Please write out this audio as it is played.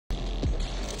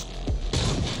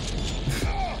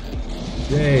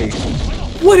Yay.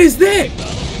 What is that?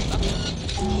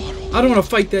 I don't want to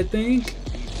fight that thing.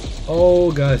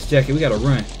 Oh gosh, Jackie, we gotta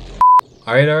run.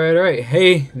 Alright.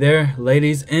 Hey there,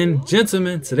 ladies and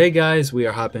gentlemen. Today, guys, we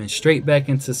are hopping straight back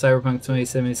into Cyberpunk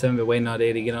 2077. Been waiting all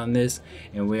day to get on this,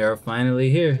 and we are finally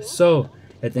here. So,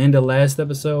 at the end of last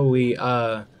episode, we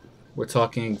were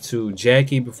talking to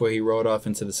Jackie before he rode off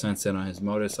into the sunset on his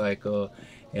motorcycle,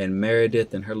 and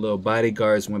Meredith and her little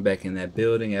bodyguards went back in that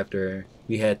building after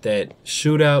we had that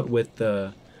shootout with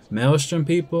the Maelstrom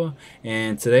people.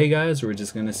 And today, guys, we're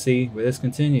just gonna see where this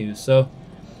continues. So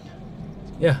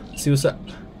yeah, see what's up.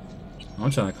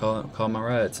 I'm trying to call my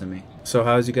ride to me. So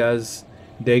how's you guys'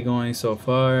 day going so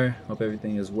far? Hope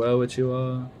everything is well with you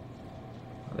all.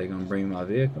 Are they gonna bring my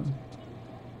vehicle?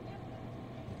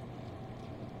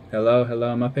 Hello,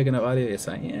 am I picking up audio? Yes,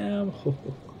 I am.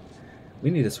 We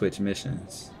need to switch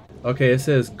missions. Okay, it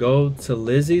says go to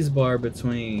Lizzie's bar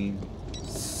between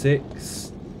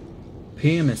 6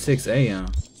 p.m. and 6 a.m.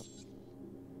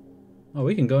 Oh,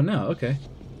 we can go now. Okay.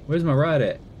 Where's my ride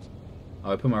at?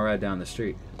 Oh, I put my ride down the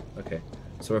street. Okay.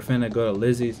 So we're finna go to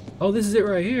Lizzie's. Oh, this is it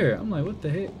right here. I'm like, what the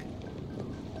heck?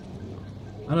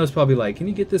 I know it's probably like, can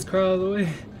you get this car out of the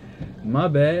way? My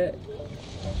bad.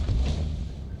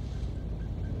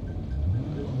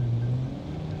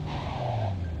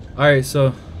 Alright,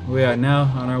 so we are now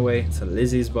on our way to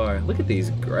Lizzie's bar. Look at these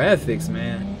graphics,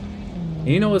 man. And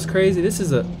you know what's crazy? This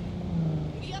is a...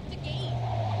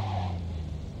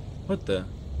 What the...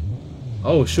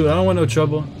 Oh shoot, I don't want no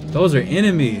trouble. Those are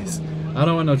enemies. I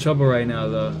don't want no trouble right now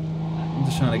though. I'm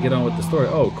just trying to get on with the story.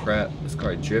 Oh crap, this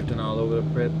car drifting all over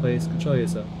the place. Control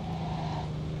yourself.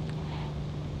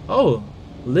 Oh,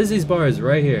 Lizzie's bar is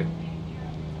right here.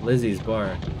 Lizzie's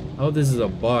bar. I hope this is a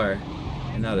bar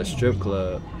and not a strip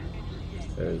club,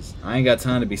 cause I ain't got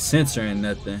time to be censoring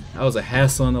nothing. That was a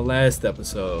hassle in the last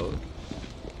episode.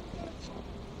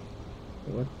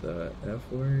 What the F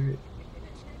word?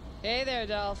 Hey there,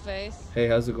 dollface. Hey,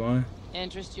 how's it going?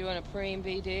 Interest you in a preem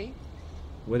BD?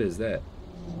 What is that?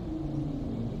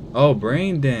 Oh,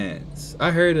 brain dance. I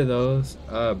heard of those.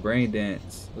 Brain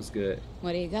dance. What's good?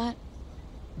 What do you got?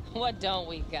 What don't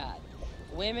we got?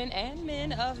 Women and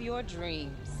men of your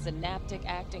dreams. Synaptic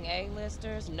acting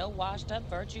A-listers, no washed up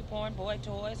virtue porn boy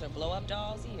toys or blow up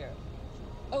dolls here.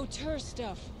 Auteur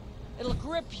stuff. It'll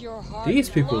grip your heart. These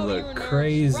people blow look your nerves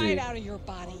crazy. Right out of your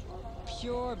body.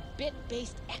 Pure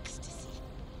bit-based ecstasy.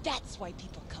 That's why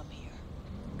people come here.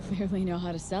 Clearly know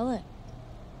how to sell it.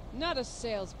 Not a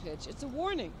sales pitch, it's a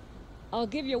warning. I'll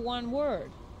give you one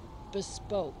word.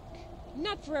 Bespoke.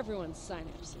 Not for everyone's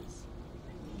synapses.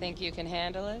 Think you can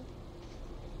handle it?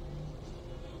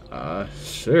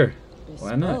 Sure.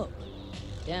 Why not? Bespoke.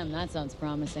 Damn, that sounds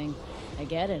promising. I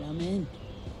get it, I'm in.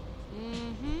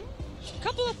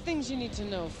 Couple of things you need to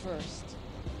know first.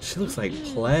 She looks like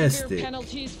Severe plastic.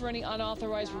 penalties for any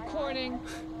unauthorized recording.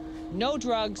 No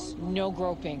drugs, no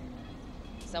groping.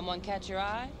 Someone catch your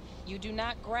eye? You do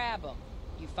not grab them.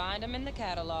 You find them in the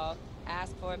catalog,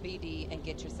 ask for a BD, and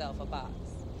get yourself a box.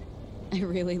 I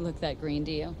really look that green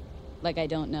to you. Like I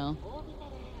don't know.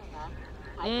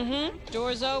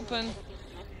 Doors open.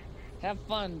 Have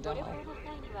fun, doll.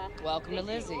 Welcome to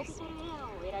Lizzie's.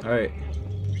 Alright.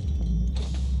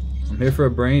 I'm here for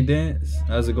a brain dance.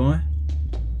 How's it going?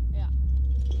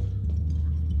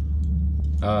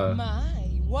 My,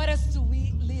 what a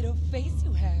sweet little face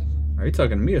you have. Are you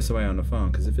talking to me or somebody on the phone?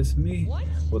 Because if it's me,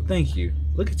 well, thank you.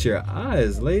 Look at your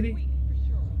eyes, lady.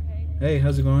 Hey,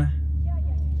 how's it going?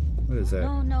 What is that?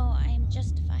 Oh, no, I'm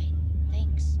just fine.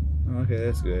 Thanks. Oh, okay,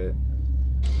 that's good.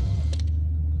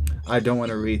 I don't want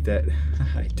to read that.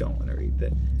 I don't want to read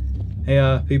that.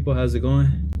 Hey, people, how's it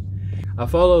going? I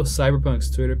follow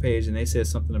Cyberpunk's Twitter page, and they said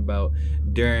something about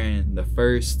during the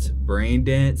first brain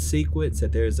dance sequence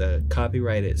that there's a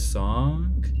copyrighted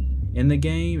song in the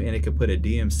game, and it could put a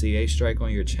DMCA strike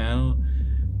on your channel,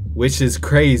 which is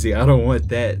crazy. I don't want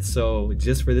that. So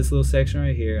just for this little section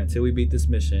right here, until we beat this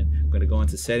mission, I'm gonna go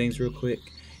into settings real quick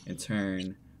and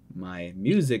turn my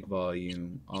music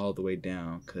volume all the way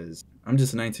down, because I'm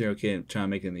just a 19-year-old kid trying to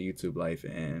make it in the YouTube life,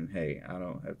 and hey, I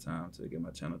don't have time to get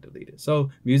my channel deleted. So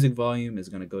music volume is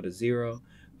gonna go to 0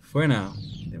 for now,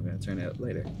 then we're gonna turn it up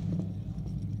later.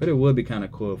 But it would be kind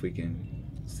of cool if we can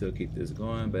still keep this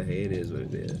going, but hey, it is what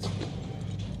it is.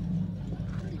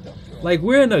 Like,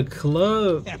 we're in a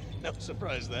club. Yeah, no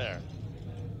surprise there.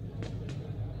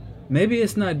 Maybe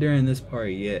it's not during this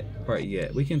part yet.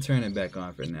 We can turn it back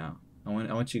on for now. I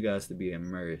want you guys to be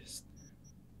immersed.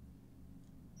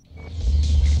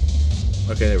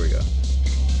 Okay, there we go.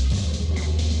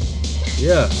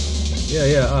 Yeah.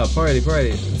 Party.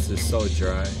 This is so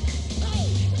dry.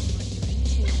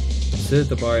 Sit at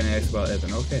the bar and ask about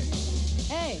Evan. Okay.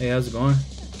 Hey. Hey, how's it going?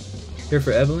 Here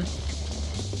for Evelyn?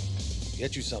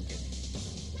 Get you something.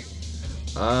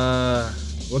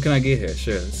 What can I get here?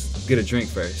 Sure, let's get a drink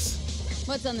first.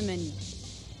 What's on the menu?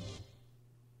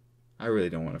 I really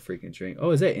don't want a freaking drink.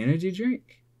 Oh, is that energy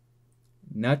drink?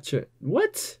 Not sure.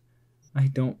 What? I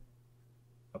don't.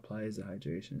 Applies the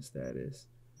hydration status.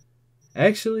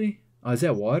 Actually, oh, is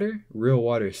that water? Real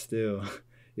water still.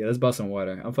 Yeah, let's buy some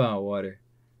water. I'm fine with water.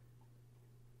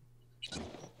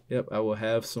 Yep, I will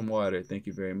have some water. Thank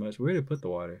you very much. Where did I put the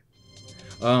water?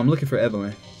 I'm looking for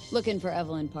Evelyn. Looking for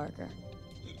Evelyn Parker.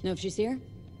 Know if she's here?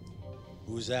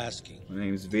 Who's asking? My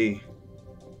name's V.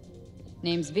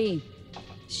 Name's V.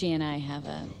 She and I have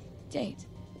a date.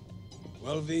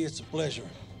 Well, V, it's a pleasure.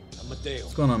 I'm Mateo.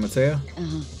 What's going on, Mateo?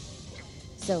 Uh-huh.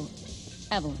 So,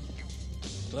 Evelyn.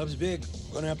 Club's big.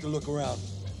 Gonna have to look around.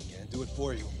 Can't do it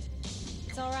for you.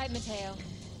 It's all right, Mateo.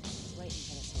 Just waiting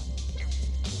for this one.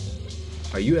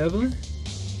 Are you Evelyn?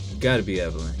 You gotta be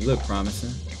Evelyn. You look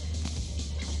promising.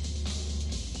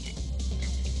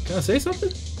 Can I say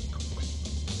something?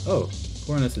 Oh,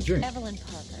 pouring us a drink. Evelyn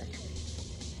Parker.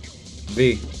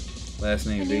 V. Last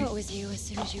I name knew V. it was you as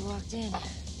soon as you walked in.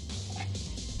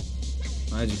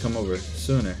 Why'd you come over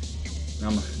sooner? Now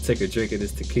I'm gonna take a drink of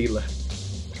this tequila.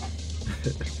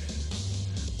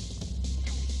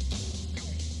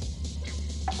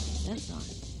 That's not.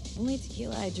 Only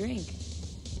tequila I drink.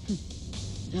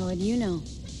 How would you know?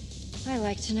 I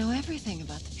like to know everything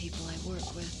about the people I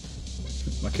work with.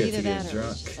 My kids Either are that getting or it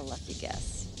was just drunk. a lucky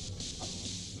guess.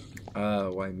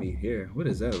 Why meet here? What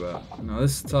is that about? No,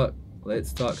 let's talk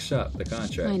shop, the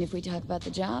contract. Mind if we talk about the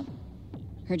job?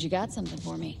 Heard you got something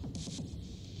for me.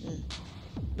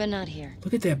 But not here.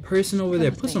 Look at that person over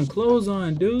there. Come Put with some me. clothes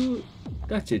on, dude.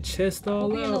 Got your chest all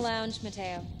We'll be in the out. lounge,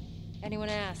 Mateo. Anyone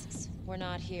asks, we're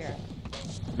not here.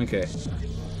 Okay.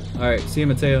 Alright, see you,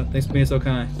 Mateo. Thanks for being so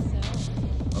kind.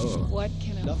 Oh. What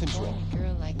can a Nothing's horny wrong.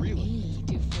 girl like Really? me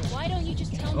do for Why don't you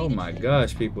just tell me? Oh my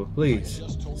gosh, people. Please.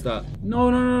 Stop. No.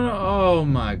 Oh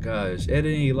my gosh.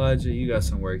 Editing Elijah, you got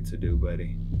some work to do,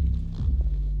 buddy.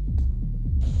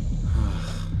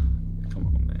 Come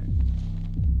on, man.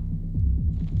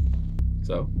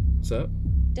 So, what's up?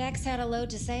 Dex had a load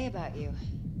to say about you.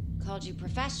 Called you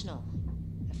professional,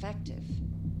 effective,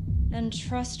 and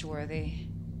trustworthy.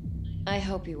 I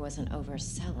hope he wasn't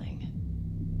overselling.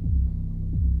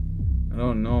 I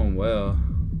don't know him well.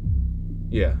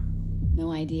 Yeah.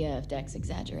 No idea if Dex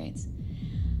exaggerates.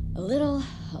 A little,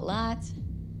 a lot.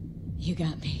 You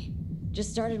got me.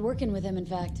 Just started working with him, in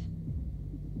fact.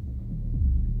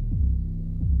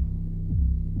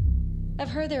 I've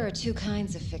heard there are two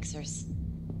kinds of fixers.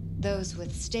 Those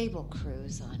with stable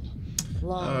crews on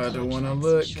long I don't wanna contracts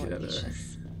look and short at her.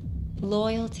 leashes.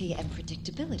 Loyalty and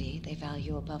predictability they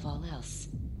value above all else.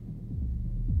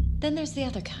 Then there's the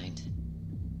other kind.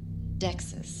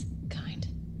 Dex's kind.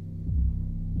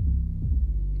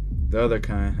 The other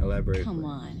kind. Elaborate. Come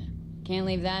on. Can't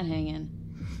leave that hanging.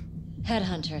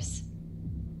 Headhunters.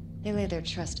 They lay their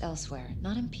trust elsewhere,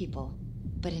 not in people,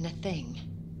 but in a thing.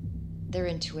 Their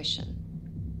intuition.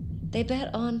 They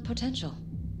bet on potential.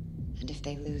 And if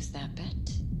they lose that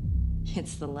bet,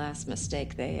 it's the last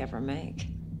mistake they ever make.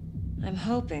 I'm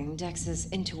hoping Dex's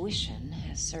intuition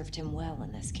has served him well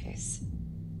in this case.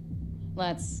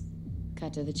 Let's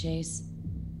cut to the chase.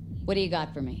 What do you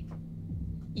got for me?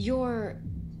 Your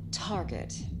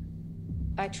target.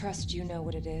 I trust you know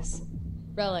what it is.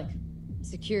 Relic.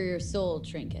 Secure your soul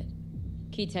trinket.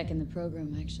 Key tech in the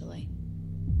program, actually.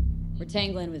 We're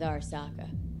tangling with Arasaka.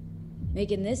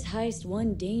 Making this heist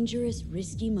one dangerous,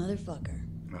 risky motherfucker.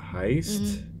 A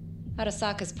heist?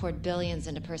 Arasaka's poured billions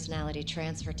into personality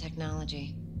transfer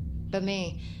technology. But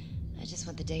me, I just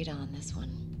want the data on this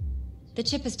one. The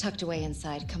chip is tucked away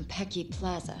inside Kompeki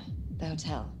Plaza, the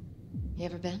hotel. You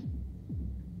ever been?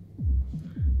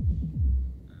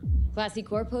 Classy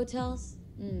Corp hotels?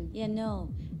 Yeah,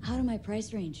 no. Out of my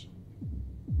price range.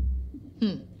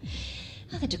 Well,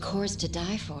 the decor's to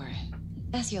die for,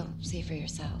 as you'll see for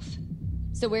yourself.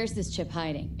 So where's this chip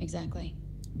hiding, exactly?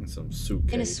 In some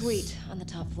suitcase. In a suite on the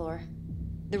top floor.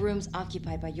 The room's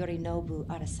occupied by Yorinobu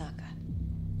Arasaka.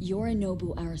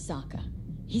 Yorinobu Arasaka.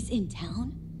 He's in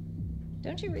town?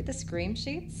 Don't you read the scream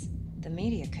sheets? The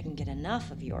media couldn't get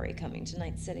enough of Yori coming to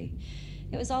Night City.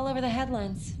 It was all over the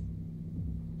headlines.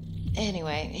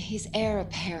 Anyway, he's heir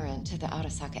apparent to the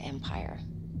Arasaka Empire.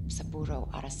 Saburo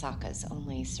Arasaka's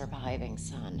only surviving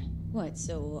son. What,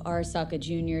 so Arasaka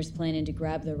Jr.'s planning to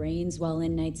grab the reins while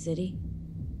in Night City?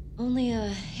 Only a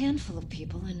handful of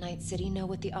people in Night City know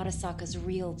what the Arasaka's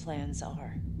real plans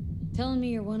are. Telling me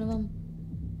you're one of them?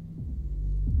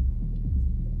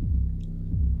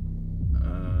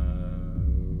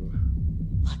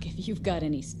 you've got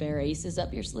any spare aces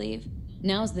up your sleeve,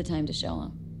 now's the time to show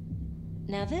them.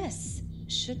 Now this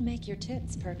should make your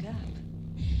tits perk up.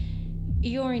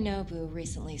 Yorinobu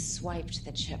recently swiped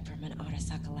the chip from an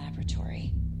Arasaka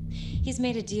laboratory. He's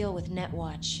made a deal with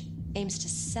Netwatch, aims to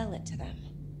sell it to them.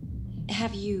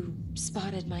 Have you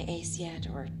spotted my ace yet,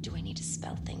 or do I need to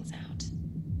spell things out?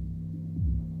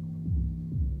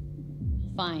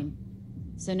 Fine.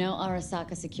 So no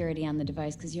Arasaka security on the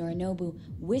device because Yorinobu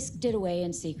whisked it away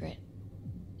in secret.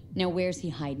 Now where's he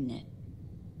hiding it?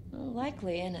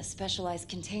 Likely in a specialized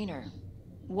container.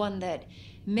 One that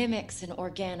mimics an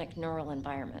organic neural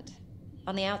environment.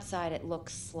 On the outside, it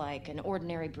looks like an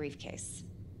ordinary briefcase.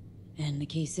 And the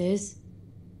case is?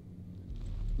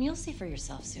 You'll see for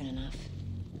yourself soon enough.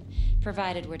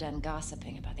 Provided we're done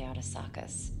gossiping about the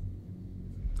Arasakas.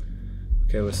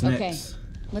 Okay, what's next? Okay,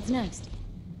 what's next?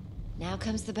 Now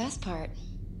comes the best part.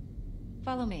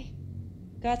 Follow me.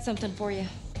 Got something for you.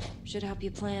 Should help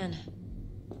you plan.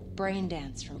 Brain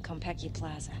dance from Konpeki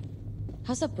Plaza.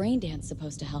 How's a brain dance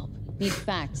supposed to help? Need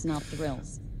facts, not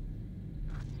thrills.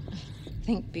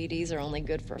 Think BDs are only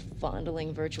good for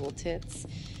fondling virtual tits?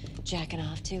 Jacking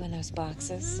off to in those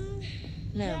boxes?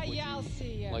 No. Yeah, I'll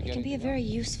see ya. It can be a very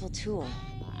useful tool.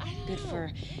 Good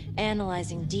for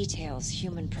analyzing details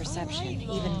human perception,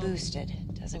 even boosted,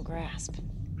 doesn't grasp.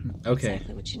 Okay.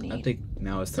 Exactly what you need. I think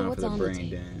now it's So time what's for the on the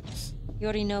brain table? dance.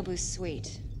 Yorinobu's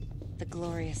suite. The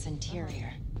glorious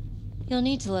interior. You'll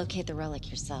need to locate the relic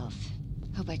yourself.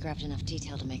 Hope I grabbed enough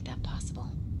detail to make that possible.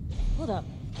 Hold up.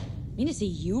 Mean to say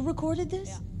you recorded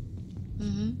this?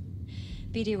 Mm-hmm.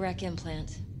 BD rec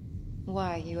implant.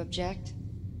 Why, you object?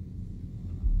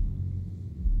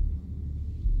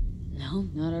 No,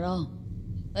 not at all.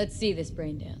 Let's see this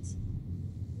brain dance.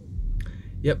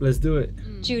 Yep, let's do it.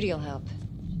 Judy'll help.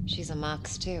 She's a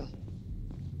Mox, too.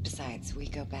 Besides, we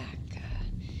go back,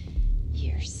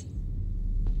 years.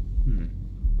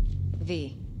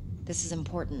 V, this is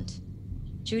important.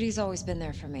 Judy's always been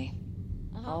there for me.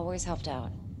 Always helped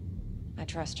out. I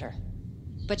trust her.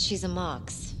 But she's a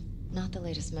Mox, not the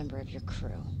latest member of your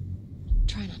crew.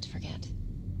 Try not to forget.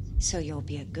 So you'll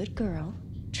be a good girl,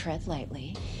 tread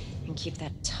lightly, and keep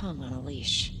that tongue on a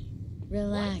leash.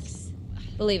 Relax.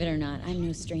 Believe it or not, I'm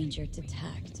no stranger to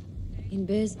tact. In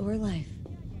biz or life.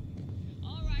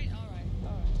 All right.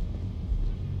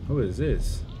 Who is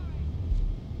this?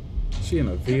 She in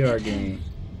a VR game.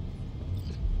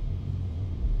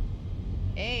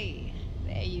 Hey,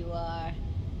 there you are.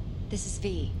 This is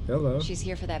V. Hello. She's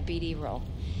here for that BD role.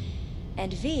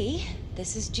 And V,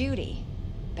 this is Judy.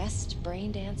 Best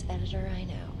brain dance editor I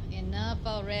know. Enough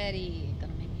already.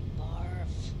 Gonna make me barf.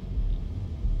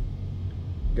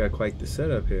 Got quite the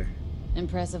setup here.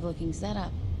 Impressive looking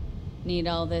setup. Need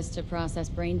all this to process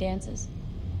brain dances?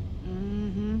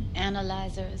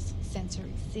 Analyzers,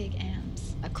 sensory sig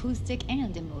amps, acoustic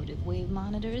and emotive wave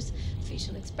monitors,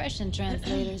 facial expression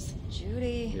translators.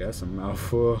 Judy. Yeah, that's a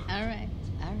mouthful. All right.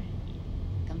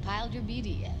 Compiled your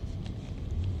BDF.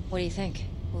 What do you think?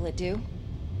 Will it do?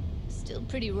 Still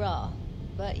pretty raw,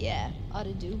 but yeah, ought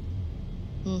to do.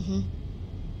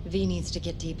 V needs to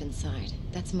get deep inside.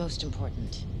 That's most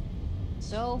important.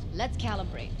 So, let's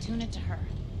calibrate. Tune it to her.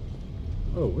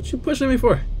 Oh, what you pushing me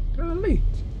for? Golly.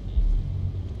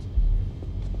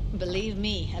 Believe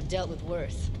me, I've dealt with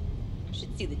worse.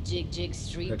 Should see the jig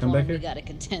street Can I come back porn we here? gotta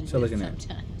contend Start with looking at it.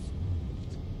 sometimes.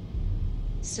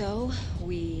 So,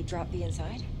 we drop V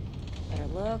inside? Let her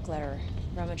look, let her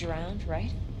rummage around,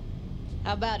 right?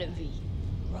 How about it, V?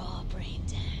 Raw brain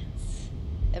dance.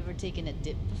 Ever taken a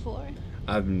dip before?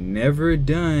 I've never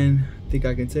done. Think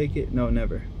I can take it? No,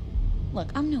 never. Look,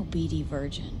 I'm no BD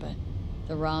virgin, but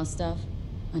the raw stuff,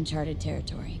 uncharted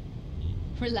territory.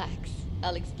 Relax.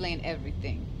 I'll explain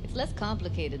everything. It's less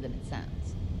complicated than it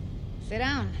sounds. Sit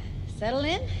down, settle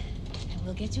in, and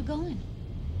we'll get you going.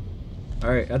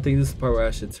 Alright, I think this is the part where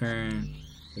I should turn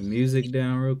the music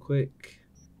down real quick.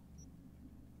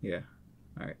 Yeah.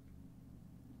 Alright.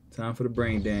 Time for the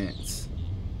brain dance.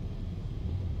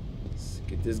 Let's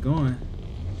get this going.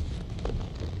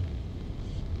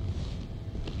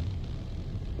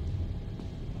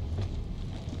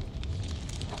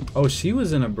 Oh, she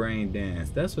was in a brain dance.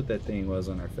 That's what that thing was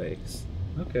on her face.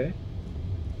 Okay.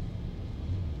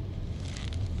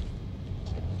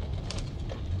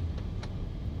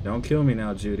 Don't kill me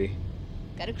now, Judy.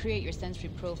 Gotta create your sensory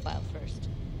profile first.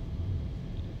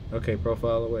 Okay,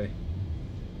 profile away.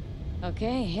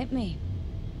 Okay, hit me.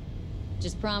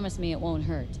 Just promise me it won't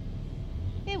hurt.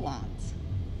 It won't.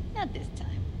 Not this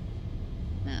time.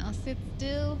 Now sit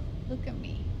still, look at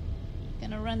me.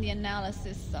 Gonna run the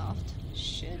analysis soft.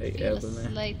 Should Hey, feel a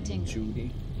Evelyn slight and tingle.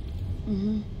 Judy.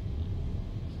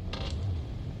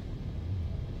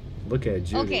 Look at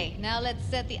Judy. Okay, now let's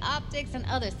set the optics and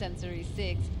other sensory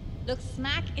sigs. Look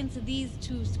smack into these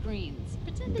two screens.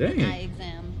 Pretend it's an eye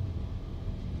exam.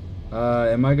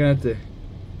 Am I gonna have to...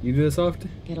 You do this often?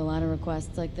 Get a lot of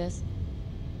requests like this?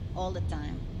 All the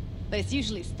time. But it's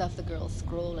usually stuff the girls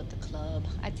scroll at the club.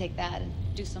 I take that and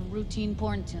do some routine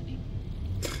porn tuning.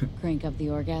 Crank up the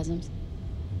orgasms?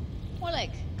 More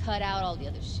like cut out all the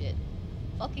other shit.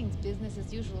 Fucking's business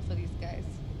as usual for these guys.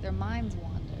 Their minds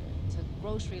wander to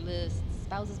grocery lists,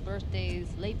 spouses' birthdays,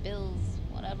 late bills,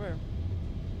 whatever.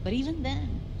 But even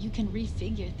then, you can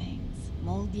refigure things,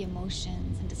 mold the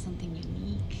emotions into something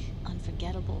unique,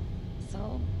 unforgettable.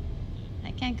 So,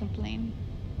 I can't complain.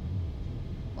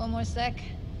 One more sec.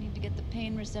 Need to get the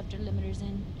pain receptor limiters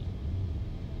in.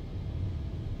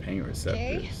 Pain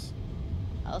receptors. Okay.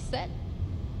 All set.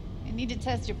 You need to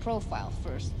test your profile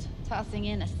first. Tossing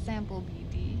in a sample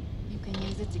BD. You can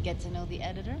use it to get to know the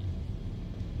editor.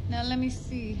 Now let me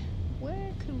see.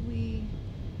 Where could we...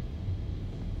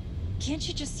 Can't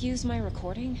you just use my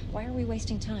recording? Why are we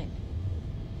wasting time?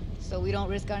 So we don't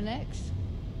risk our necks.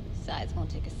 Besides,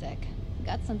 won't take a sec.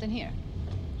 Got something here.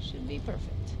 Should be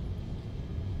perfect.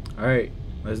 Alright,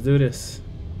 let's do this.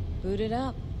 Boot it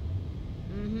up.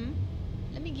 Mm-hmm.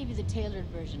 Let me give you the tailored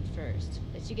version first.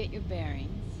 Let you get your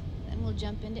bearings. Then we'll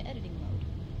jump into editing mode.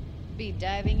 Be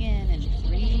diving in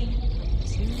 3,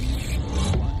 2,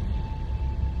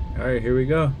 1. Alright, here we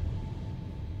go.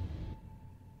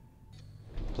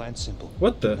 Plan simple.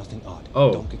 What the? Nothing odd.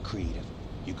 Oh. Don't get creative.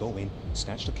 You go in,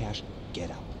 snatch the cash,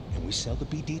 get out. And we sell the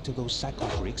BD to those psycho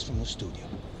freaks from the studio.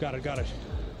 Got it.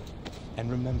 And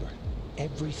remember,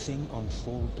 everything on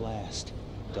full blast.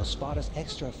 They'll spot us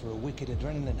extra for a wicked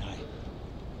adrenaline high.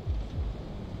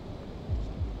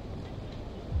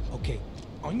 Okay,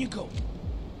 on you go.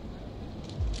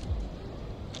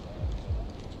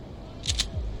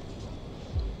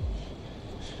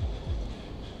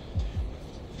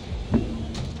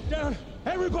 Down,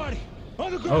 everybody,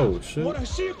 on the ground. Oh, shit. When I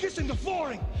see you kissing the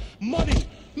flooring, money,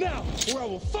 now, or I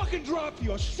will fucking drop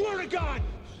you, I swear to God.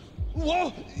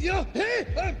 Whoa, yeah,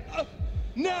 hey,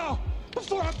 now,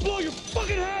 before I blow your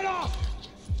fucking head off.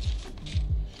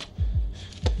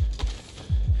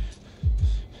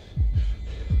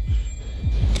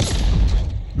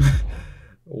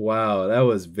 Wow, that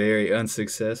was very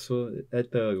unsuccessful.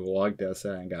 That thug walked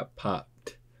outside and got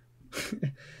popped.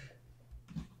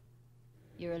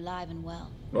 You're alive and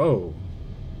well. Whoa.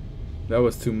 That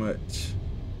was too much.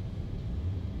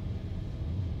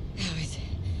 That was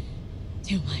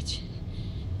too much.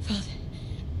 Felt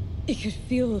it could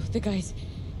feel the guy's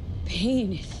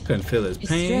pain. Couldn't feel his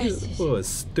pain. stress. This boy was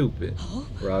stupid. Hope?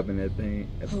 Robbing that thing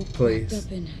at the Hope wrapped place.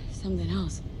 up in something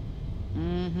else.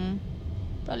 Mm-hmm.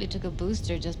 Probably took a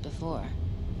booster just before.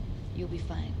 You'll be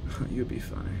fine. You'll be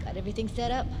fine. Got everything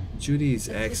set up? Judy's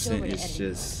Let's switch accent over to is editing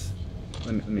just...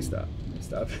 Let me stop.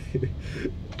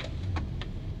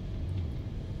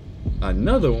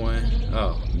 Another one?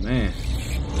 Oh, man.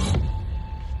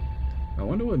 I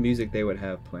wonder what music they would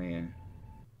have playing.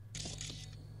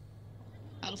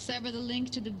 I'll sever the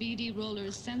link to the BD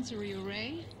Roller's sensory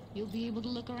array. You'll be able to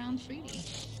look around freely.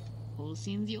 Whole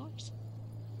scene's yours.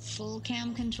 Full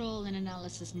cam control in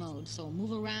analysis mode, so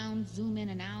move around, zoom in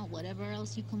and out, whatever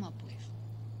else you come up with.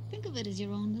 Think of it as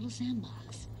your own little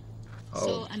sandbox. Oh,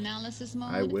 So analysis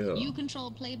mode, I will. you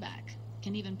control playback.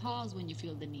 Can even pause when you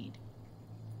feel the need.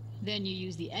 Then you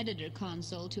use the editor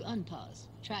console to unpause.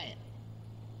 Try it.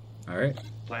 Alright.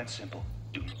 Plan simple.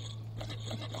 Do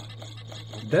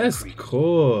That's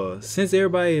cool. Since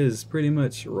everybody is pretty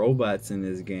much robots in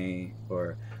this game,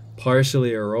 or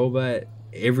partially a robot,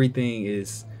 everything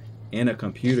is in a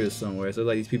computer somewhere. So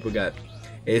like these people got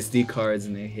SD cards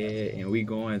in their head, and we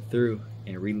going through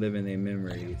and reliving their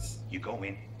memories. You go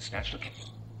in, snatch the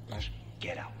cash,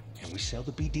 get out. And we sell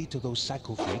the BD to those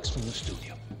psycho freaks from the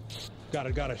studio. Got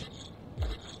it.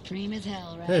 Dream as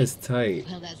hell, right? That is tight.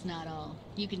 Well, that's not all.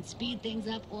 You can speed things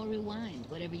up or rewind,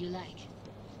 whatever you like.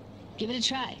 Give it a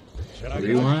try. Should I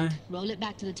Rewind? Roll it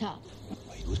back to the top.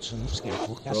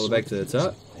 Roll it back to the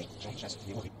top?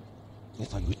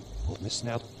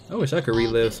 I wish I could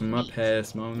relive some of my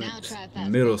past moments try fast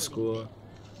in middle forwarding. school.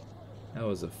 That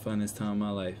was the funnest time of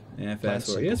my life. And fast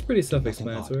forward. Yeah, it's pretty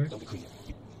self-explanatory.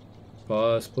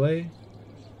 Pause, play,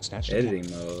 editing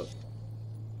mode.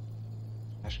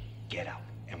 Get out.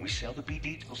 And we sell the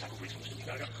BD to those psycho freaks from the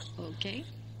studio. Okay.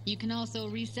 You can also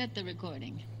reset the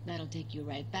recording. That'll take you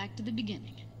right back to the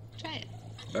beginning. Try it.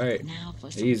 Alright, Now for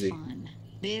some easy. fun.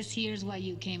 This here's why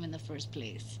you came in the first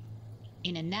place.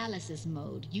 In analysis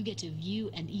mode, you get to view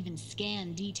and even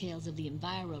scan details of the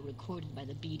enviro recorded by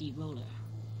the BD roller.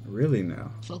 Really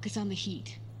now? Focus on the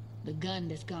heat. The gun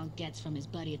this gonk gets from his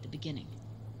buddy at the beginning.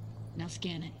 Now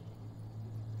scan it.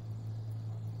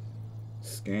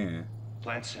 Scan.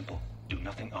 Plan simple. Do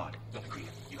nothing odd.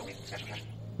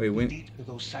 Wait, when? Need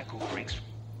those psycho freaks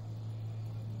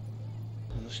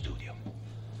in the studio.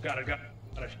 Got it.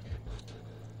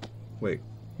 Wait,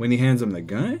 when he hands him the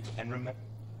gun? And remember,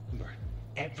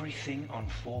 everything on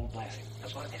full blast.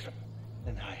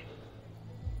 Then hide.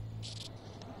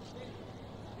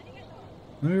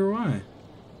 Let me rewind.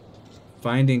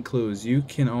 Finding clues. You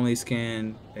can only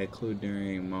scan a clue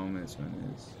during moments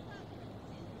when it's...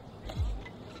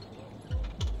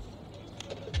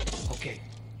 Okay,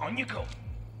 on you go.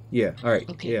 Yeah, alright.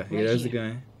 Okay, Yeah, right there's the here.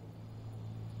 gun.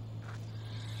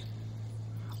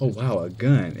 Oh wow, a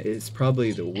gun. It's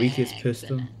probably the weakest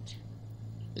pistol. Excellent.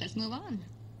 Let's move on.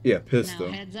 Yeah, pistol.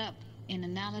 Now heads up. In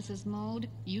analysis mode,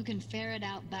 you can ferret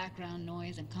out background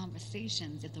noise and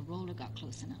conversations if the roller got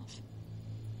close enough.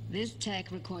 This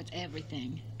tech records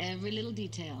everything, every little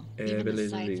detail, even Every the little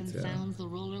sights and detail. sounds the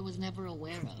roller was never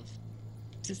aware of.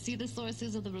 To see the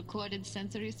sources of the recorded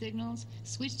sensory signals,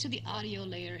 switch to the audio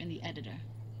layer in the editor.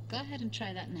 Go ahead and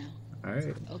try that now.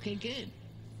 Alright. Okay, good.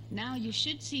 Now you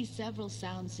should see several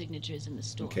sound signatures in the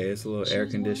store. Okay, it's a little air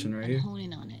Choose condition one right and here. hone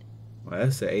in on it. Well,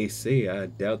 that's the AC. I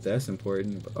doubt that's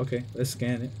important. But okay, let's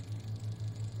scan it.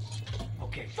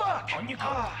 Okay, fuck! On you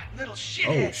go. Little Oh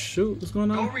shithead. shoot, what's going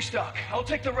Go on? restock. I'll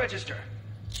take the register.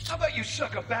 How about you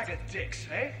suck a bag of dicks,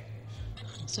 eh?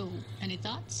 So, any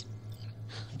thoughts?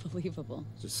 Believable.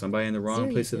 Just somebody in the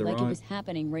wrong place Seriously, at the like it wrong... was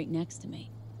happening right next to me.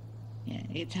 Yeah,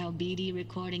 it's how BD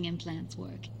recording implants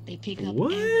work. They pick up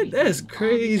What? everything, That's all the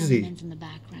crazy. elements in the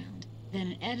background. Then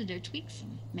an editor tweaks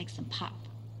them, makes them pop.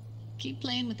 Keep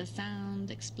playing with the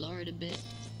sound, explore it a bit.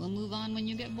 We'll move on when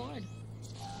you get bored.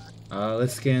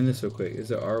 Let's scan this real quick.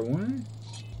 Is it R1?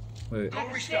 Wait. Go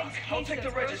restock. I'll take the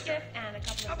register.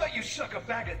 How about you suck a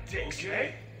bag of dicks,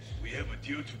 eh? We have a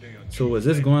deal today on So was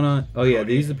this going on? Oh yeah,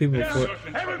 these are the people before...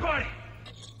 Everybody!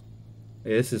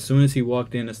 Yeah, it's as soon as he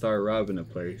walked in and started robbing the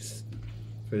place.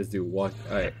 For this dude walked...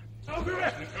 Alright, I'll be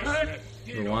right.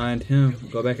 rewind him.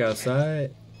 Go back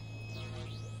outside.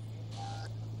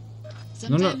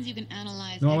 Sometimes you can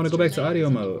analyze No, I wanna go extra back to layers audio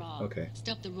in the mode. raw, Okay.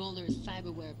 Stuff the roller's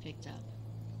cyberware picked up.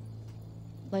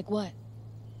 Like what?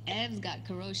 Ev's got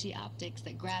Kiroshi optics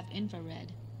that grab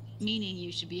infrared, meaning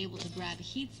you should be able to grab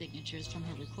heat signatures from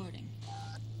her recording.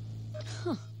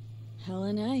 Huh.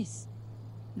 Hella nice.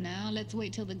 Now let's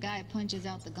wait till the guy punches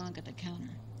out the gonk at the counter.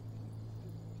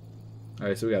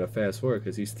 Alright, so we gotta fast forward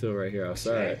because he's still right here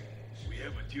outside. We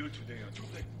have a deal today on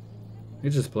You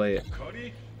just play it.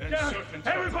 Cuddy and Down! Surf and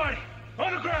Everybody!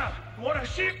 On the ground! Want a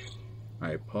sheep?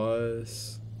 Alright,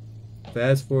 pause.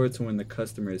 Fast forward to when the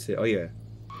customer is hit. Oh yeah.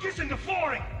 Gets into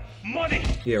flooring! Money!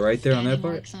 Yeah, right there on that Scanning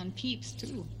part. works on peeps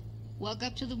too. Walk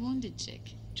up to the wounded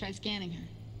chick. Try scanning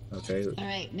her. Okay. All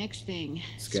right, next thing.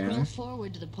 Scanner. Scroll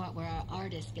forward to the part where our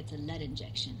artist gets a lead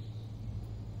injection.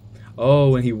 Oh,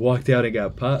 when he walked out and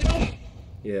got popped.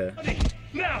 Yeah. Money!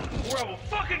 Now! Or I will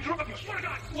fucking drop you! Swear to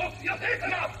God! Whoa, yeah,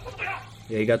 now!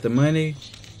 Yeah, he got the money.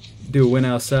 Dude went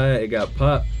outside, it got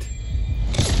popped.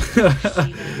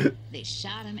 They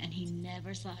shot him and he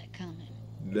never saw it coming.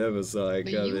 Never saw it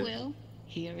But you coming. will.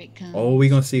 Here it comes. Oh, we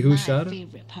gonna see who My shot him?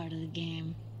 favorite part of the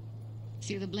game.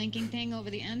 See the blinking thing over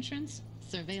the entrance?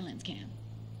 Surveillance cam.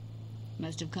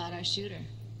 Must have caught our shooter.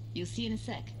 You'll see in a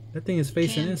sec. That thing is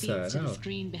facing Cam inside. feeds to the How?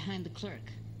 screen behind the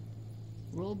clerk.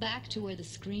 Roll back to where the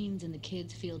screen's in the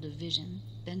kid's field of vision,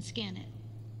 then scan it.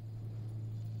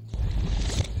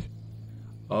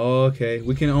 Okay,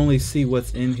 we can only see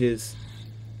what's in his.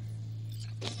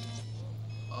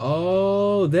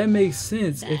 Oh, that makes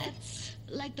sense. If... That's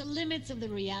like the limits of the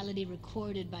reality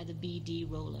recorded by the BD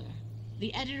roller.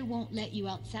 The editor won't let you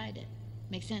outside it.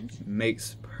 Make sense?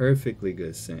 Makes perfectly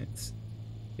good sense.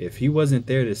 If he wasn't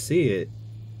there to see it,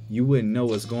 you wouldn't know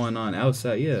what's going on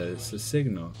outside. Yeah, it's a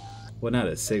signal. Well, not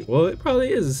a signal. Well, it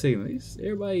probably is a signal.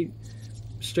 Everybody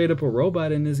straight up a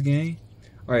robot in this game.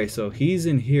 Alright, so he's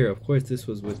in here. Of course, this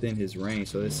was within his range,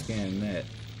 so let's scan that.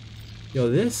 Yo,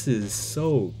 this is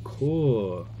so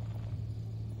cool.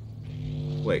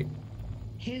 Wait.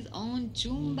 His own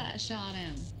Chumba shot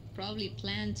him. Probably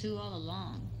planned to all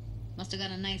along. Must have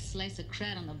got a nice slice of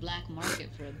cred on the black market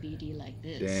for a BD like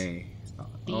this. Dang.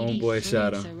 BD Homeboy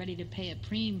shot freaks him. are ready to pay a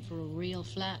preem for a real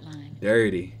flatline.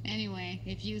 Dirty. Anyway,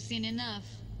 if you've seen enough,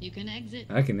 you can exit.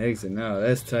 I can exit now.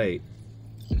 That's tight.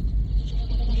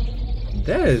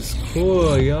 That is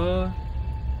cool, y'all.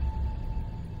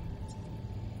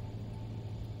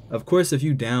 Of course, if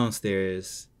you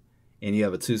downstairs and you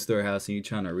have a two-story house and you're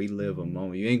trying to relive a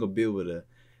moment, you ain't gonna be able to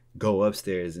go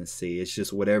upstairs and see. It's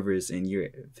just whatever is in your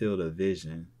field of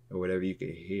vision. or whatever you could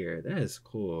hear. That is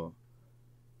cool.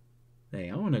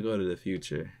 Dang, I want to go to the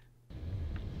future.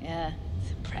 Yeah,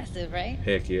 it's impressive, right?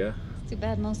 Heck yeah. It's too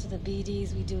bad most of the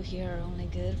BDs we do here are only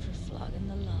good for flogging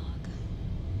the log.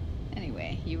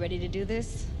 Anyway, you ready to do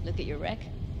this? Look at your wreck?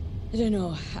 I don't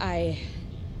know.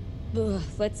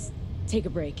 Let's take a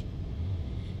break.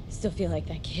 Still feel like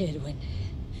that kid when...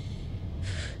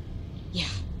 Yeah.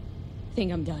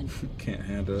 Think I'm done. Can't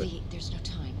handle it. Lee, there's no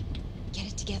time. Get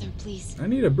it together, please. I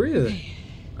need a breather.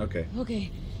 Okay.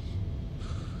 Okay.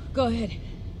 Go ahead.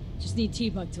 Just need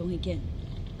T-Bug to link in.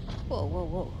 Whoa, whoa,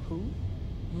 whoa. Who?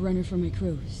 Runner for my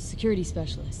crew. Security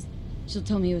specialist. She'll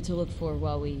tell me what to look for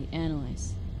while we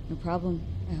analyze. No problem,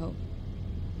 I hope.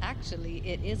 Actually,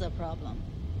 it is a problem.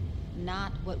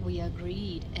 Not what we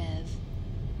agreed, Ev.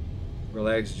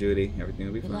 Relax, Judy. Everything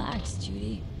will be fine. Relax,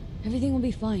 Judy. Everything will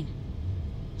be fine.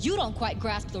 You don't quite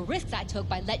grasp the risks I took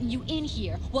by letting you in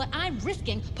here. What I'm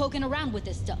risking poking around with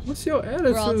this stuff. What's your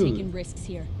attitude? We're all taking risks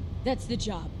here. That's the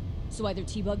job. So either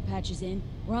T-Bug patches in,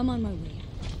 or I'm on my way.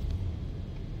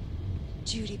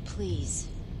 Judy, please.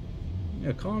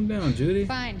 Yeah, calm down, Judy.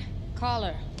 Fine. Call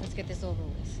her. Let's get this over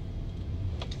with.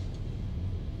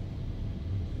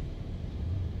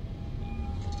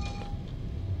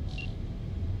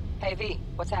 Hey, V,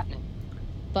 what's happening?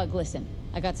 Bug, listen.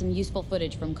 I got some useful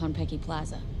footage from Konpeki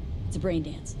Plaza. It's a brain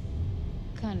dance.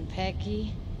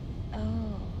 Konpeki?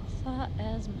 Oh, thought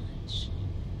as much.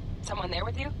 Someone there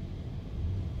with you?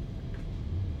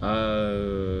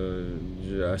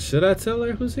 Should I tell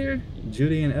her who's here?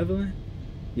 Judy and Evelyn?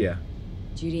 Yeah.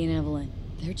 Judy and Evelyn.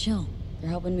 They're chill. They're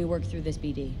helping me work through this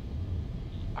BD.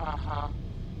 Uh-huh.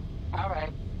 All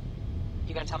right.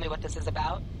 You gonna tell me what this is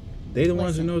about? They the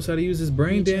ones who knows how to use this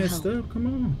brain dance stuff. Come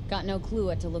on. Got no clue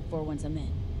what to look for once I'm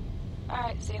in. All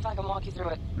right, see if I can walk you through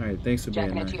it. All right, thanks for being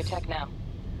Jacking nice. into your tech now.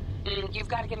 You've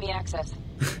got to give me access.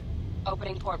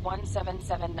 Opening port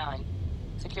 1779.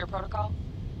 Secure protocol?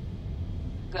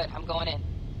 Good, I'm going in.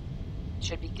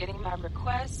 Should be getting my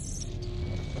request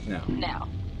now.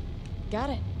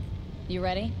 Got it. You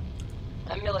ready?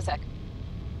 A millisec.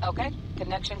 Okay,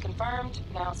 connection confirmed.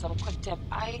 Now some quick tip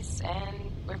ice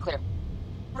and we're clear.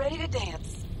 Ready to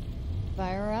dance.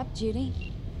 Fire her up,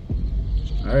 Judy.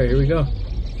 All right, here we go.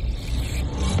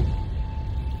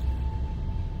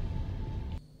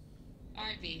 All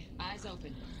right, V. Eyes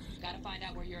open. Gotta find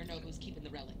out where Uranode was keeping the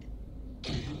relic.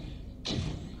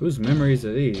 Whose memories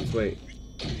are these? Wait.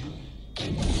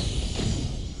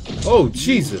 Oh,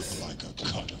 Jesus. Like a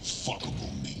cut of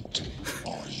fuckable meat,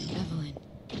 are you?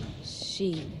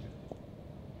 Evelyn.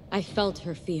 I felt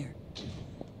her fear.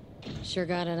 Sure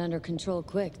got it under control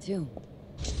quick, too.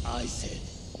 I said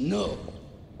no.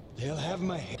 They'll have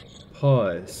my head.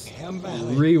 Pause.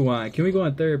 Rewind. Can we go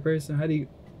in third person? How do you...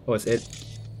 Oh, it's Ed.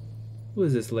 Who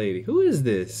is this lady? Who is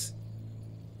this?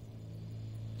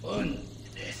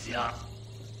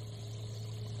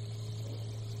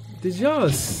 Did y'all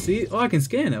see? Oh, I can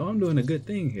scan it. Oh, I'm doing a good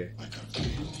thing here.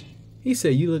 He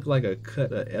said you look like a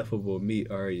cut of effable meat,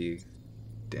 are you?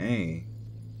 Dang.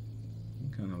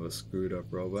 I'm kind of a screwed up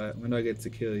robot. When do I get to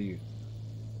kill you?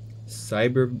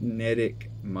 Cybernetic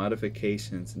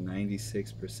modifications,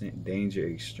 96% danger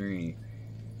extreme.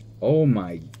 Oh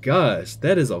my gosh,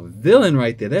 that is a villain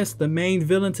right there. That's the main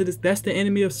villain to this. That's the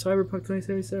enemy of Cyberpunk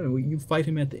 2077. You fight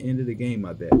him at the end of the game,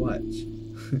 I bet. Watch.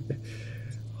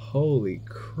 Holy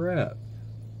crap.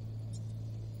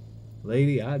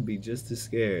 Lady, I'd be just as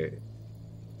scared.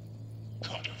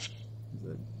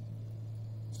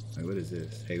 Wait, what is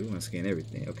this? Hey, we want to scan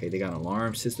everything. Okay, they got an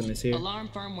alarm system that's here. Alarm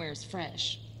firmware is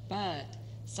fresh, but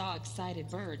saw excited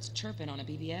birds chirping on a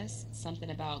BBS.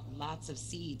 Something about lots of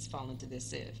seeds falling to this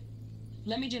sieve.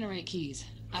 Let me generate keys.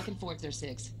 I can forge their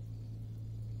SIGs.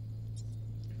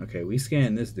 Okay, we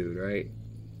scanned this dude, right?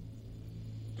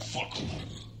 Fuckable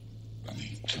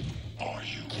meat, are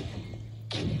you?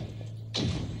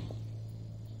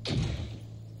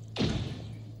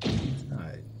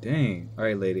 God dang.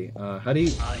 Alright, lady. How do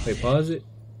you... Wait, pause it.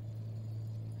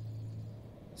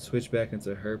 Switch back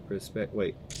into her perspective.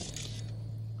 Wait.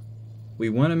 We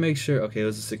want to make sure... Okay,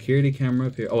 there's a security camera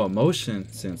up here. Oh, a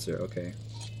motion sensor. Okay.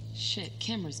 Shit,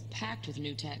 camera's packed with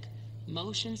new tech.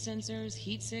 Motion sensors,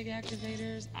 heat sig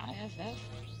activators, IFF.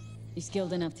 You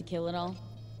skilled enough to kill it all?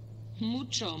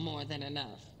 Mucho more than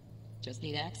enough. Just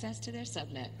need access to their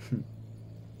subnet.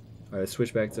 Alright,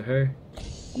 switch back to her.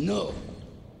 No.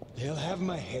 They'll have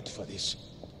my head for this.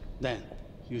 Then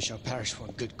you shall perish for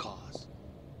a good cause.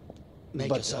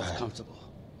 Make yourself comfortable.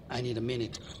 I need a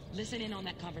minute. Listen in on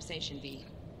that conversation, V.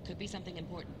 Could be something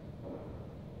important.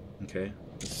 Okay,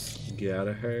 let's get out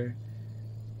of her.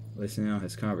 Listening on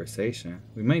his conversation.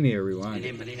 We might need to rewind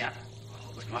it.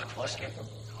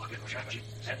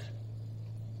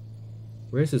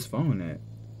 Where's his phone at?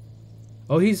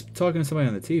 Oh, he's talking to somebody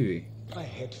on the TV. My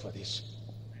head for this.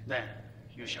 Then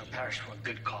you shall perish for a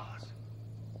good cause.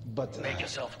 But Make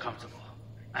yourself comfortable.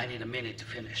 I need a minute to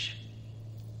finish.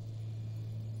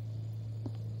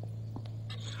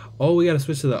 Oh, we gotta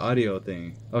switch to the audio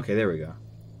thing. Okay, there we go.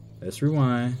 Let's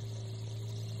rewind.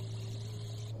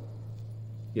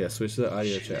 Yeah, switch to the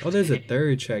audio track. Oh, there's a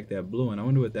third track that blew, and I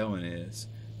wonder what that one is.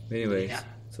 But anyways,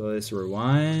 so let's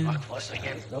rewind.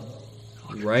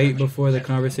 Right before the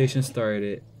conversation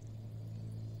started.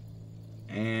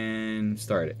 And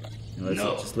start it. And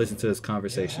let's just listen to this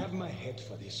conversation. I have my head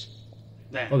for this.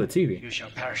 Then Oh, the TV. you shall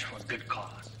perish for a good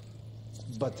cause.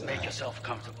 But Make yourself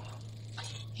comfortable.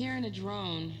 Here in a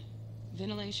drone,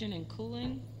 ventilation and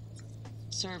cooling,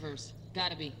 servers,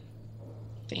 gotta be.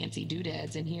 Fancy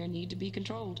doodads in here need to be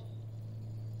controlled.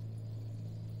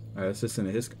 Alright, let's listen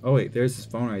to his... Oh wait, there's his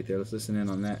phone right there. Let's listen in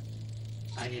on that.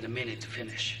 I need a minute to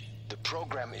finish. The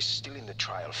program is still in the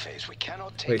trial phase. We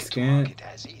cannot take Wait, it to scan it. market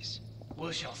as is.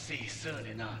 We shall see soon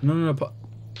enough. No.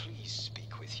 Please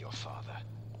speak with your father.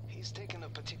 He's taken a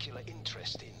particular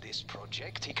interest in this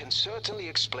project. He can certainly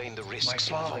explain the risks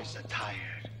My involved. father's a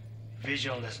tired,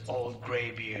 visionless old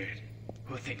graybeard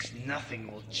who thinks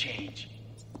nothing will change,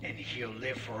 and he'll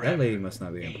live forever. That lady must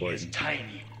not be in his important.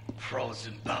 tiny,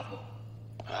 frozen bubble.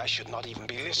 I should not even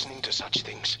be listening to such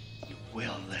things. You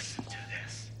will listen to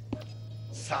this.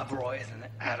 Saburo is an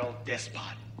adult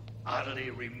despot, utterly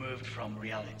removed from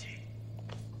reality.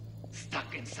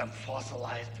 Stuck in some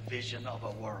fossilized vision of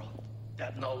a world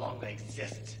that no longer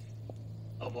exists.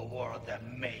 Of a world that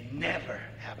may never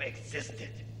have existed.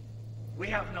 We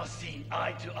have not seen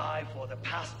eye to eye for the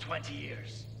past 20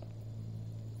 years.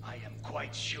 I am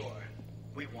quite sure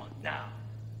we want now.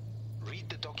 Read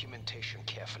the documentation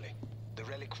carefully. The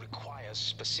relic requires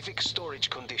specific storage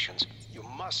conditions. You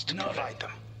must provide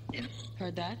them.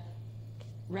 Heard that?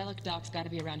 Relic docs gotta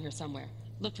be around here somewhere.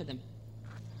 Look for them.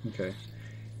 Okay.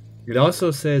 It also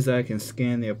says that I can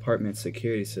scan the apartment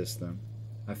security system.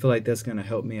 I feel like that's going to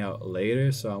help me out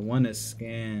later, so I want to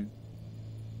scan...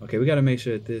 Okay, we got to make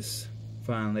sure that this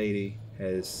fine lady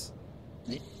has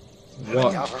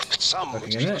walked.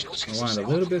 Okay, that rewind a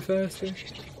little bit faster.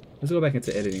 Let's go back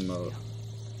into editing mode.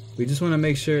 We just want to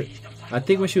make sure... I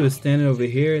think when she was standing over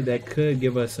here, that could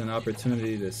give us an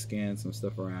opportunity to scan some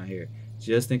stuff around here.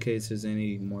 Just in case there's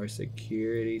any more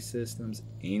security systems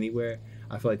anywhere.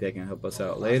 I feel like that can help us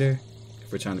out later.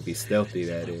 If we're trying to be stealthy,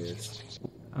 that is.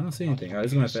 I don't see anything.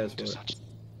 Alright, let's go fast forward.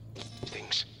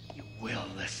 You will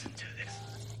listen to this.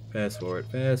 Fast forward,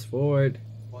 fast forward.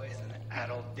 Boy is an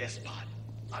adult despot,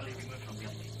 utterly removed from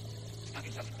reality.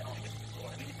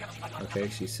 Okay,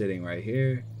 she's sitting right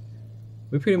here.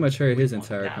 We pretty much heard his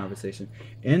entire conversation.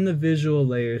 In the visual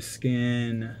layer,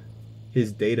 scan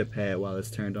his data pad while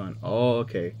it's turned on. Oh,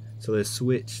 okay. So let's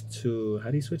switch to...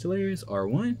 How do you switch layers?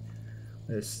 R1.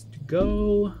 Let's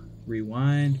go.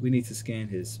 Rewind. We need to scan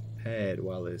his pad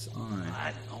while it's on.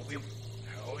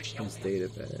 His data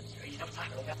pad.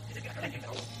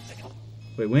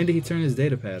 Wait, when did he turn his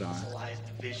data pad on? Fossilized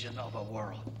vision of a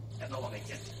world that no longer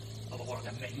exists. Of a world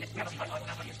that may never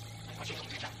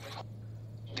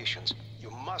Conditions.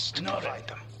 You must provide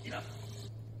them. Enough.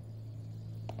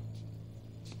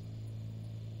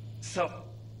 So,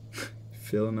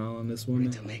 Feeling all on this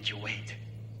woman? to make you wait.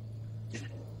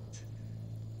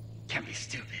 Can't be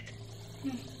stupid.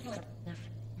 Enough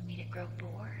for me to grow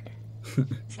bored.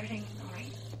 Is everything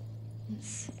alright?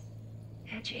 It's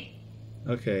edgy.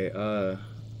 Okay,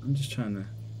 I'm just trying to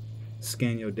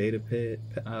scan your data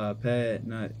pad,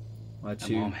 not watch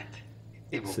you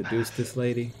seduce this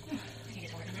lady.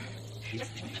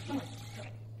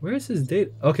 Where's his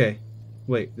data? Okay,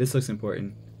 wait, this looks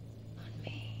important.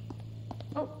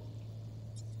 Oh,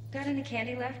 got any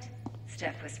candy left?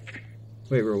 Steph was...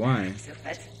 Wait, rewind.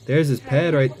 There's his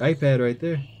pad iPad right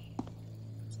there.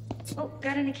 Oh,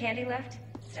 got any candy left?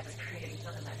 Steph was pretty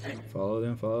fun last night.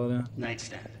 Follow them.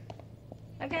 Nightstand.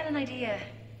 I've got an idea.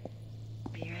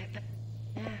 Be right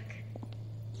back.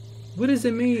 What does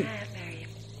it mean?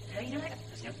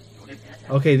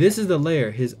 Okay, this is the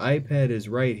layer. His iPad is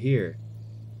right here.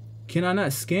 Can I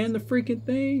not scan the freaking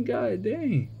thing? God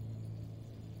dang.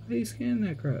 How do you scan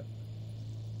that crap?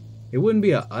 It wouldn't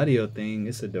be an audio thing.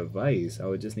 It's a device. I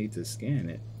would just need to scan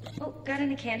it. Oh, got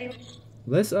any candy?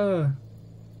 Let's, how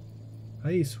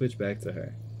do you switch back to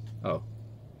her? Oh.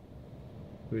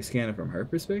 We scan it from her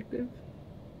perspective?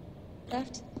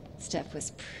 Left? Steph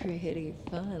was pretty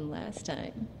fun last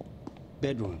time.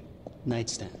 Bedroom.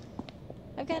 Nightstand.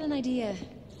 I've got an idea.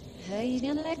 Hey, you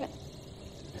gonna like it?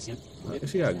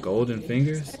 She got golden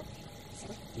fingers.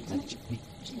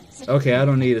 Okay, I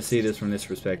don't need to see this from this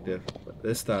perspective.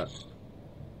 Let's stop.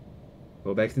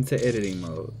 Go back into editing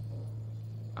mode.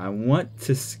 I want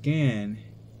to scan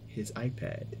his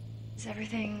iPad. Is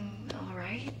everything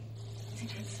alright?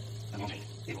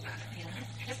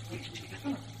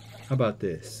 How about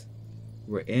this?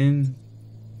 We're in...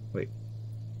 Wait.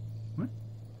 What?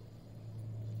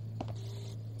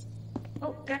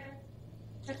 Oh, God.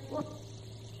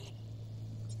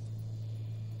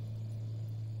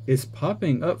 It's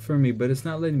popping up for me, but it's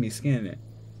not letting me scan it.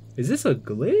 Is this a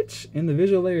glitch? In the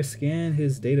visual layer, scan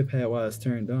his data pad while it's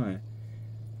turned on.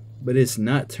 But it's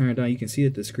not turned on. You can see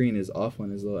that the screen is off on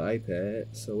his little iPad.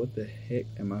 So what the heck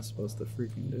am I supposed to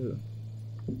freaking do?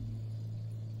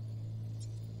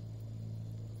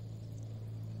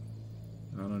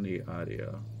 I don't need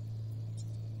audio.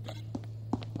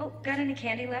 Oh, got any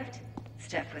candy left?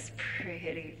 Stuff was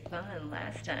pretty fun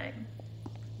last time.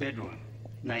 Bedroom,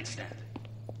 nightstand.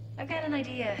 I've got an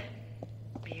idea.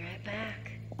 Be right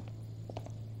back.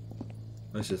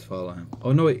 Let's just follow him.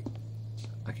 Oh, no, wait.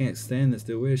 I can't stand this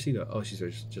dude. Where did she go? Oh, she's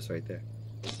just right there.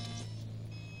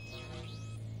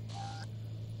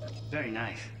 Very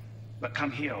nice. But come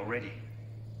here already.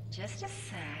 Just a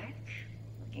sec.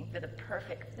 Looking for the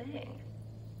perfect thing.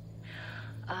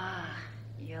 Ah,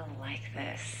 you'll like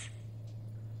this.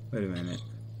 Wait a minute.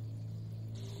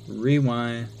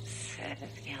 Rewind.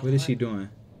 What is she doing?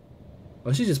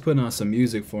 Oh, she's just putting on some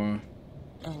music for him.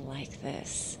 I'll like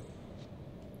this.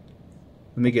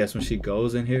 Let me guess, when she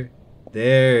goes in here?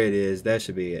 There it is. That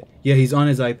should be it. Yeah, he's on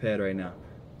his iPad right now.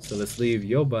 So let's leave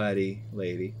your body,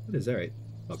 lady. What is that right?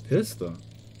 A pistol.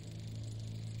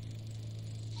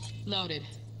 Loaded.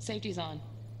 Safety's on.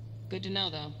 Good to know,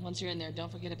 though. Once you're in there,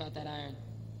 don't forget about that iron.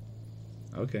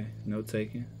 Okay, no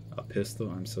taking. A pistol.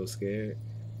 I'm so scared.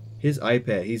 His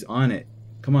iPad. He's on it.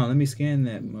 Come on, let me scan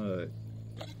that mug.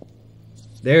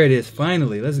 There it is.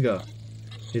 Finally. Let's go.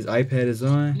 His iPad is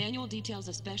on. Manual details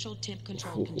a special temp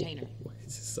control container.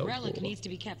 This is so Relic cool. needs to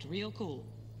be kept real cool.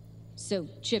 So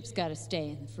Chip's gotta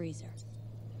stay in the freezer.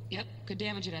 Yep, could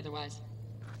damage it otherwise.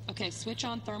 Okay, switch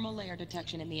on thermal layer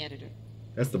detection in the editor.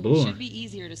 That's the blue Should one. be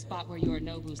easier to spot where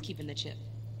Yorinobu's keeping the chip.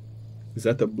 Is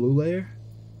that the blue layer?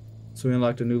 So we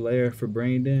unlocked a new layer for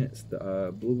brain dance.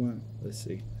 The blue one. Let's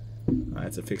see. I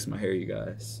have to fix my hair, you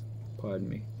guys. Pardon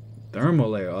me. Thermal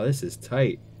layer. Oh, this is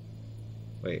tight.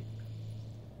 Wait.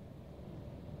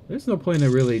 There's no point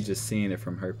in really just seeing it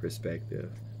from her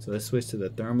perspective. So let's switch to the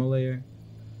thermal layer.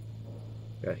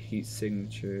 Got heat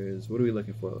signatures. What are we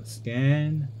looking for?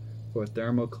 Scan for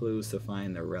thermal clues to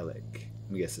find the relic.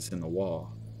 I guess it's in the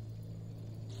wall.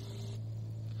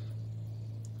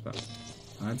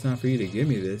 Not time for you to give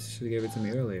me this. Should have gave it to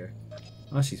me earlier.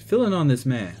 Oh, she's filling on this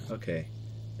man. Okay.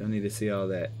 Don't need to see all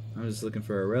that. I'm just looking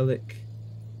for a relic.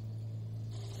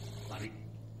 Buddy,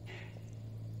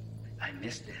 I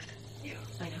missed this. You.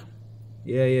 I know.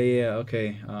 Yeah.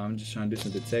 Okay. I'm just trying to do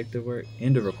some detective work.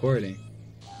 End of recording.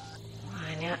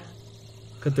 Yeah.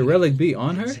 Could the relic be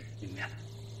on her?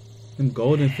 Them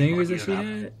golden fingers that she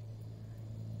had?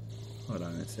 Hold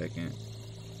on a second.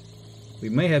 We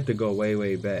may have to go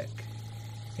way back.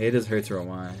 Hey, it does hurt to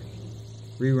rewind.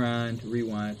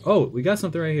 Rewind. Oh, we got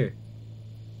something right here.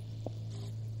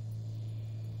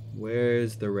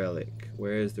 Where's the relic?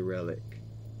 Where's the relic?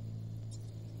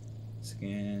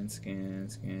 Scan.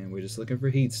 We're just looking for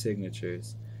heat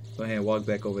signatures. Go ahead and walk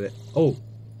back over there. Oh,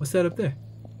 what's that up there?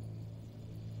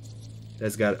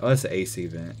 That's got us an AC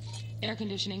vent. Air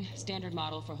conditioning, standard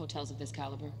model for hotels of this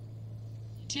caliber.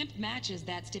 Temp matches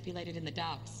that stipulated in the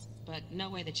docs, but no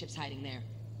way the chip's hiding there.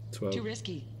 12. Too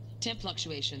risky. Temp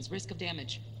fluctuations, risk of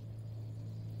damage.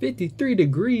 53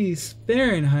 degrees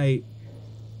Fahrenheit.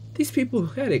 These people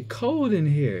had it cold in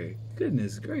here.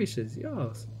 Goodness gracious,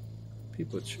 y'all.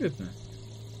 People tripping.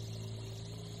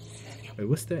 Wait,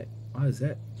 what's that? Why is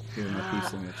that giving my heat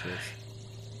signatures?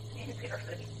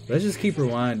 Let's just keep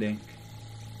rewinding.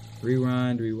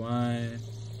 Rewind.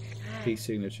 Heat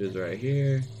signatures right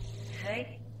here.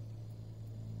 Hey.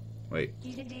 Wait.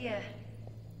 Idea.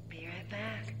 Be right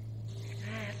back.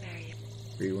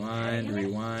 Rewind.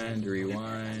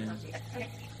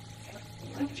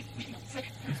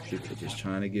 These people just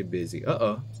trying to get busy.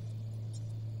 Uh-oh.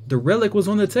 The relic was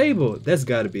on the table. That's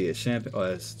got to be it. Champagne. Oh,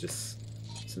 that's just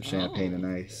some champagne and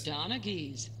ice. Donna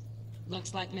Geese.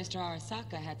 Looks like Mr.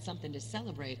 Arasaka had something to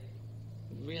celebrate.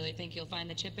 Really think you'll find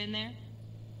the chip in there?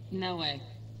 No way.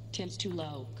 Temp's too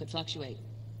low. Could fluctuate.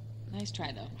 Nice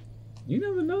try, though. You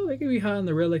never know. They could be hiding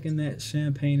the relic in that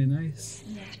champagne and ice.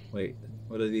 Wait,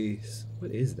 what are these?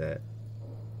 What is that?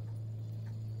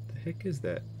 The heck is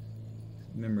that?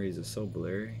 Memories are so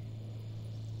blurry.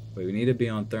 Wait, we need to be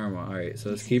on thermal. Alright, so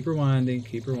let's keep rewinding.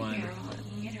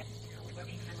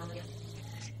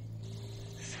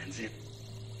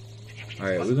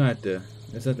 Alright, we're gonna have to...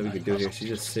 There's nothing we can do here. She's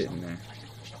just sitting there.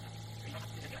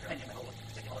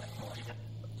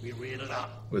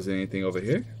 Was there anything over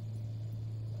here?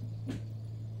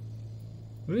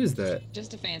 What is that?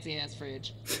 Just a fancy-ass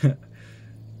fridge.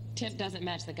 Temp doesn't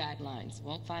match the guidelines.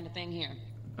 Won't find a thing here.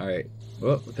 Alright.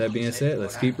 Well, with that being said,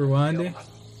 let's keep rewinding.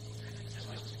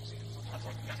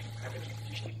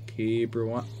 Keep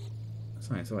rewinding.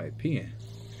 It's like somebody peeing.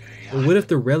 But what if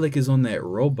the relic is on that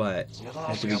robot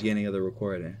at the beginning of the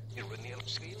recording?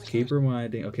 Keep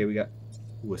rewinding. Okay, we got...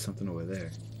 Ooh, something over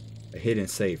there. A hidden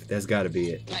safe. That's gotta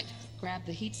be it. Right. Grab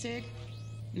the heat sig.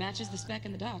 Matches the spec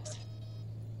in the docs.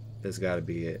 That's gotta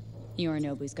be it.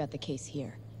 Yorinobu's got the case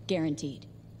here. Guaranteed.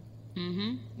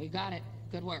 Mm-hmm. We got it.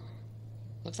 Good work.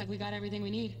 Looks like we got everything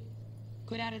we need.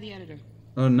 Quit out of the editor.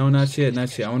 Oh, no, not yet.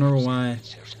 Not yet. I want to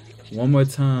rewind one more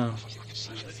time.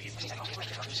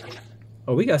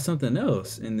 Oh, we got something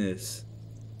else in this.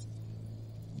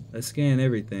 Let's scan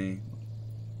everything.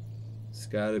 It's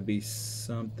gotta be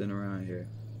something around here.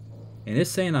 And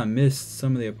it's saying I missed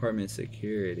some of the apartment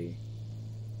security.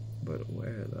 But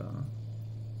where though?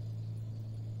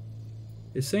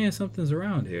 It's saying something's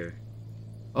around here.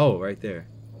 Oh, right there.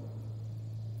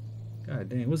 God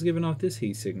dang, what's giving off this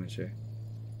heat signature?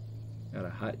 Got a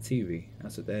hot TV.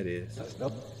 That's what that is.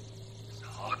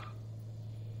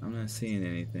 I'm not seeing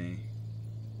anything.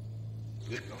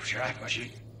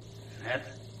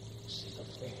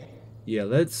 Yeah,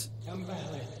 let's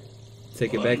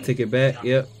take it back, take it back.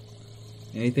 Yep.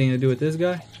 Anything to do with this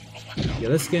guy? Yeah,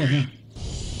 let's scan him.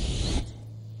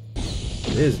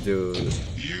 This dude.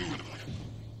 You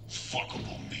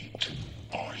fuckable meat,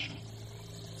 are you?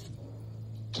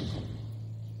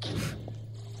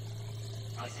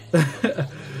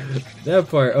 That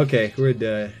part. Okay, we're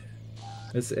done.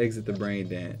 Let's exit the brain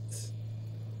dance.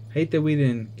 Hate that we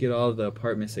didn't get all the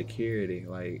apartment security.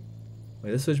 Like,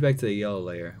 wait, let's switch back to the yellow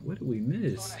layer. What did we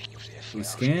miss? We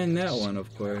scanned that one,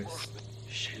 of course.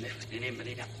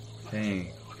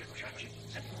 Dang.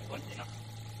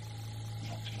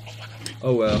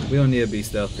 Oh well, we don't need to be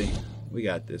stealthy. We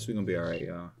got this. We're gonna be alright,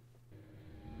 y'all.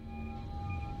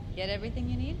 Get everything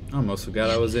you need? I almost forgot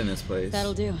I was in this place.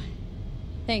 That'll do.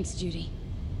 Thanks, Judy.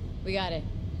 We got it.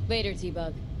 Later,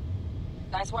 T-Bug.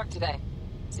 Nice work today.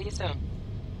 See you soon.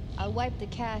 I'll wipe the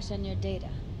cache on your data.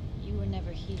 You were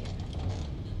never here.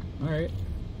 Alright.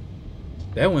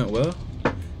 That went well.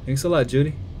 Thanks a lot,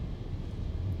 Judy.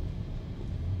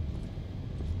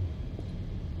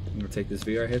 I'm gonna take this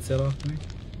VR headset off me.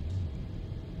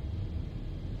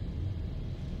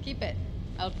 Keep it.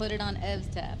 I'll put it on Ev's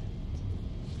tab.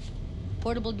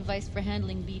 Portable device for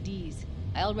handling BDs.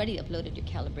 I already uploaded your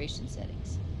calibration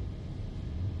settings.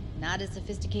 Not as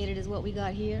sophisticated as what we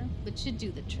got here, but should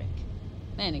do the trick.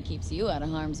 And it keeps you out of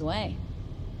harm's way.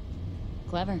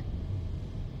 Clever.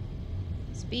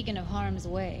 Speaking of harm's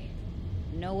way,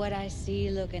 know what I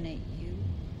see looking at you?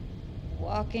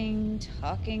 Walking,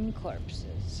 talking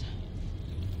corpses.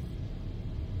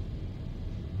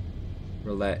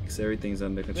 Relax, everything's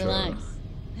under control. Relax.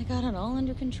 I got it all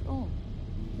under control.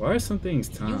 Why are some things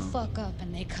time? You fuck up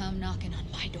and they come knocking on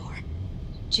my door.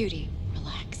 Judy,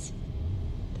 relax.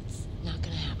 That's not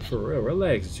gonna happen. For real,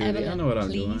 relax, Judy. Evelyn, I know what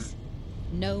I'm doing. please.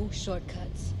 No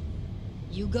shortcuts.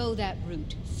 You go that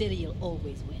route, City'll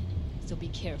always win. So be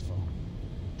careful.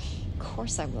 Of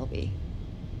course I will be.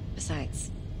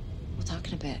 Besides, we'll talk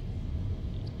in a bit.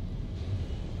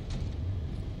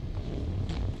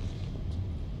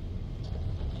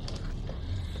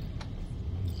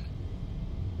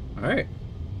 Alright.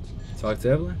 Talk to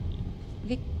Evelyn.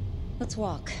 Okay, let's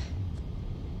walk.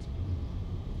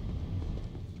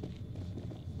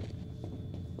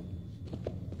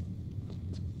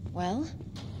 Well,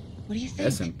 what do you think?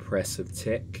 That's impressive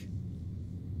tech.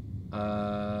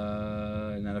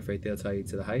 Not afraid they'll tie you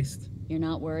to the heist? You're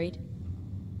not worried?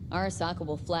 Arasaka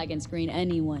will flag and screen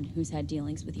anyone who's had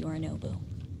dealings with Yorinobu.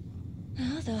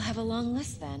 Oh, they'll have a long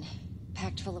list then.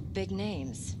 Packed full of big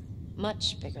names.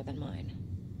 Much bigger than mine.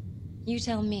 You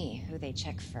tell me who they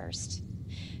check first.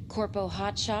 Corpo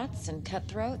hotshots and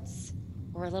cutthroats?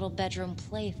 Or a little bedroom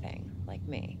plaything like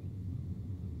me?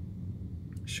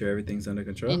 Sure everything's under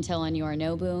control? Intel on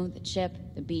Yorinobu, the chip,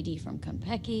 the BD from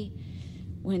Konpeki.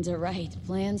 Winds are right.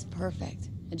 Plan's perfect.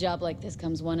 A job like this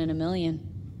comes 1 in a million.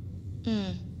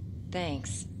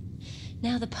 Thanks.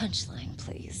 Now the punchline,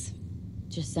 please.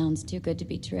 Just sounds too good to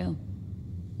be true.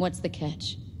 What's the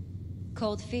catch?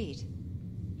 Cold feet.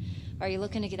 Are you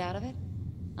looking to get out of it?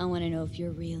 I want to know if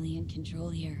you're really in control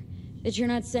here. That you're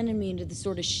not sending me into the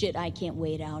sort of shit I can't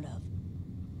wade out of.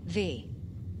 V,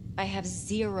 I have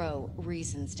 0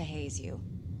 reasons to haze you.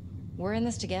 We're in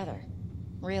this together.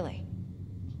 Really.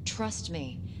 Trust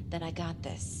me, then I got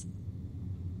this.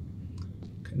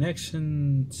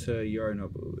 Connection to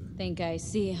Yorinobu. Think I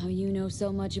see how you know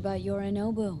so much about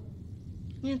Yorinobu.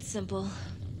 It's simple.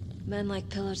 Men like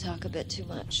pillow talk a bit too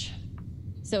much.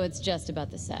 So it's just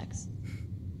about the sex.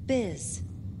 Biz.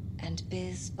 And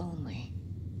biz only.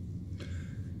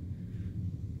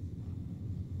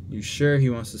 You sure he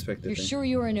won't suspect the You're thing? sure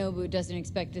Yorinobu doesn't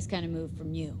expect this kind of move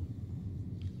from you?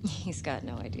 He's got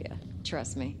no idea.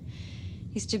 Trust me.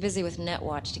 He's too busy with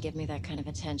Netwatch to give me that kind of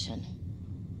attention.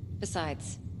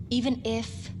 Besides, even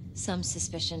if some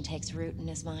suspicion takes root in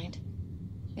his mind,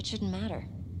 it shouldn't matter.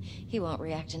 He won't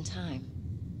react in time.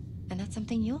 And that's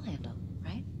something you'll handle,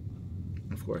 right?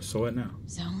 Of course. So what now?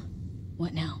 So,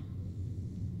 what now?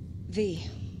 V.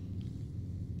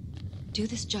 Do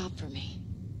this job for me.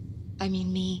 I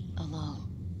mean me alone.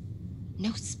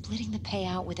 No splitting the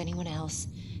payout with anyone else.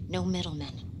 No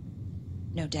middlemen.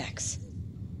 No Dex.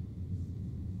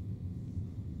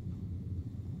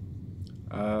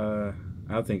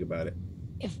 I'll think about it.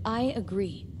 If I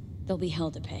agree, they'll be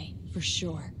hell to pay, for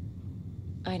sure.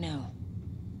 I know.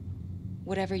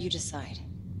 Whatever you decide,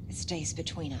 it stays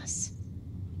between us.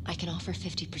 I can offer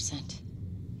 50%.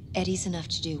 Eddie's enough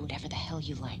to do whatever the hell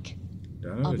you like.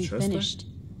 I'll be finished.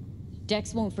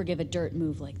 Dex won't forgive a dirt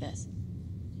move like this.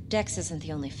 Dex isn't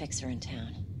the only fixer in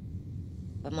town.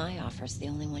 But my offer's the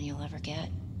only one you'll ever get.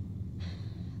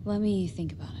 Let me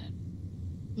think about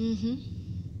it. Mm-hmm.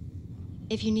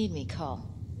 If you need me, call.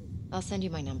 I'll send you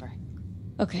my number.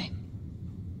 Okay.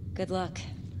 Good luck.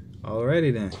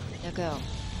 Alrighty then. Now go.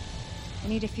 I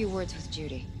need a few words with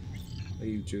Judy.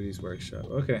 Leave Judy's workshop.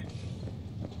 Okay.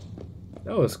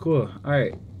 That was cool.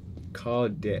 Alright. Call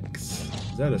Dex.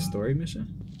 Is that a story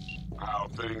mission? How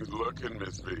things looking,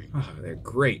 Miss V? Oh, they're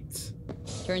great.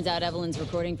 Turns out Evelyn's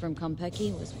recording from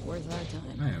Konpeki was worth our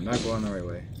time. I am not going the right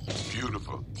way.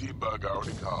 Beautiful. T-Bug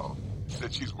already called.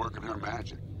 Said she's working her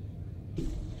magic.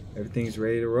 Everything's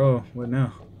ready to roll. What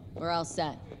now? We're all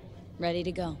set. Ready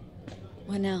to go.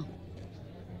 What now?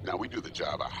 Now we do the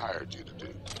job I hired you to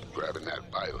do. Grabbing that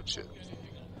biochip.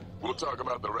 We'll talk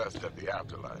about the rest at the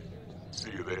afterlife.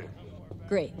 See you there.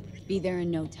 Great. Be there in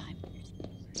no time.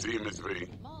 See you, Miss V.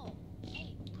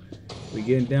 We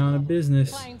getting down to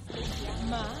business.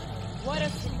 What a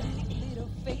sweet little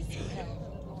face you have.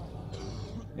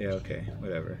 Yeah, okay,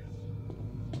 whatever.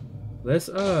 Let's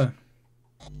go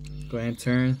ahead and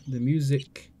turn the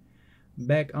music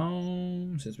back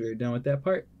on since we were done with that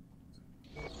part.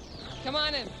 Come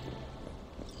on in.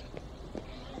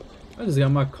 I just got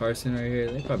my car sitting right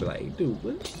here. They probably like, dude,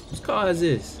 whose car is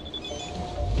this?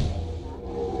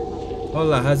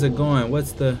 Hola, how's it going?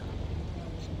 What's the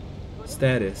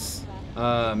status?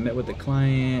 Met with the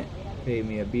client, paid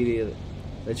me a BD,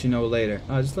 let you know later.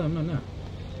 Oh, just let him know now.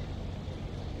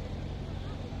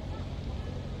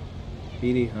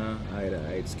 BD, huh?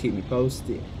 Alright, just keep me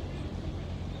posted.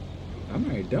 I'm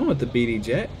already done with the BD,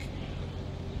 Jack.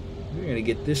 We're gonna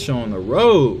get this show on the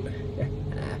road.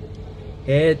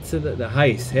 Head to the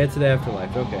heist, head to the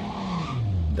afterlife, okay.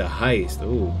 The heist,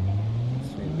 ooh.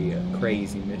 This may be a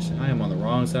crazy mission. I am on the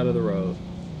wrong side of the road.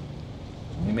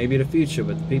 It may be the future,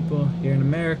 but the people here in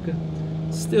America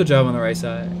still drive on the right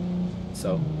side.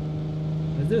 So,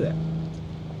 let's do that.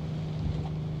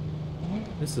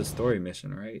 This is a story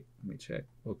mission, right? Let me check.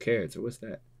 Oh, carrots, what's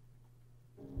that?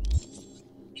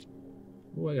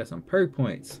 Oh, I got some perk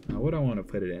points. Now, what do I want to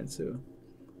put it into?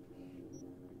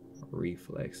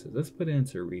 Reflexes. Let's put it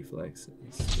into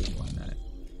reflexes. Why not?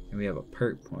 And we have a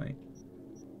perk point.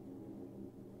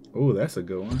 Oh, that's a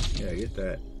good one. Yeah, get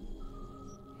that.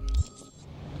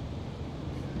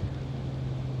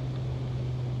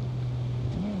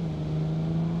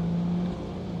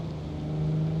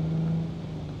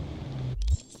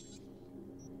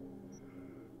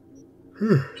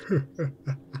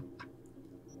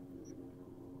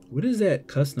 What is that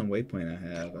custom waypoint I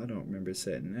have? I don't remember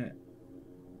setting that.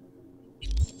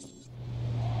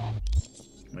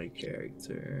 My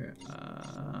character.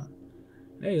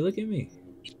 Hey, look at me.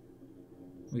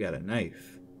 We got a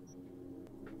knife.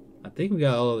 I think we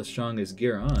got all of the strongest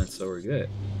gear on, so we're good.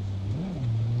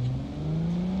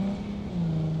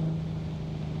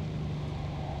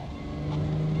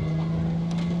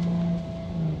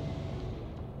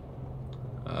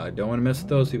 Don't want to mess with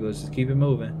those people. Let's just keep it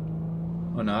moving.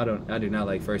 Oh no, I do not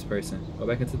like first person. Go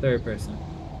back into third person.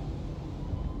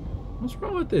 What's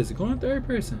wrong with this? Go in third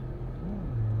person.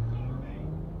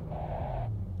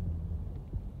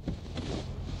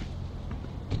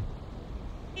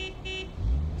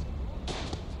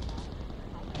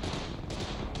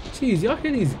 Jeez, y'all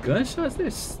hear these gunshots?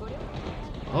 There's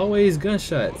always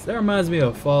gunshots. That reminds me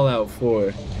of Fallout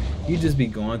 4. You just be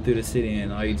going through the city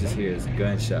and all you just hear is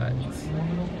gunshots.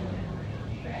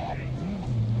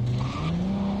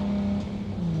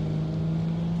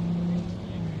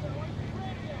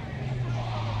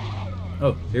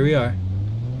 Oh, here we are.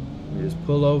 We just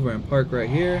pull over and park right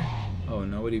here. Oh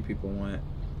no, what do people want?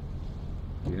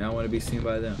 Do not want to be seen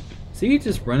by them. So you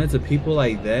just run into people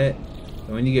like that, and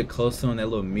when you get close to them, that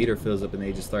little meter fills up and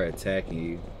they just start attacking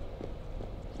you.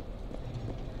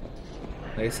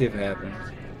 Let's see if it happens.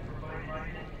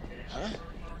 Huh?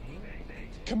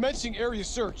 Commencing area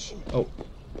search. Oh.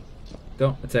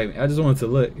 Don't attack me. I just wanted to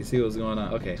look and see what's going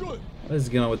on. Okay. Let's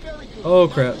get on with... Oh,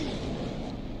 crap.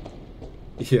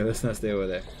 Yeah, let's not stay over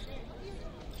there.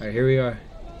 Alright, here we are.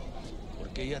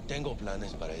 This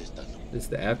is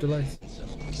the afterlife?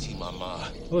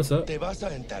 What's up? He's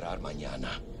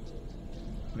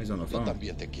on the phone.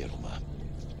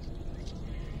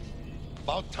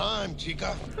 About time,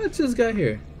 chica. I just got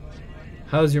here.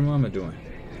 How's your mama doing?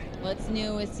 What's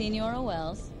new with Senora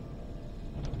Wells?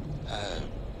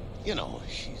 You know,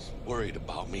 she's worried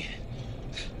about me.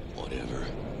 Whatever.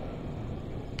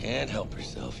 Can't help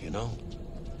herself, you know?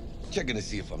 Checking to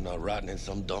see if I'm not rotting in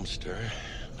some dumpster,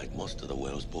 like most of the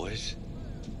Wells boys.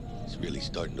 It's really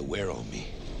starting to wear on me.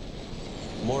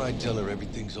 The more I tell her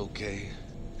everything's okay,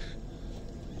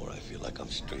 the more I feel like I'm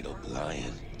straight up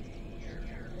lying.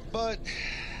 But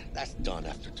that's done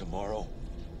after tomorrow.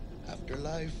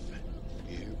 Afterlife,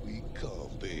 here we come,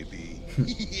 baby.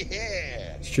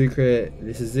 Yeah! Street cred,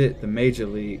 this is it, the major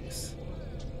leagues.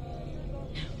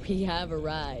 We have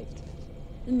arrived.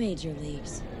 The major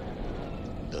leagues.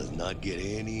 Does not get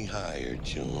any higher,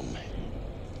 Chum.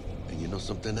 And you know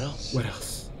something else? What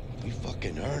else? We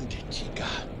fucking earned it, chica.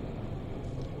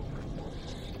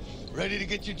 Ready to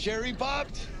get your cherry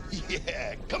popped?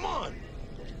 Yeah, come on!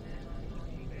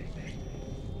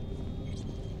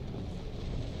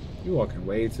 You're walking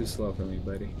way too slow for me,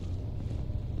 buddy.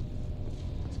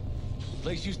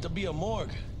 Place used to be a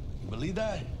morgue. You believe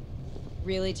that?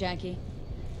 Really, Jackie?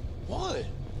 What?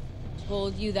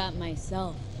 Told you that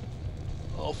myself.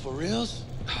 Oh, for reals?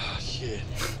 Ah, shit.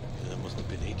 That must have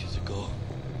been ages ago.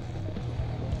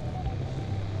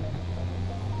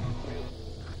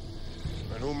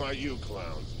 And who might you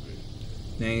clowns be?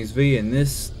 Name's V, and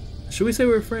this... Should we say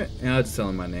we're friends? Yeah, I'll just tell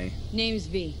him my name. Name's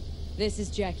V. This is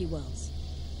Jackie Wells.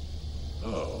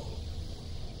 Oh.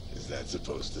 Is that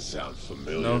supposed to sound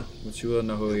familiar? No, but you will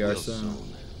know who we are soon.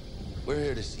 We're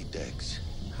here to see Dex.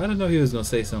 How did I know he was gonna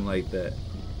say something like that?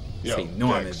 Yo, say,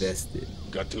 no, I'm Dex. invested.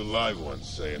 Got 2 live ones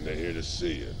saying they're here to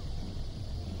see you.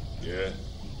 Yeah?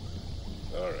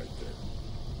 Alright then.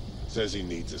 Says he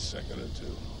needs a second or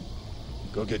two.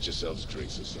 Go get yourselves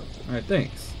drinks or something. Alright,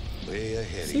 thanks. Way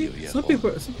ahead See, of you, some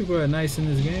people are nice in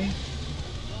this game.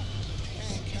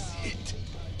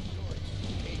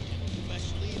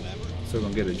 So we're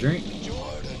gonna get a drink.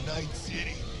 Jordan, Night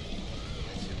City.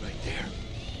 That's it right there.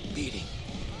 Beating.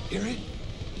 Hear it?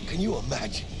 Can you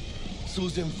imagine?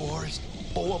 Susan Forrest,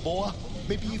 Boa Boa,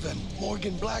 maybe even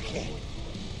Morgan Blackhand.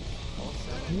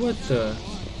 What the?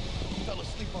 Fell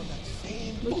asleep on that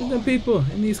same Look at the people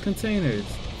in these containers.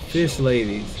 Fish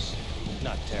ladies.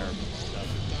 Not terrible stuff.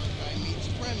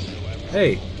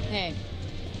 Hey. Hey.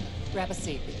 Grab a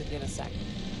seat. Be with you in a sec.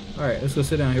 Alright, let's go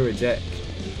sit down here with Jack.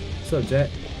 What's up, Jack?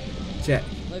 Jack.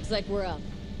 Looks like we're up.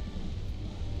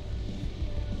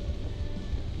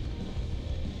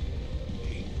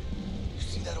 Hey, you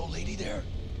see that old lady there?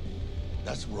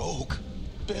 That's Rogue.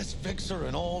 Best fixer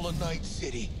in all of Night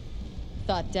City.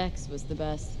 Thought Dex was the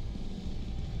best.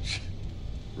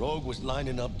 Rogue was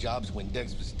lining up jobs when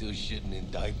Dex was still shitting in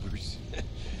diapers.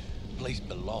 Place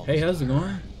belongs. Hey, how's it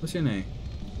going? What's your name?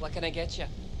 What can I get you?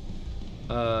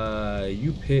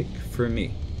 You pick for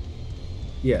me.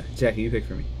 Yeah, Jackie, you pick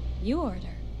for me. You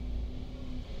order.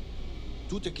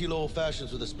 2 tequila old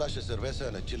fashions with a splash of cerveza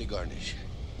and a chili garnish.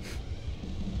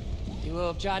 Duo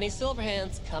of Johnny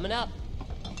Silverhands coming up.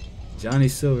 Johnny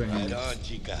Silverhands. Right on,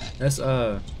 chica. That's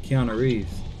Keanu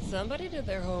Reeves. Somebody did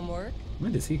their homework.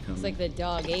 When does he come? It's like the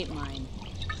dog ate mine.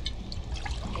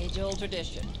 Age-old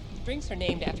tradition. Drinks are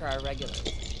named after our regulars.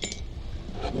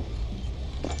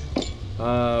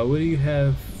 What do you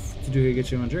have to do to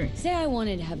get your own drink? Say I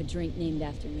wanted to have a drink named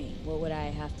after me. What would I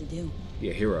have to do?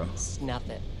 Yeah, hero. Snuff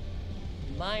it.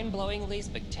 Mind-blowingly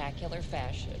spectacular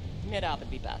fashion. Mid-op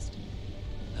would be best.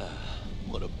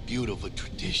 What a beautiful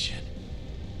tradition.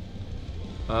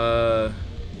 To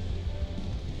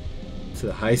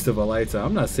the heist of a lifetime.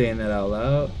 I'm not saying that out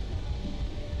loud.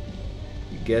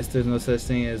 You guess there's no such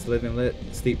thing as living lit,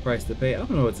 steep price to pay. I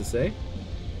don't know what to say.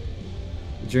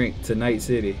 Drink to Night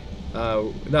City.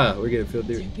 Nah, we're getting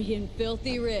filthy. You're being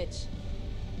filthy rich.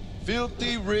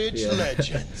 Filthy rich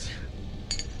legends.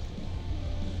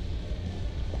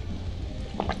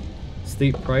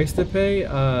 Steep price to pay?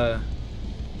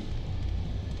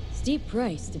 Steep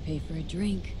price to pay for a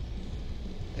drink.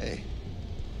 Hey,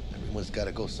 everyone's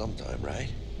gotta go sometime,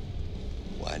 right?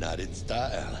 Why not in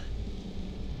style?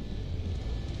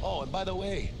 Oh, and by the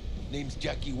way, name's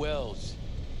Jackie Wells.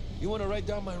 You wanna write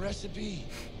down my recipe?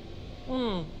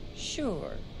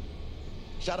 Sure.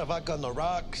 Shot of vodka on the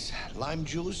rocks, lime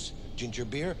juice, ginger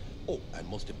beer. Oh, and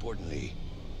most importantly,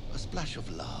 a splash of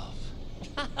love.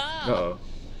 Uh-oh.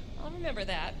 I'll remember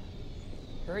that.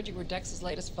 Heard you were Dex's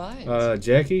latest find.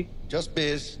 Jackie? Just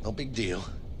biz, no big deal.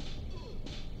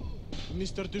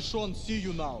 Mr. Dishon, see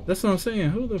you now. That's what I'm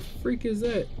saying. Who the freak is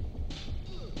that?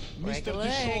 Mr.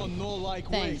 Dishon, no like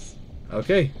Thanks. way.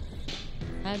 Okay.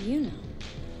 How do you know?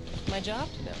 My job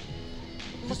to know.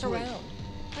 Look around.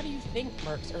 How do you think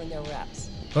mercs earn their reps?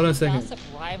 Hold on a second. Gossip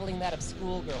rivaling that of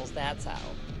schoolgirls, that's how.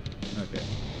 Okay.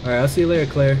 Alright, I'll see you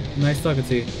later, Claire. Nice talking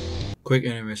to you. Quick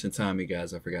intermission time, you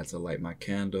guys. I forgot to light my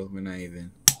candle. We're not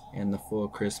even in the full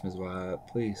Christmas vibe.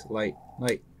 Please, light.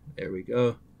 There we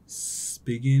go. It's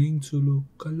beginning to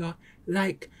look a lot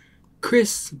like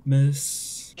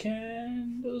Christmas.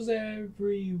 Candles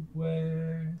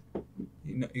everywhere.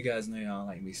 You guys know y'all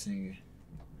like me singing.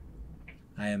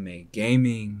 I am a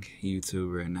gaming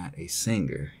YouTuber, not a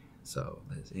singer. So,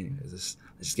 anyways, let's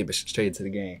just get straight to the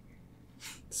game.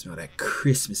 Smell that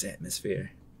Christmas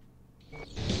atmosphere.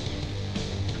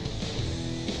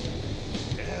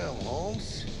 Damn,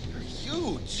 Holmes. You're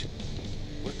huge.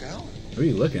 Work out? What are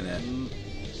you looking at?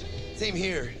 Same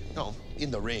here. No,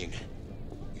 in the ring.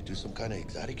 You do some kind of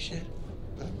exotic shit?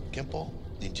 Kempo?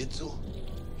 Ninjutsu?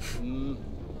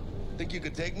 Think you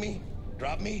could take me?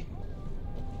 Drop me?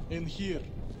 In here.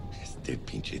 Este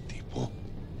pinche tipo.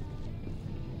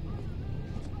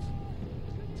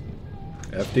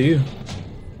 After you.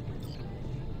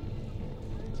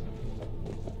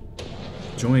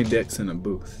 Join Dex in a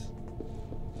booth.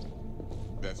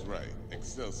 That's right.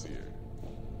 Excelsior.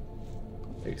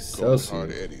 Excelsior. Cold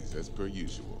hard eddies, as per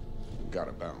usual.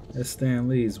 Gotta bounce. That's Stan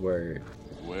Lee's word.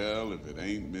 Well, if it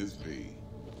ain't Miss V.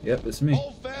 Yep, it's me.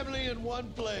 Whole family in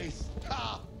one place.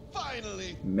 Ha!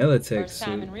 Finally. Militech First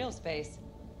time suit. in real space.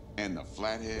 And the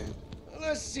flathead.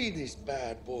 Let's see this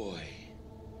bad boy.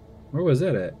 Where was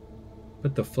that at?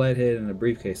 Put the flathead in the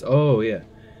briefcase. Oh, yeah.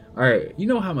 Alright, you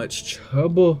know how much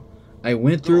trouble I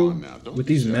went through with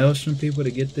these Maelstrom people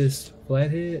to get this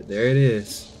flathead? There it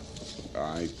is.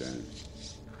 Alright then.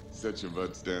 Set your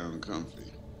butts down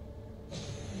comfy.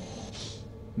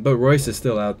 But Royce is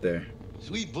still out there.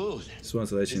 Sweet booth. Just wanted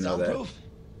to let you know that.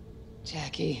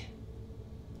 Jackie.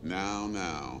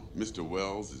 Now, Mr.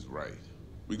 Wells is right.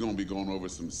 We're gonna be going over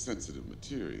some sensitive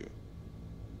material.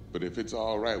 But if it's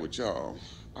all right with y'all,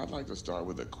 I'd like to start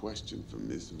with a question for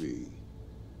Miss V.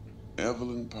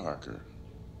 Evelyn Parker,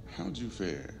 how'd you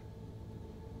fare?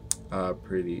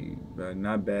 Pretty,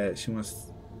 not bad. She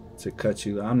wants to cut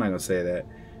you. I'm not gonna say that.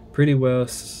 Pretty well.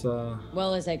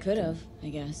 Well as I could have, I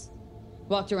guess.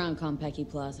 Walked around Konpeki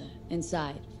Plaza,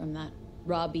 inside from that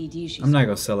raw BD she I'm not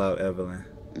gonna sell out Evelyn.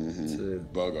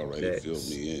 Bug already filled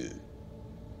me in.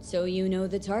 So you know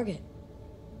the target.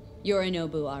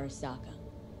 Yorinobu Arasaka,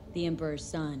 the Emperor's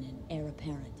son and heir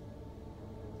apparent.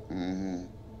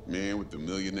 Man with the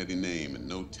millionaire name and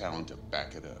no talent to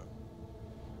back it up.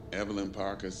 Evelyn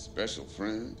Parker's special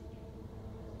friend?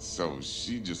 So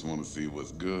she just want to see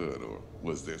what's good, or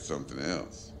was there something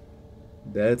else?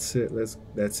 That's it. Let's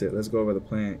go over the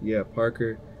plan. Yeah,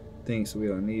 Parker thinks we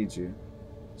don't need you.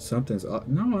 Something's off.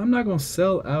 No, I'm not gonna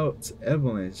sell out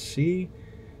Evelyn. She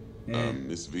and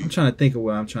Miss V. I'm trying to think of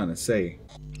what I'm trying to say.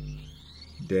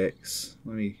 Dex.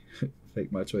 Let me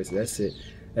fake my choices.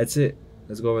 That's it.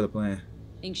 Let's go over the plan.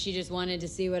 Think she just wanted to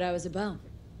see what I was about.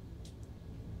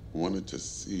 Wanted to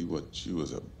see what you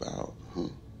was about, huh?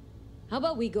 How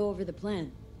about we go over the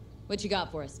plan? What you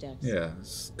got for us, Dex? Yeah,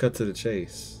 let's cut to the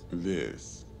chase.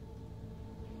 This.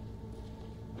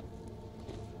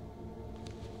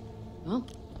 Well,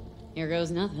 here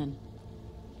goes nothing.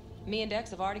 Me and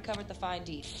Dex have already covered the fine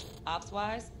deeds.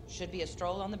 Ops-wise, should be a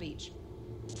stroll on the beach.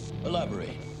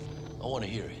 Elaborate. I want to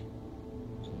hear it.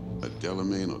 A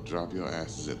Delamain will drop your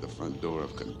asses at the front door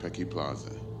of Konpeki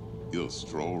Plaza. You'll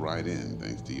stroll right in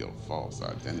thanks to your false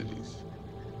identities.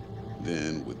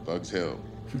 Then, with Bug's help,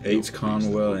 H.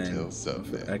 Conwell and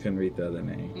subnet. I can read the other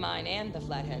name. Mine and the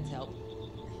Flathead's help.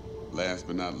 Last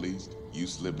but not least, you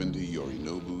slip into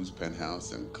Yorinobu's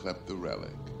penthouse and clep the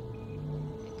relic.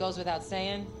 Goes without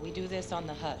saying, we do this on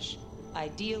the hush.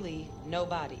 Ideally, no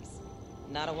bodies.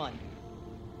 Not a one.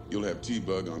 You'll have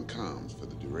T-Bug on comms for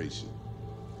the duration.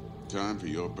 Time for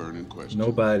your burning question.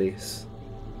 Nobody's.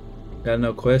 Got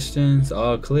no questions?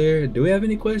 All clear? Do we have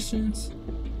any questions?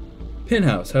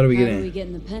 Penthouse, how do we get in? How do we get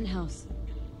in the penthouse?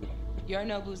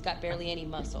 Yorinobu's got barely any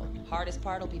muscle. Hardest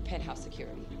part will be penthouse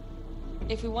security.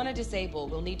 If we want to disable,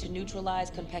 we'll need to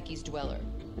neutralize Konpeki's dweller.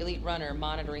 Elite runner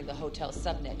monitoring the hotel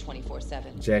subnet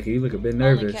 24/7. Jackie, you look a bit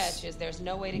nervous. Only catch is there's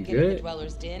no way to You get in the good?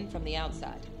 dweller's den from the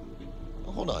outside.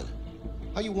 Hold on.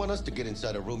 How you want us to get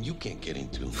inside a room you can't get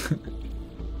into?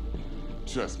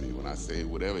 Trust me when I say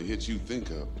whatever hit you think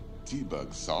of,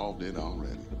 T-Bug solved it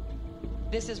already.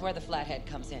 This is where the flathead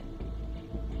comes in.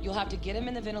 You'll have to get him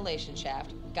in the ventilation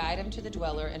shaft, guide him to the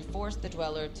dweller, and force the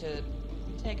dweller to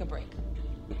take a break.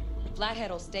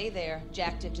 Flathead will stay there,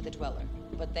 jacked into the dweller.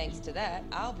 But thanks to that,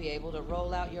 I'll be able to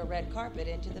roll out your red carpet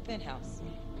into the penthouse.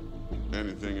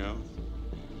 Anything else?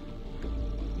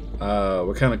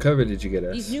 What kind of cover did you get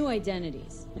us? These new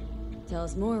identities. Tell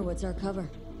us more. What's our cover?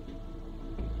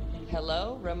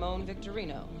 Hello, Ramon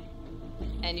Victorino.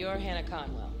 And you're Hannah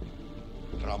Conwell.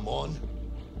 Ramon?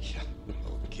 Yeah,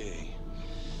 okay.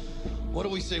 What do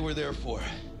we say we're there for?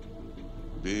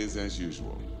 Biz as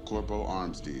usual. Corpo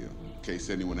arms deal. In case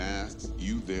anyone asks,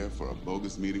 you there for a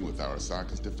bogus meeting with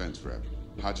Arasaka's defense rep,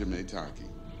 Hajime Taki.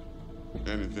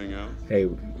 Anything else? Hey,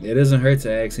 it doesn't hurt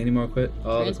to ask any more all the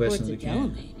Transport questions to we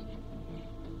can. Delamain.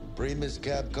 Primus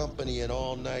Cab Company in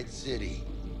All Night City.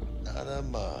 Nada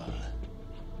mal.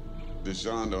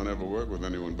 Deshaun don't ever work with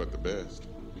anyone but the best.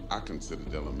 I consider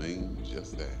Delamain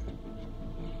just that.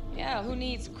 Yeah, who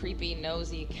needs creepy,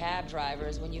 nosy cab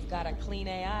drivers when you've got a clean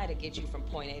AI to get you from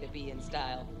point A to B in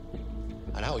style?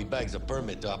 And how he bags a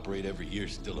permit to operate every year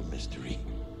is still a mystery.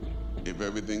 If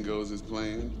everything goes as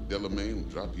planned, Delamain will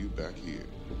drop you back here.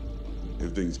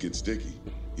 If things get sticky,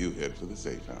 he'll head for the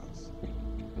safe house.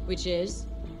 Which is?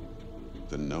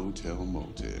 The no-tell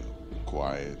motel.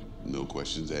 Quiet, no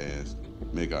questions asked.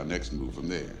 Make our next move from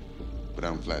there. But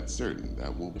I'm flat certain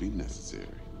that won't be necessary.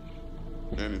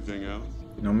 Anything else?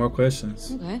 No more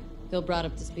questions. Okay. Feel brought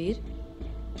up to speed.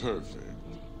 Perfect.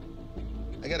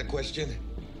 I got a question.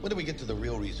 When do we get to the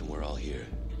real reason we're all here?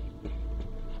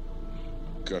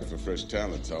 Cut for fresh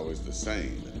talent's always the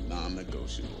same and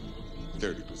non-negotiable.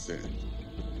 30%.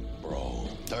 Bro,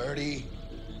 30?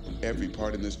 Every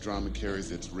part in this drama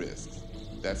carries its risks.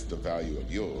 That's the value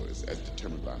of yours as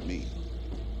determined by me.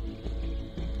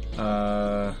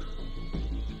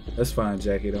 That's fine,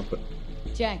 Jackie. Don't put...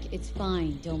 Jack, it's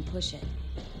fine. Don't push it.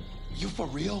 You for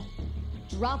real?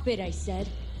 Drop it, I said.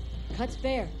 Cut's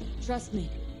fair. Trust me.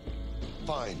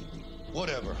 Fine.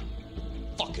 Whatever.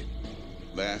 Fuck it.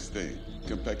 Last thing,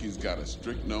 Konpeki's got a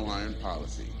strict no-iron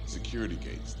policy. Security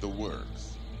gates, the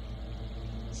works.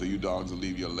 So you dogs will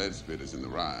leave your lead spitters in the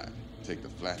ride. Take the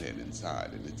flathead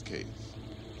inside in its case.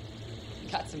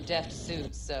 Got some deft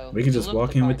suits, so... We can just look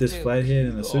walk the in with part, this too. flathead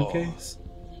in a suitcase?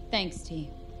 Thanks, T.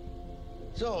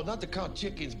 So, not to count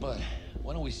chickens, but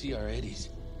why don't we see our Eddies?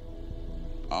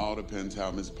 All depends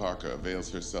how Miss Parker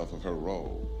avails herself of her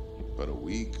role. But a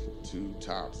week, 2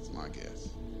 tops is my guess.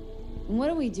 And what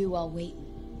do we do while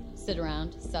waiting? Sit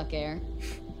around, suck air?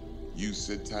 You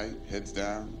sit tight, heads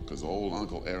down, because old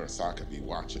Uncle Arasaka be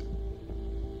watching.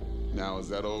 Now, as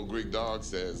that old Greek dog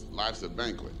says, life's a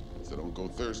banquet, so don't go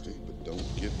thirsty, but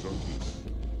don't get drunk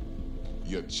either.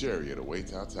 Your chariot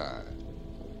awaits outside.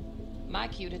 My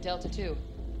cue to Delta 2.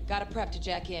 Gotta prep to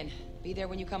jack in. Be there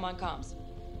when you come on comms.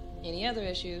 Any other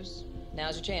issues?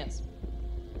 Now's your chance.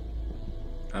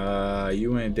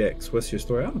 You and Dex. What's your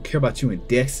story? I don't care about you and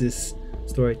Dex's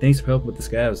story. Thanks for helping with the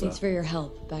scavs. Thanks for your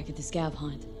help back at the scav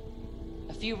hunt.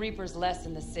 A few Reapers less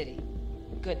in the city.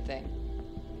 Good thing.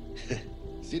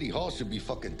 City Hall should be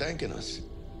fucking thanking us.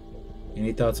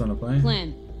 Any thoughts on the plan?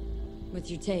 Plan. What's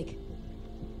your take?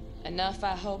 Enough,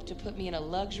 I hope, to put me in a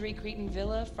luxury Cretan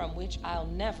villa from which I'll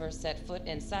never set foot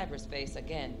in cyberspace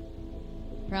again.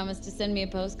 Promise to send me a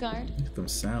postcard? Them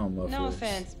sound mufflers. No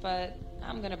offense, but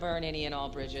I'm gonna burn any and all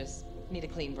bridges. Need a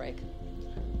clean break.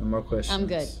 No more questions. I'm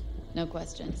good. No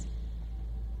questions.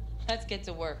 Let's get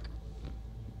to work.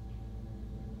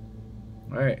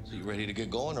 All right. So you ready to get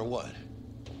going or what?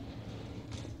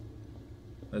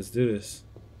 Let's do this.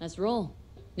 Let's roll.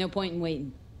 No point in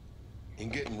waiting. In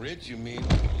getting rich, you mean?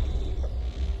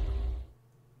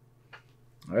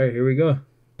 All right, here we go.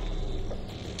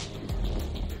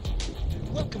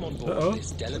 Welcome on board Uh-oh.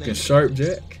 this Delamain. Looking sharp,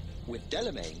 Jack. With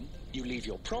Delamain, you leave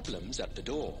your problems at the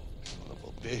door. Son of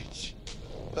a bitch.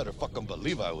 Better fucking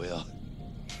believe I will.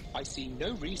 I see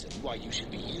no reason why you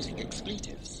should be using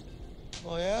expletives.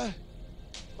 Oh, yeah?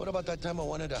 What about that time I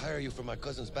wanted to hire you for my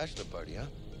cousin's bachelor party, huh?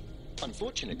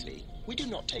 Unfortunately, we do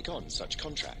not take on such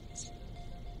contracts.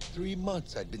 3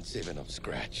 months I'd been saving up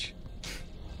scratch.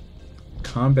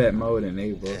 Combat mode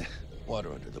enabled.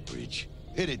 Water under the bridge.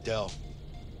 Hit it, Del.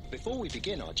 Before we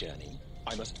begin our journey,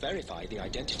 I must verify the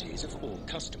identities of all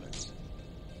customers.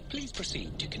 Please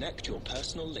proceed to connect your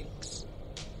personal links.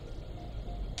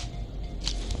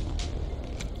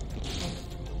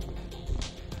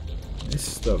 This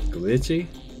stuff glitchy.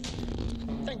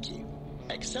 Thank you.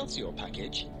 Excelsior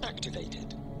package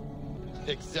activated.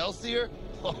 Excelsior?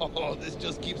 Oh, this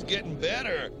just keeps getting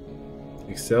better.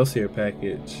 Excelsior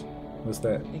package. What's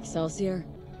that? Excelsior?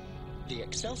 The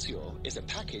Excelsior is a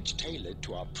package tailored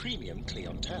to our premium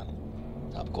clientele.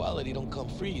 Top quality don't come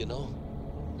free, you know.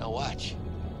 Now watch.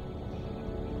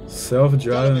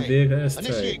 Self-driving vehicle. That's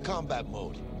Initiate tight. combat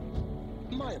mode.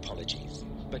 My apologies,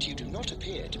 but you do not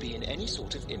appear to be in any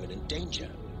sort of imminent danger.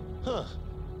 Huh.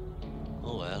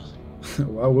 Oh well.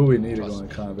 Why would we need to go in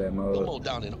combat mode? We'll mow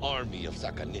down an army of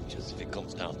Saka ninjas if it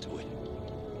comes down to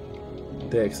it.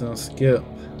 Dex on skip.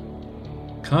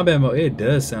 Combat mode, it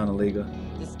does sound illegal.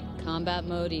 Is combat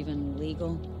mode even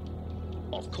legal?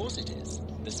 Of course it is.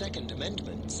 The Second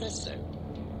Amendment says so.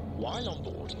 While on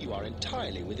board, you are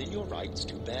entirely within your rights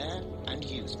to bear and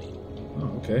use me.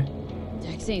 Oh, okay.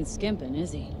 Dex ain't skimping,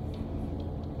 is he?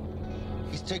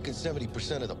 He's taking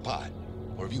 70% of the pot.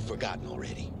 Or have you forgotten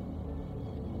already?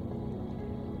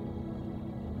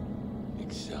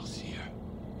 Excelsior.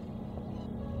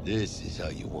 This is how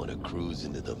you want to cruise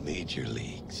into the major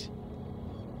leagues.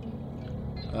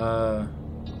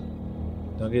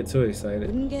 Don't get too excited.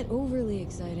 Wouldn't get overly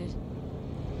excited.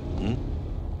 Hmm?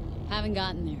 Haven't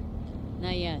gotten there.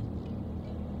 Not yet.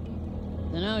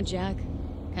 Dunno, Jack.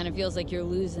 Kinda feels like you're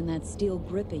losing that steel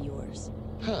grip of yours.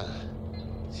 Huh.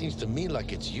 Seems to me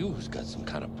like it's you who's got some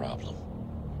kind of problem.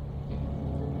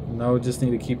 No, just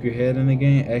need to keep your head in the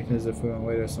game, acting as if we're on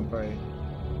way to some party.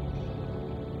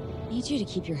 Need you to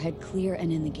keep your head clear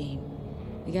and in the game.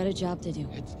 We got a job to do.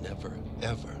 It's never,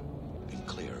 ever been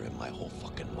clearer in my whole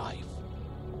fucking life.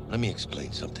 Let me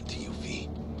explain something to you, V.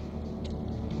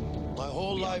 My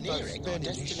whole life I've spent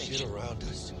in this shit around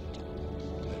us.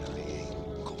 And I ain't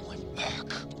going back.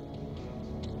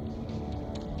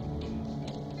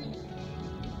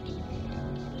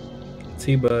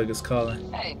 T-Bug is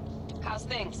calling. Hey, how's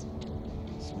things?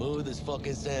 Smooth as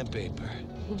fucking sandpaper.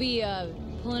 We'll be,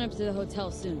 pulling up to the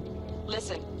hotel soon.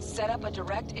 Listen, set up a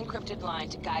direct encrypted line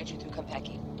to guide you through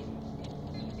Konpeki.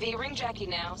 V, ring Jackie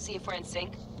now, see if we're in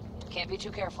sync. Can't be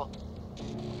too careful.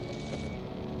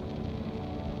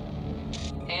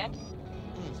 And?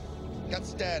 Got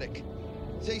static.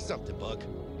 Say something, Bug.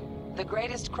 The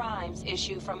greatest crimes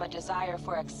issue from a desire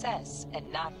for excess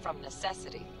and not from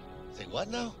necessity. Say what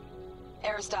now?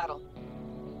 Aristotle.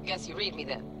 Guess you read me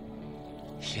then.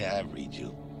 Yeah, I read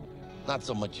you. Not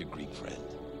so much your Greek friend,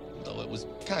 though it was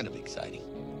kind of exciting.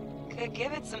 Could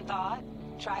give it some thought.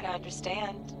 Try to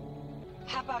understand.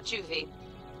 How about you, V?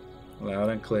 Loud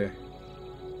and clear.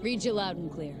 Read you loud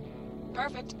and clear.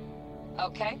 Perfect.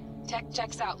 Okay, tech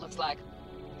checks out, looks like.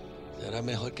 Será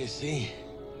mejor que sí.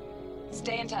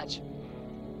 Stay in touch.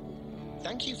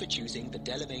 Thank you for choosing the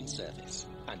Delamain service,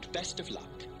 and best of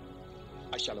luck.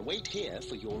 I shall await here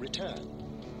for your return.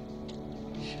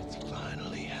 Shit's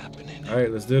finally happening.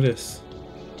 Alright, let's do this.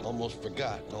 Almost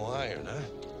forgot. No iron, huh?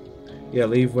 Yeah,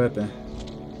 leave weapon.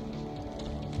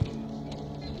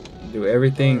 Do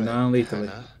everything non-lethally.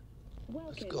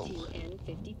 Welcome to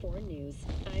N54 News.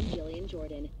 I'm Jillian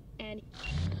Jordan, and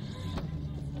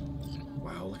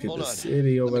wow, look at the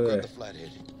city over there.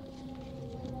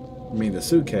 I mean, the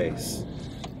suitcase.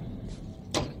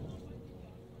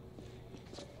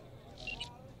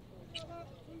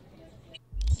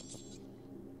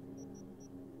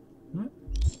 What?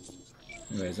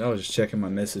 Anyways, I was just checking my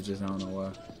messages. I don't know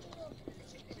why.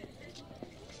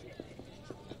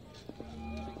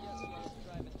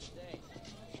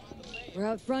 We're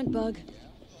out front, Bug.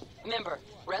 Remember,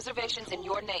 reservations in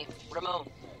your name, Ramon.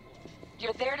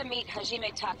 You're there to meet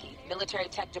Hajime Taki, military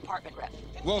tech department rep.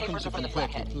 Welcome Papers to are for the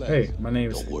Kentucky flathead. Play. Hey, my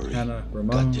name is Hannah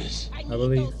Ramon, I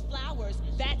believe. Flowers,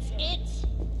 that's it.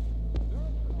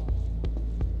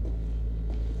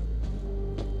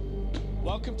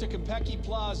 Welcome to Konpeki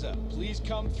Plaza. Please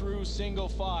come through single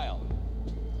file.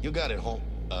 You got it, home.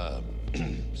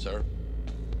 Sir.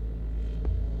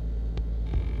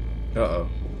 Uh-oh.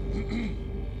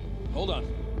 Hold on.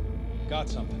 Got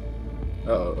something.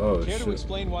 Uh-oh. Oh, Care shit. to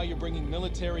explain why you're bringing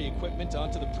military equipment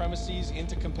onto the premises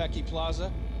into Konpeki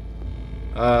Plaza?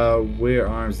 We're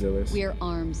arms dealers. We're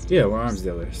arms dealers. Yeah, we're arms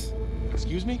dealers.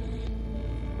 Excuse me?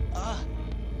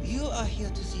 You are here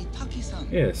to see Taki-san.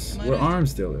 Yes, Am I we're right?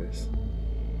 arms dealers.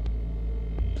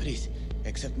 Please,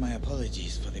 accept my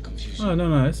apologies for the confusion. Oh,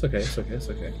 no, it's okay, it's okay, it's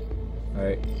okay.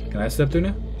 Alright, can I step through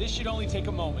now? This should only take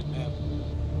a moment, ma'am.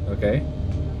 Okay.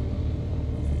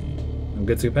 I'm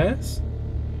good to pass?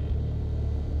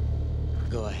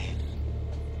 Go ahead.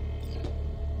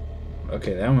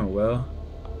 Okay, that went well.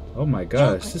 Oh my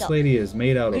gosh, this lady is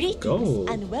made out of gold.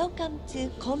 And welcome to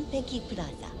Konpeki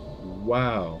Plaza.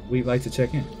 Wow, we'd like to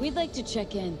check in. We'd like to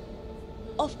check in.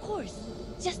 Of course.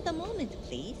 Just a moment,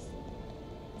 please.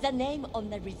 The name on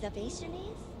the reservation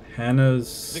is?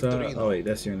 Hannah's... oh wait,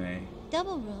 that's your name.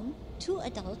 Double room, 2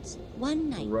 adults, 1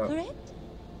 night, correct?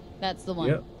 That's the one.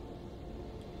 Yep.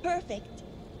 Perfect.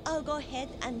 I'll go ahead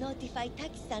and notify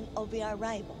Taki-san of your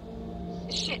arrival.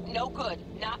 Shit, no good.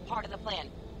 Not part of the plan.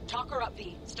 Talk her up,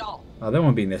 V. Stall. Oh, that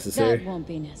won't be necessary. That won't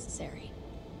be necessary.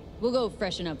 We'll go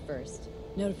freshen up first.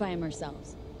 Notify him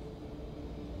ourselves.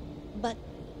 But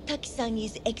Taki-san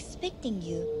is expecting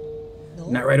you. No?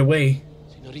 Not right away.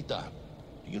 Senorita,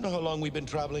 do you know how long we've been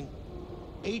traveling?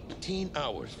 18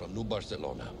 hours from New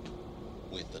Barcelona.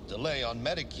 With a delay on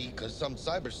Medikey because some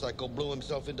cyberpsycho blew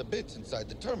himself into bits inside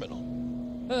the terminal.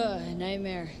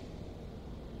 Nightmare.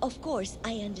 Of course,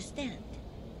 I understand.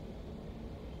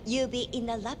 You'll be in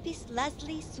the Lapis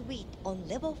Lazuli suite on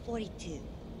level 42.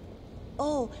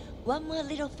 Oh, one more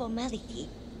little formality.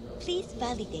 Please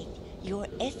validate your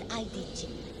SID chip.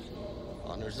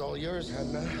 Honor's all yours,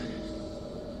 Hannah.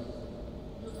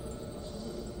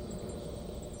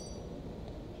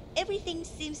 Everything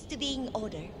seems to be in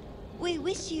order. We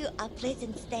wish you a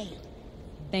pleasant stay.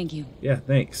 Thank you. Yeah,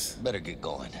 thanks. Better get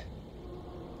going.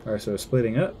 Alright, so we're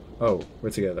splitting up. Oh, we're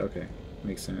together. Okay,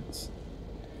 makes sense.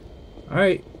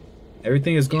 Alright,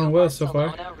 everything is going well so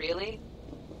far. Really?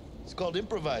 It's called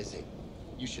improvising.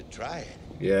 You should try it.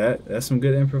 Yeah, that's some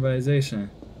good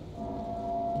improvisation.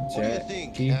 What do you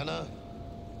think, Hannah?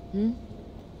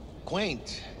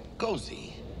 Quaint,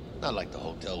 cozy. Not like the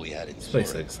hotel we had in This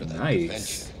place looks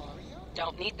nice.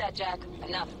 Don't need that, Jack.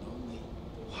 Enough.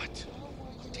 What?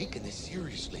 I'm taking this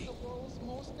seriously.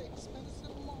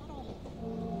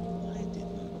 I did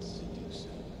not seduce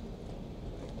her.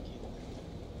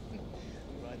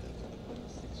 Right after the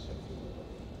politics show.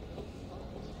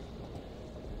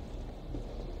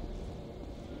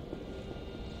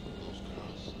 Those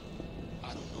girls, I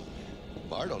don't know, man.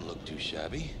 Bar don't look too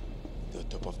shabby. The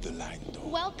top of the line, though.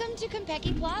 Welcome to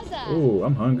Konpeki Plaza. Ooh,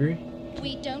 I'm hungry.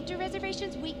 We don't do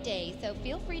reservations weekdays, so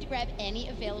feel free to grab any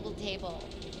available table.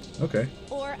 Okay.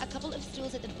 Or a couple of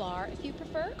stools at the bar if you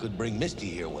prefer. Could bring Misty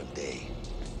here one day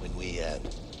when we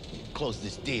close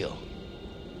this deal.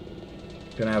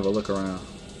 Gonna have a look around.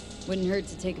 Wouldn't hurt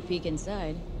to take a peek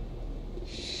inside.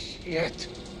 Shit.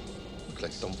 Look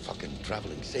like some fucking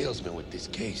traveling salesman with this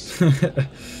case.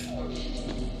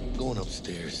 Going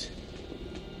upstairs.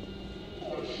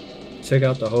 Check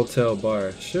out the hotel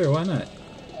bar. Sure, why not?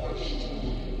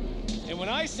 And when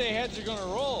I say heads are gonna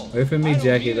roll, Wait for me,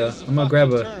 Jackie, though. I'm gonna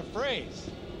grab a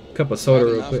cup of soda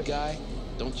real quick. Guy,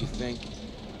 don't you think?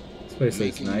 This place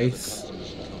looks nice.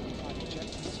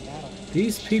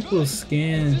 These people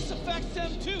scan. This affects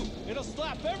them too. It'll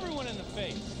slap everyone in the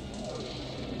face.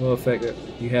 Well, effect it.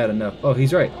 You had enough. Oh,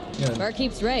 he's right. Yeah.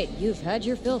 Barkeep's right. You've had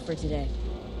your fill for today.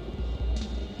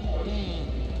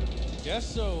 Guess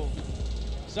so.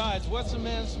 Besides, what's a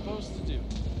man supposed to do?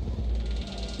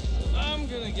 I'm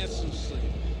gonna get some sleep.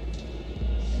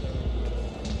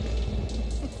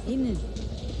 Evening.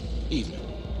 Evening.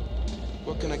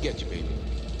 What can I get you, baby?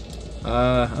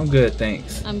 I'm good,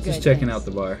 thanks. I'm good, Just checking thanks. out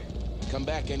the bar. Come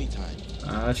back anytime.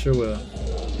 I sure will.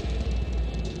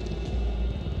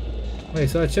 Wait,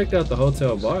 so I checked out the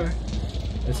hotel bar.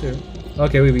 That's here.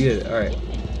 Okay, we good. All right.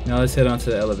 Now let's head on to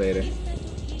the elevator.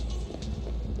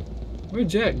 Where'd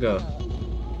Jack go?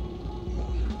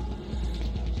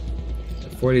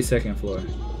 The 42nd floor.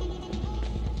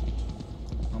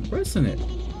 I'm pressing it.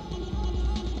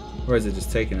 Or is it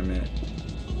just taking a minute?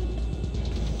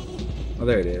 Oh,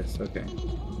 there it is. Okay.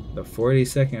 The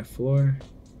 42nd floor.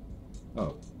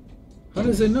 Oh. How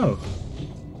does it know?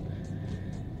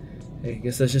 Hey, I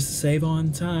guess that's just to save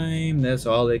on time. That's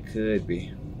all it could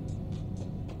be.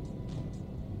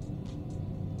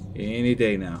 Any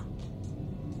day now.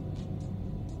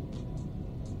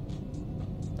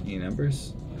 Any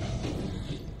numbers?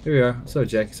 Here we are. What's up,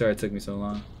 Jackie? Sorry it took me so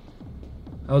long.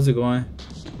 How's it going?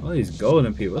 All these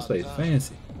golden people. This place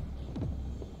fancy.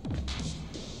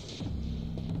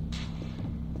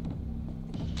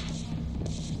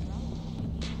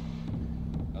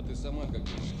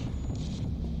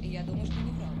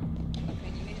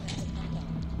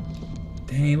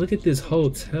 Dang, look at this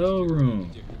hotel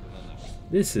room.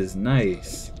 This is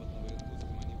nice.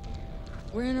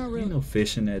 We're in our room. Ain't no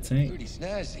fish in that tank. Pretty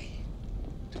snazzy.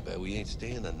 Too bad we ain't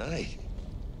staying the night.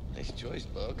 Nice choice,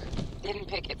 Bug. Didn't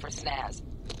pick it for snaz.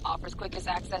 Offers quickest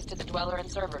access to the dweller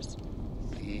and servers.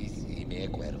 sí, me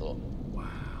acuerdo.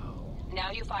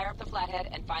 Now you fire up the flathead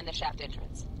and find the shaft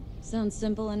entrance. Sounds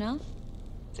simple enough.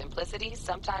 Simplicity,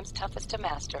 sometimes toughest to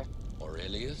master.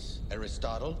 Aurelius?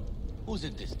 Aristotle? Who's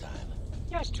it this time?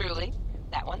 Yours truly.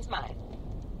 That one's mine.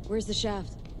 Where's the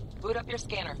shaft? Boot up your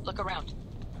scanner. Look around.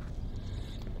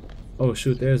 Oh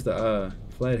shoot, there's the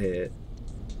flathead.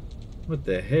 What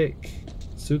the heck?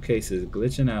 Suitcase is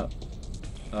glitching out.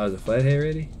 Is the flathead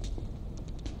ready?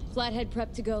 Flathead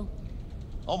prep to go.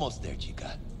 Almost there,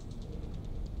 chica.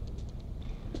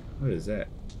 What is that?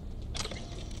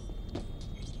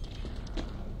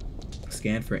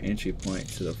 Scan for entry point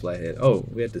to the flathead. Oh,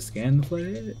 we have to scan the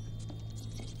flathead?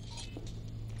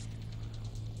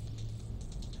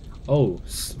 Oh,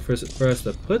 for us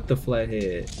to put the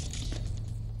flathead.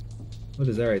 What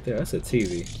is that right there? That's a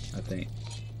TV, I think.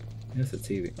 That's a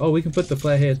TV. Oh, we can put the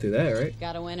flathead through that, right?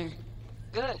 Got a winner.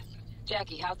 Good.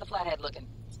 Jackie, how's the flathead looking?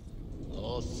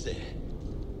 Oh, shit.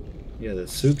 Yeah, the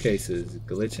suitcase is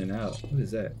glitching out. What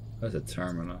is that? That's a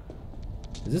terminal.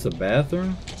 Is this a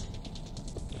bathroom?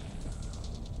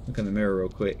 Look in the mirror real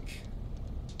quick.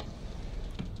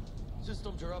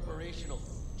 Systems are operational.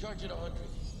 Charge it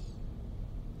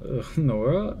 100. Ugh, in the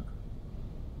world?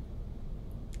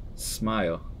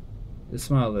 Smile. Just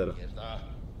smile a little.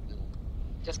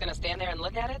 Just gonna stand there and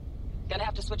look at it? Gonna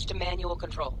have to switch to manual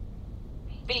control.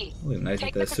 B, Look nice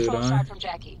take with the that suit control on. shot from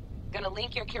Jackie. Gonna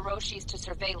link your Kiroshis to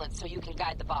surveillance so you can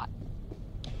guide the bot.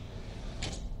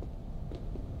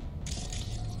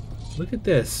 Look at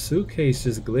that suitcase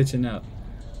just glitching out.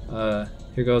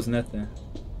 Here goes nothing.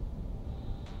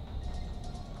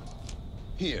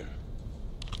 Here.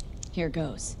 Here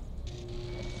goes.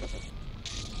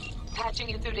 Patching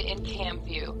you through to in-cam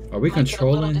view. Are we Might get a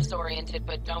controlling little disoriented,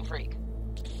 but don't freak.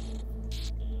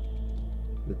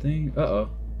 the thing? Uh-oh.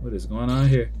 What is going on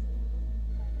here?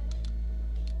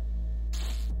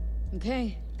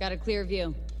 Okay, got a clear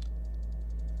view.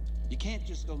 You can't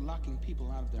just go locking people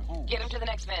out of their homes. Get him to the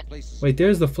next vent. Wait,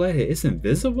 there's the flathead. It's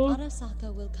invisible?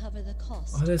 Arasaka will cover the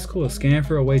cost. Oh, that's cool. Scan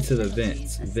for a way to the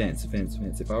vents. Vents.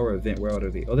 If I were a vent, where would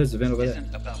it be? Oh, there's a vent over This there.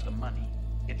 isn't about the money.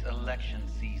 It's election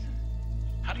season.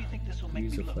 How do you think this will make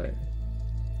Use me a look? flathead.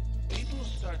 People will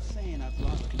start saying I've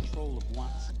lost control of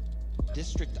Watson.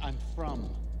 District I'm from.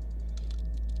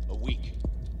 A week.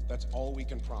 That's all we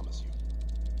can promise you.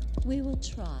 We will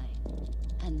try.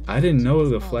 And I didn't know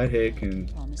the all flathead I can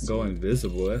promise go you.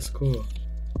 invisible. That's cool.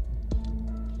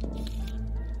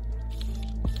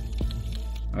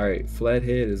 Alright,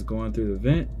 flathead is going through the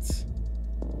vents.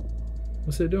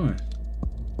 What's it doing?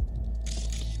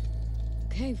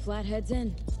 Okay, flathead's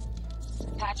in.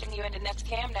 Patching you into next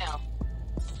cam now.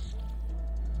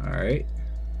 Alright.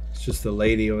 It's just the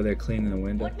lady over there cleaning the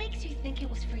window. What makes you think it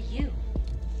was for you?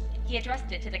 He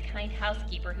addressed it to the kind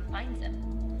housekeeper who finds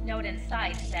him. Note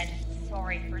inside said,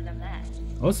 "Sorry for the mess."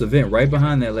 Oh, it's a vent right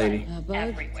behind that lady.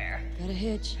 Everywhere. Got a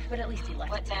hitch. But at least he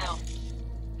left. What now?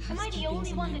 Am I the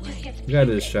only one that just gets We gotta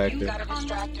pissed distract at her. you? Gotta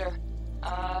distract her.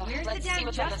 Where's Let's the see damn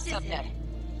what's on the justice subnet.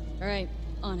 Alright,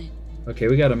 on it. Okay,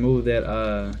 we gotta move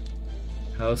that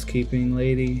housekeeping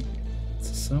lady to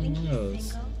somewhere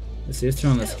else. Let's see, let's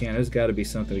turn on the scanner. There's gotta be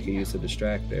something we can use to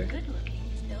distract her. Good looking,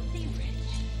 filthy rich.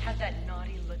 Have that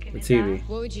naughty look in The his TV. eye.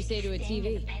 What would you say to a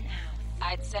TV?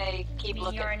 I'd say keep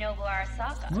looking. Yorinobu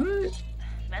Arasaka. What?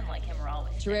 Men like him are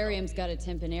always Terrarium's got a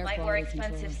temp and air might wear quality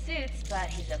control. expensive suits, but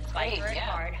he's a Great, biker at yeah.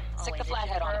 heart. Stick the Always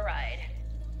flathead itching on for it. a ride.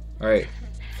 Alright.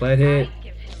 Flathead. I'd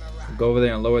give him a ride. Go over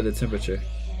there and lower the temperature.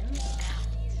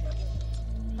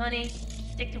 Honey,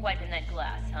 stick to wiping that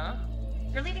glass, huh?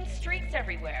 You're leaving streaks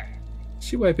everywhere.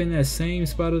 She wiping that same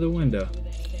spot of the window.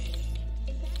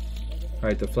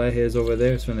 Alright, the flathead's over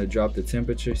there. It's gonna drop the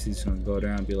temperature. She's gonna go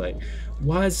down and be like,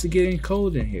 why is it getting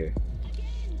cold in here?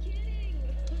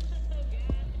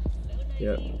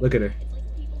 Yep, look at her.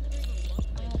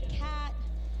 Cat,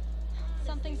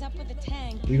 something's up with the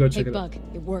tank. You go check it out. Bug,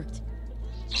 it worked.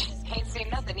 Ain't seen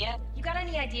nothing yet. You got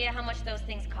any idea how much those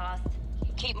things cost?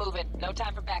 Keep moving. No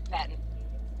time for backpatting.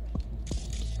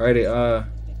 Alrighty,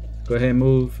 go ahead and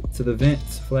move to the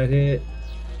vents, flathead.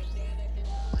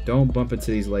 Don't bump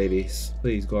into these ladies.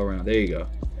 Please go around. There you go.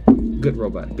 Good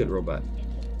robot, good robot.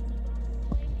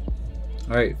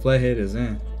 Alright, flathead is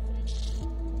in. What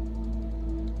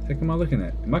the heck am I looking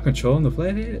at? Am I controlling the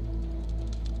flathead?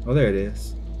 Oh, there it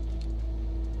is.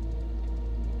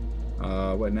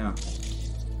 What now?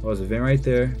 Oh, there's a vent right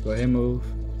there. Go ahead and move.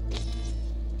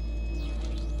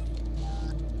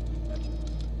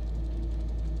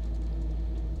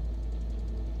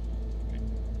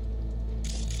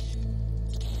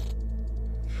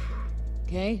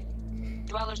 Okay.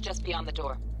 Dweller's just beyond the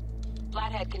door.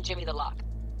 Flathead can jimmy the lock.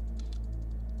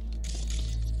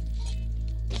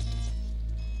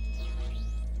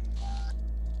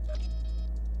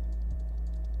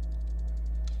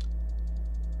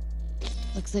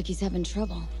 Looks like he's having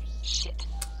trouble. Shit.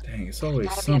 Dang, it's always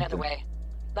Gotta be something. another way.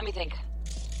 Let me think.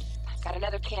 Got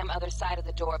another cam other side of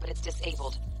the door, but it's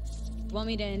disabled. Want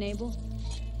me to enable?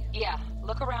 Yeah,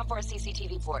 look around for a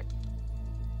CCTV port.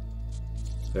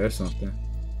 There's something.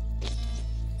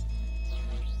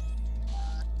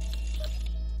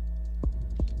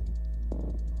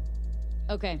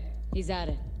 Okay, he's at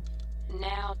it.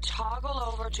 Now toggle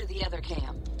over to the other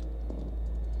cam.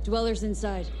 Dwellers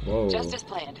inside. Whoa. Just as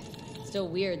planned. Still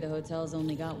weird the hotel's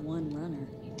only got one runner.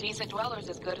 Decent dwellers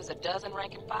as good as a dozen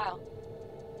rank and file.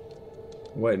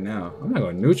 What now? I'm not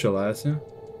gonna neutralize him.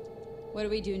 What do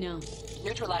we do now?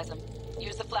 Neutralize him.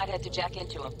 Use the flathead to jack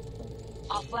into him.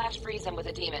 I'll flash freeze him with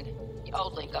a demon.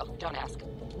 Old lingo, don't ask.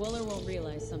 Dweller won't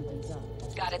realize something's up.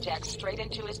 Gotta jack straight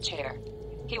into his chair.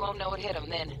 He won't know it hit him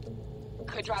then.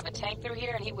 Could drive a tank through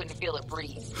here and he wouldn't feel it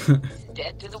breeze.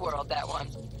 Dead to the world, that one.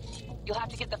 You'll have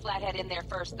to get the flathead in there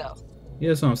first, though. Yeah,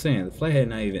 that's what I'm saying. The flathead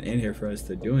not even in here for us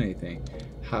to do anything.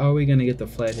 How are we gonna get the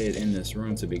flathead in this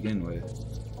room to begin with?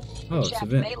 Oh, it's a Shaft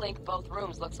vent. may link both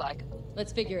rooms, looks like.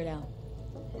 Let's figure it out.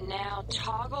 Now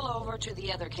toggle over to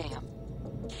the other cam.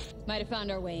 Might have found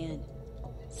our way in.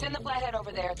 Send the flathead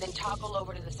over there, then toggle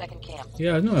over to the second cam.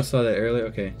 Yeah, I know I saw that earlier.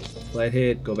 Okay,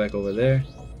 flathead, go back over there.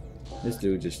 This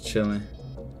dude just chilling.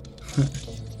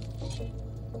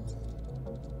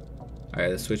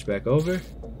 Alright, let's switch back over.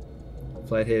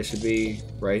 Flathead should be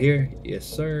right here. Yes,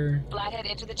 sir. Flathead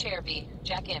into the chair, V.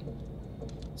 Jack in.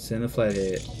 Send the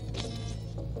flathead.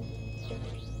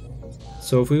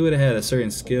 So if we would have had a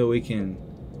certain skill, we can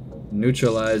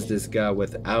neutralize this guy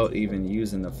without even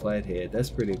using the flathead. That's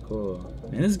pretty cool.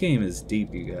 Man, this game is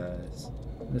deep, you guys.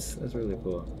 That's really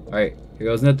cool. Alright, here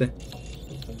goes nothing.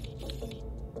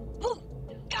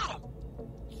 Got him.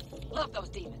 Love those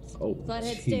demons. Oh,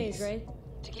 Flathead jeez. stays, right?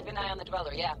 To keep an eye on the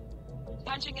dweller, yeah.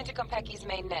 Punching into Kompeki's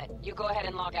main net. You go ahead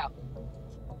and log out.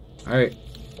 Alright.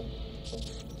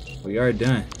 We are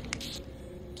done.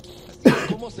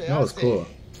 That was cool.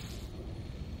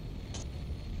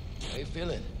 How you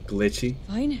feeling? Glitchy.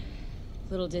 Fine.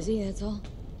 A little dizzy, that's all.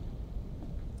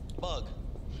 Bug,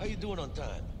 how you doing on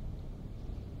time?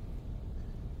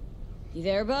 You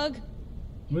there, Bug?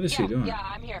 What is she doing? Yeah,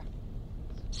 I'm here.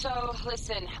 So,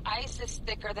 listen, ice is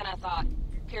thicker than I thought.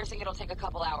 Piercing it'll take a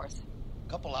couple hours.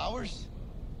 Couple hours?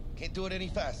 Can't do it any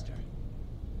faster.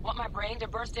 Want my brain to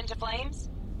burst into flames?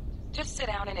 Just sit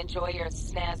down and enjoy your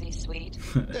snazzy sweet.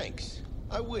 Thanks.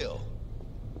 I will.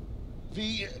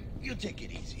 V, you take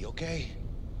it easy, okay?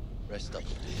 Rest up a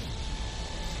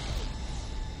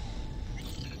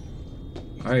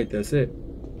bit. Alright, that's it.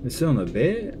 It's still on the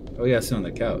bed? Oh yeah, it's still on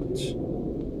the couch.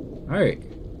 Alright.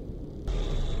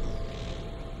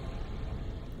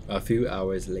 A few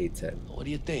hours later. What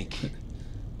do you think?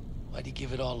 Why'd you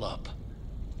give it all up?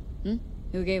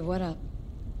 Who gave what up?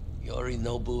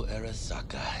 Yorinobu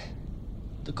Arasaka.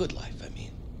 The good life, I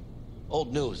mean.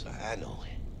 Old news, I know.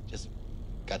 Just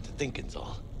got to thinking's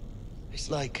all.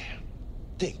 It's like,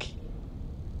 think.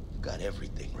 You got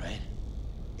everything, right?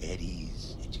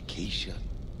 Eddies, education.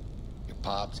 Your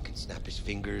pops can snap his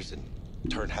fingers and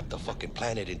turn half the fucking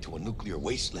planet into a nuclear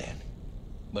wasteland.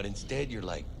 But instead, you're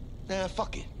like, nah,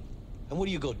 fuck it. And what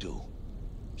do you go do?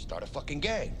 Start a fucking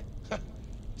gang.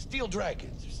 Steal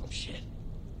dragons or some shit.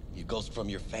 You ghost from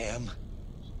your fam,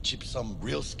 chip some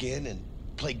real skin, and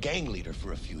play gang leader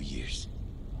for a few years.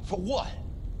 For what?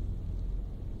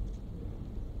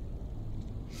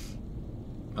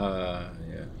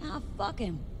 Yeah. Ah, fuck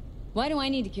him. Why do I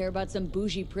need to care about some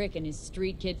bougie prick and his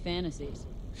street kid fantasies?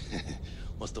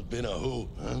 Must have been a who,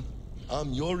 huh?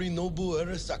 I'm Yorinobu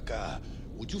Arasaka.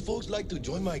 Would you folks like to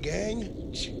join my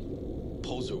gang?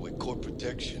 Poser with core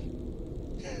protection.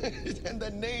 And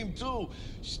that name, too.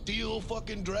 Steel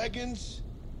fucking dragons?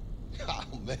 Oh,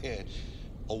 man.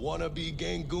 A wannabe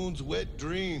Gangoon's wet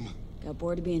dream. Got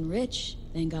bored of being rich,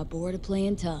 then got bored of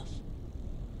playing tough.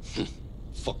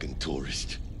 Fucking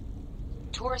tourist.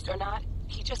 Tourist or not,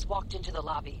 he just walked into the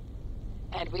lobby.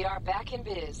 And we are back in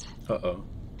biz. Uh-oh.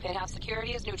 Penthouse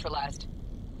security is neutralized.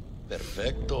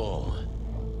 Perfecto.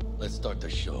 Let's start the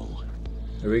show.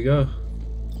 Here we go.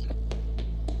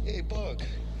 Hey, Bug.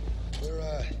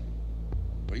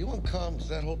 Were you on comms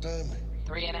that whole time?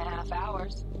 3.5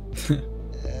 hours.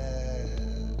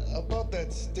 About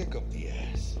that stick up the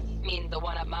ass. Mean the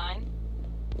one up mine?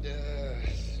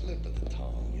 Slip of the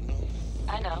tongue, you know?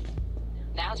 I know.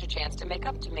 Now's your chance to make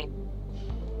up to me.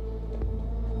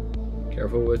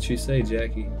 Careful what you say,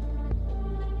 Jackie.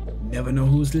 Never know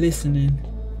who's listening.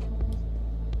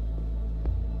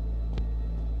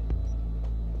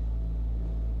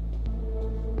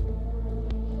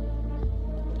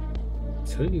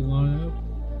 Took you long enough.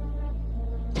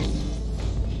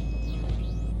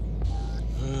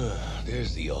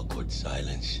 There's the awkward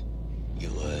silence. You,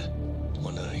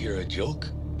 wanna hear a joke?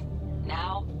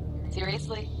 Now?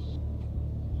 Seriously?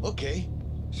 Okay.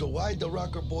 So why'd the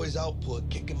Rocker Boy's output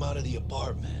kick him out of the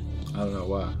apartment? I don't know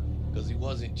why. Because he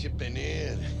wasn't chipping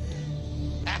in.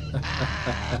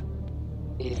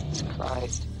 Jesus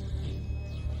Christ.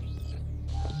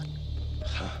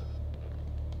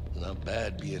 Not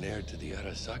bad being heir to the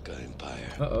Arasaka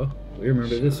Empire. Uh-oh. We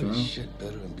remember this Sure one. is shit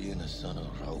better than being a son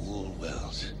of Raoul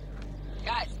Wells.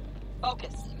 Guys,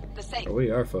 focus. The safe. Oh, we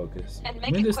are focused. And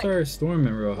make When it did it quick. start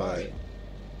storming real hard?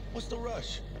 What's the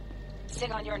rush?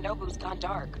 Sigon Nobu's gone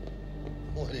dark.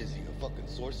 What is he, a fucking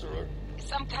sorcerer?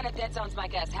 Some kind of dead zone's my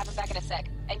guess. Have him back in a sec.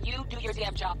 And you do your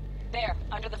damn job. There,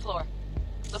 under the floor.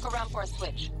 Look around for a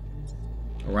switch.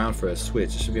 Around for a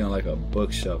switch. It should be on like a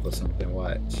bookshelf or something.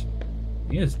 Watch.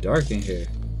 Yeah, it's dark in here.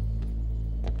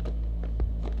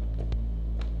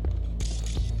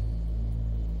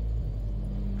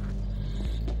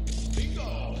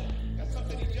 Bingo! Got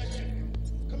something ejection.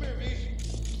 Come here, V.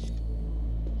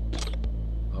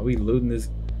 Are we looting this?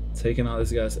 Taking all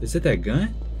this guy's. Is it that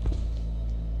gun?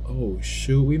 Oh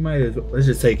shoot, we might as well. Let's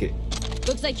just take it.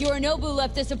 Looks like Yorinobu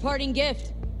left us a parting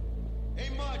gift.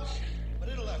 Ain't much, but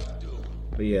it'll have to do.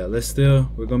 But yeah,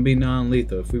 we're gonna be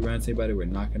non-lethal. If we run into anybody, we're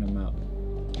knocking them out.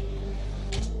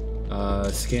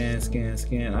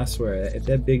 Scan. I swear, if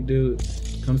that big dude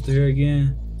comes to here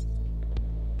again.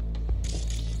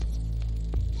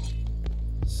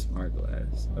 Smart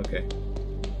glass. Okay.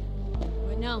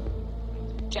 What now?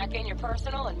 Jack in your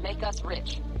personal and make us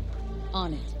rich.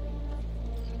 On it.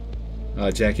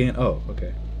 Jack in? Oh,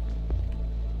 okay.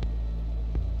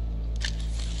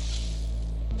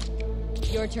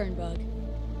 Your turn, Bug.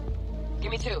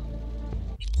 Give me 2.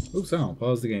 Oops, I don't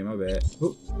pause the game. My bad.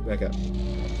 Oop, back up.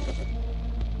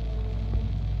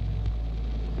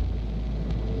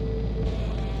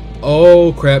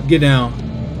 Oh crap! Get down.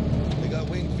 They got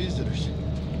winged visitors.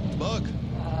 Bug.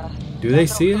 Do they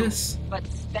see us? But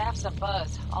staff's a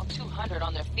buzz. All 200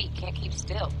 on their feet can't keep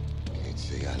still. Can't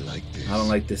say I like this. I don't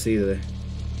like this either.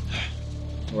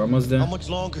 We're almost done. How much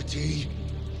longer, T?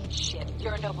 Shit,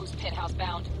 Yorinobu's penthouse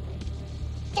bound.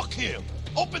 Fuck him!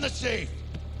 Open the safe!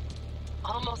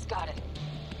 Almost got it.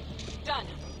 Done.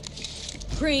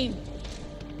 Cream.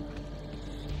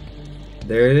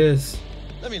 There it is.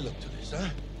 Let me look to this, huh?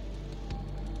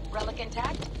 Relic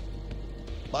intact?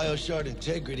 Bioshard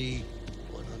integrity,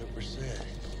 100%.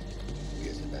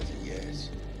 Yes, that's a yes.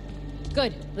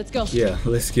 Good. Let's go. Yeah,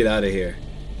 let's get out of here.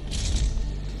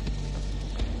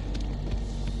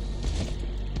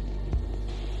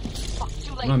 Fuck,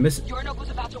 too late. Am I missing? Yorinobu's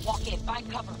about to walk in.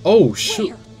 Find cover. Oh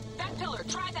shoot! Where? Back pillar.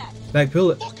 Try that. Back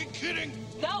pillar. Fucking kidding!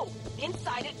 No,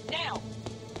 inside it now.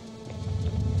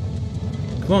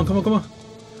 Come on.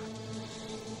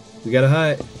 We gotta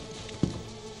hide.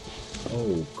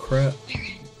 Oh crap.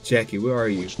 Jackie, where are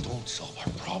you? Don't solve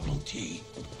our problem, T.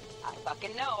 I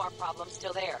fucking know our problem's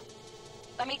still there.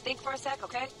 Let me think for a sec,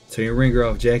 okay? Turn your ringer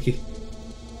off, Jackie.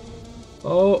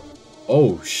 Oh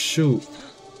shoot.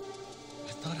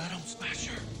 I thought Atom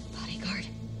Smasher. Bodyguard.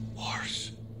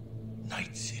 Wars.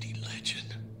 Night City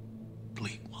legend.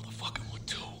 Bleak motherfucking one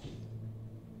too.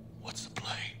 What's the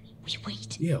play? We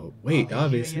wait. Yeah, wait,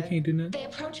 obviously you can't do nothing. They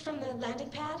approach from the landing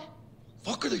pad?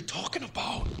 Fuck are they talking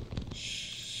about?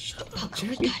 Shut up, We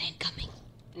Jackie. got incoming.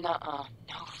 Nuh-uh.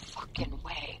 No fucking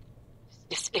way.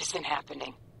 This isn't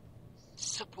happening.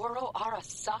 Saburo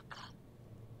Arasaka?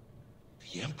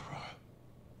 The Emperor.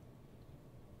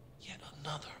 Yet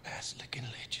another ass-licking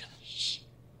legend. Shh.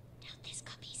 Now this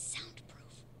copy's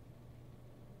soundproof.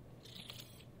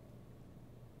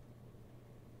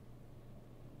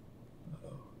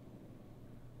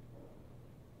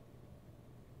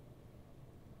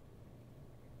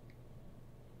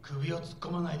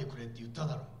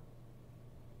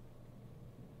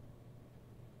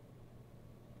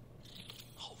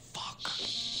 Oh, fuck.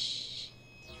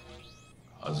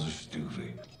 外してく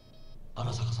れ。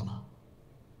荒坂様、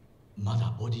ま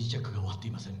だボディチェックが終わって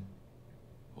いません。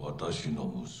私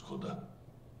の息子だ。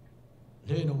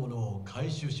例のものを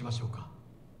回収しましょうか。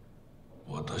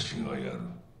私がやる。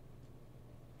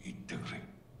言ってくれ。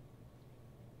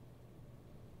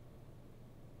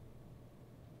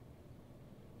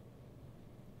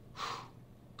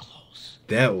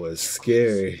That was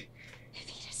scary. If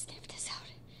he'd have sniffed us out.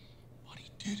 But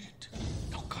he didn't.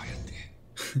 No,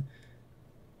 cállate.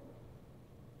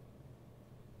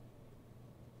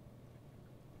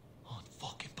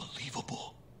 Unfucking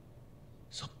believable.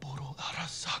 Saburo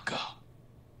Arasaka.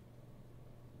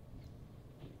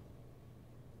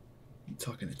 You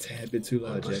talking a tad bit too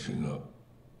loud, Jackie. 私が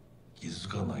気づ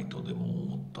かないとでも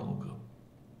思ったのか。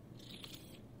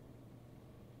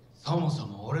そもそ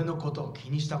も俺のことを気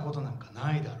にしたことなんか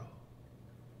ないだろう。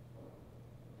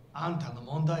あんたの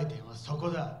問題点はそこ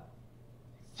だ。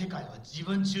世界は自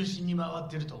分中心に回っ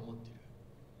てると思ってる。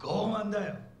傲慢だ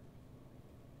よ。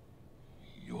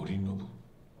頼信。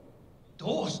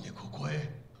どうしてここへ？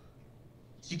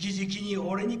直々に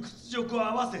俺に屈辱を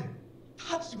合わせ、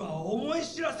立場を思い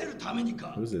知らせるために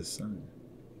か。Who's his son?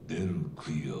 出る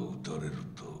杭は打たれる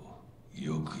と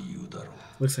よく言うだろ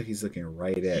う。 Looks like he's looking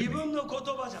right at 自 me. 分の言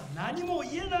葉じゃ何も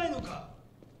言えないのか。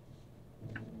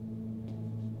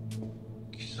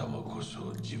貴様こ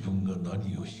そ自分が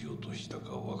何をしようとした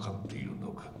か分かっている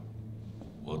のか。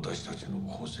私たちの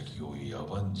功績を野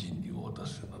蛮人に渡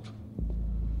せなど、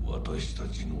私た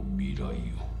ちの未来を。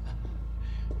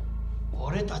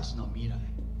俺たちの未来。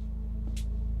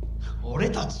俺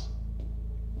たち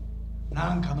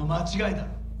なんかの間違いだ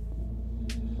ろ。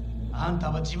あん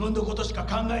たは自分のことしか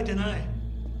考えてない。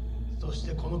そし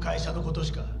てこの会社のこと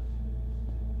しか。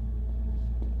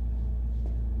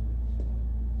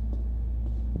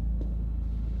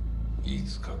い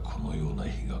つかこのような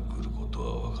日が来ること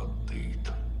は分かってい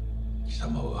た。貴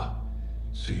様は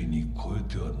ついに越え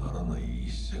てはならない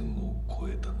一線を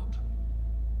越えたのだ。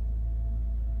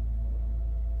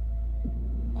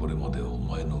これまでお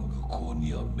前の愚行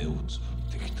には目をつぶ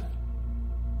ってきた。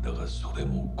だがそれ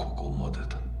もここまで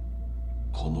だ。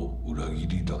この裏切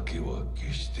りだけは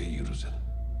決して許せぬ。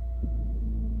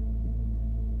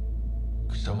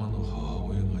貴様の母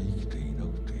親が生きていな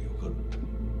くてよかった。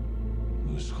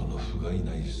息子の不甲斐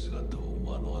ない姿を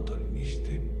目の当たりにし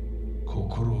て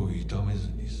心を痛めず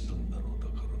に済んだのだ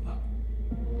からな。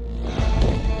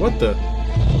 What the?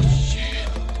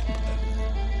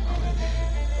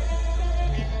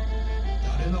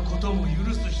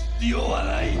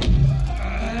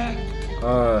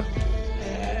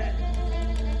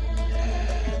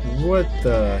 What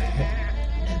the heck?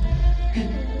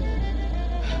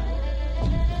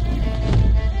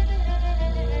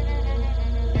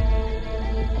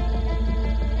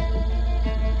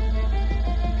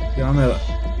 Yo, I'm at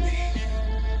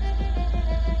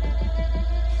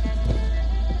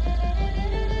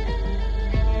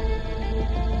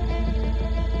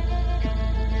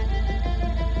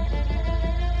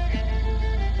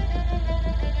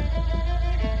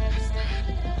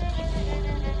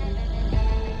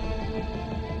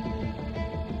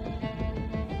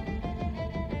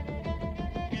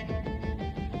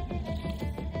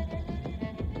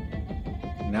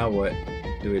Now what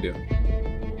do we do?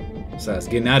 Besides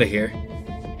getting out of here.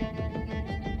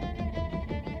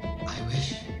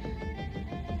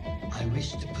 I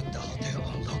wish to put the hotel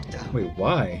on lockdown. Wait,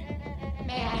 why?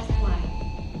 May I ask why?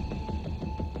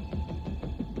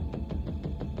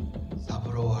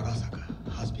 Saburo Arasaka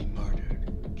has been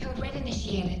murdered. Code Red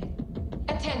initiated.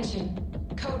 Attention.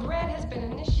 Code Red has been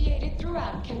initiated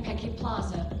throughout Kenpeki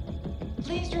Plaza.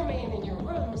 Please remain in your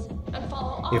rooms and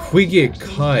follow all If we get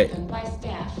caught, given by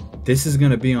staff. this is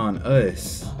gonna be on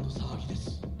us.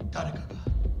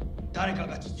 誰か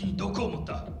が父に毒を持っ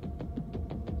た。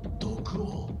毒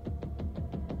を。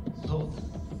そう。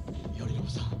頼信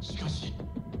さん、しかし。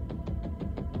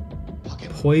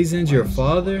Poisoned your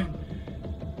father?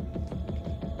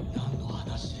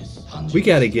 We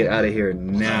gotta get out of here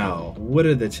now. What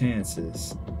are the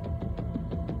chances?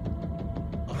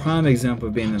 Prime example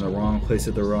of being in the wrong place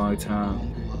at the wrong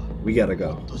time. We gotta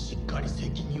go.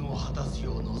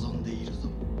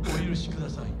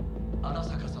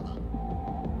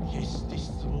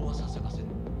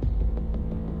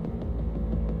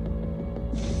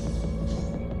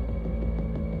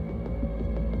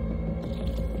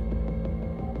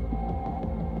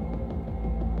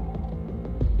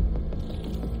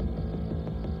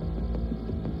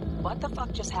 What the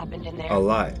fuck just happened in there? A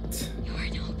lot.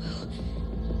 Yorinobu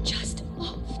just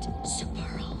offed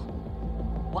Sapporo.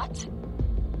 What?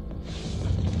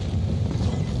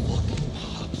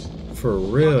 For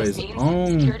real, his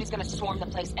own. Security's gonna swarm the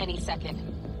place any second.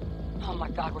 Oh my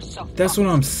god, we're so. That's what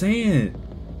I'm saying.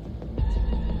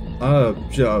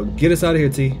 Joe, get us out of here,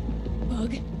 T.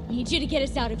 Bug, need you to get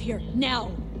us out of here now.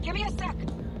 Give me a sec.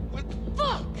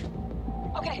 Fuck.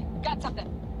 Okay, got something.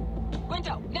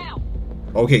 Window now.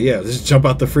 Okay, yeah, let's jump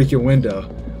out the freaking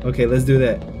window. Okay, let's do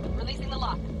that. Releasing the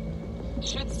lock.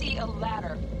 Should see a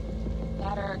ladder.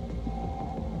 Ladder.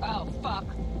 Oh fuck.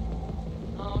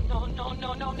 Oh no no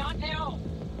no no not now.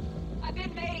 I've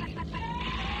been made.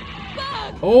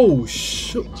 Bug! Oh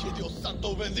shoot.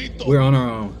 We're on our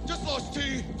own. Just lost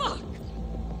T. Fuck.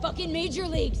 Fucking major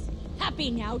leagues.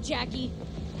 Happy now, Jackie.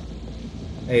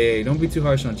 Hey, don't be too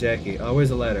harsh on Jackie. Oh, where's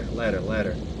the ladder?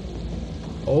 Ladder.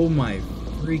 Oh my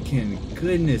freaking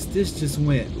goodness. This just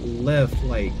went left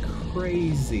like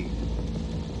crazy.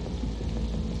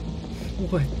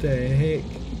 What the heck?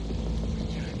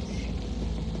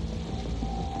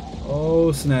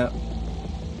 Oh snap.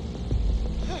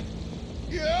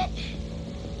 Yep.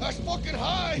 That's fucking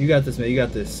high. You got this, man. You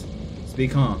got this. Just be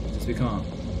calm. Just be calm.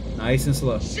 Nice and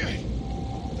slow. Shit.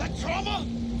 That trauma?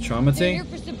 Trauma They're team? here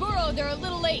for Saburo. They're a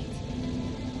little late.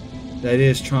 That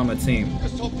is trauma team.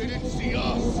 Just hope they didn't see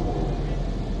us.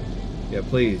 Yeah,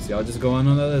 please. Y'all just go on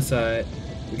the other side.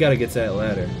 We gotta get to that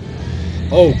ladder.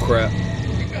 Oh crap.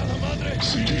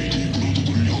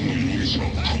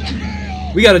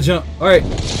 We gotta jump. Alright.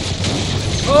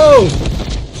 Oh!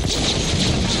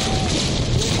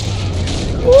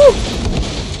 Woo!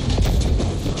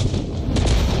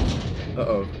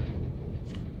 Uh-oh.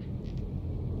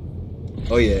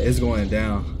 Oh yeah, it's going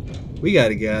down. We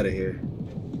gotta get out of here.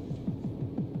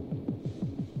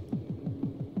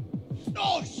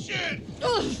 Oh shit!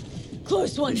 Ugh,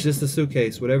 close one. It's just a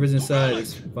suitcase. Whatever's inside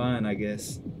is fine, I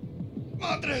guess.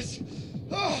 Madres!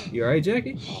 Oh, You alright,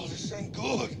 Jackie? oh, this ain't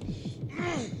good.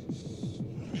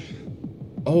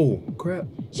 Oh, crap.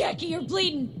 Jackie, you're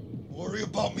bleeding. Worry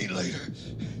about me later.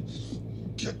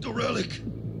 Get the relic.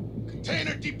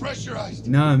 Container depressurized.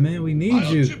 Nah, man, we need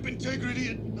you. Biochip integrity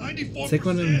at 94%. Take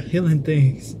one of them healing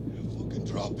things. Fucking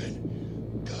drop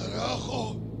it.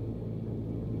 Carajo.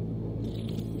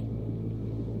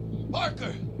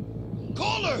 Parker!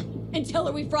 Call her! And tell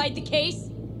her we fried the case?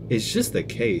 It's just a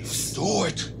case. Do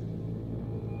it!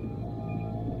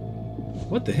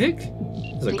 What the heck?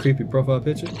 That's a creepy profile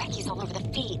picture. Becky's all over the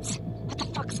feeds. What the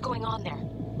fuck's going on there?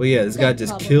 Well, yeah, this guy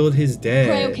just killed his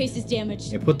dad. Cryo case is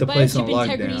damaged. And put the place on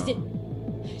Biochip integrity's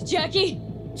lockdown. Jackie?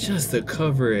 Just to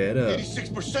cover it up.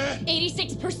 86%?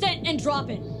 86% and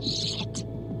dropping. Shit.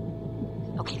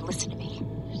 Okay, listen to me.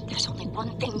 There's only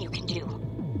one thing you can do.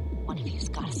 One of you's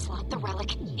gotta slot the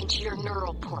relic into your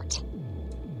neural port.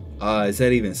 Is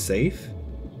that even safe?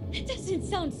 That doesn't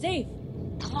sound safe.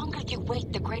 The longer you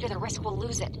wait, the greater the risk we'll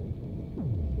lose it.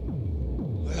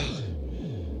 Well,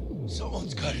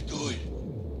 someone's gotta do it.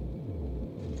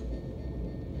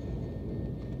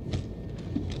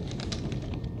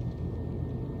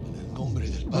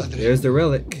 Oh, there's the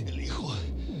relic.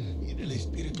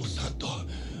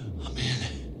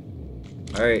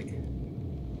 Alright.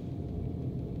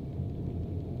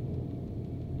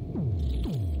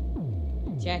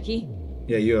 Jackie?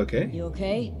 Yeah, you okay? You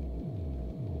okay?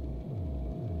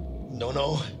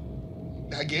 No.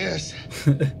 I guess.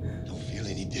 Don't feel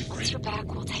any different. Once you're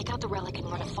back, we'll take out the relic and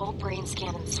run a full brain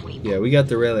scan and sweep. Yeah, we got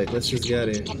the relic. Let's just get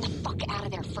it. Get the fuck out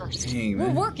of there first. Dang, We're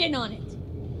man. working on it.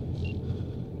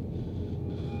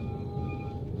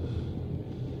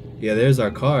 Yeah, there's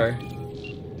our car.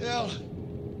 Hell,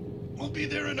 we'll be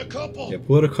there in a couple. Yeah,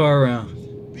 pull the car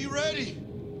around. Be ready.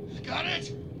 Got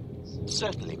it?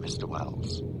 Certainly, Mr.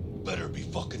 Wells. Better be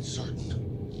fucking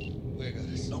certain. We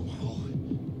gotta somehow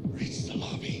reach the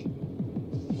lobby.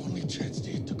 Only chance to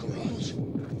hit the garage.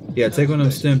 Yeah, take one of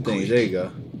them stem things. There you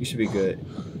go. You should be good.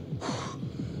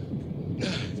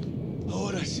 Oh,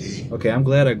 what I see. Okay, I'm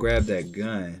glad I grabbed that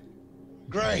gun.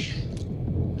 Great.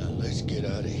 Now let's get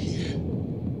out of here.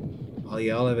 Oh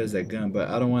yeah, all I have is that gun, but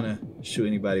I don't want to shoot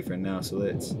anybody for now, so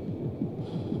let's...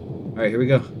 Alright, here we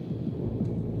go.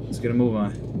 Let's get a move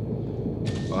on.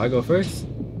 Oh, I go first?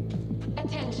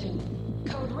 Attention.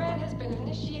 Code Red has been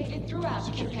initiated throughout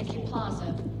Kentucky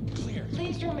Plaza.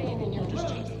 Please remain in your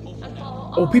rooms and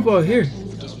follow Oh, people are here.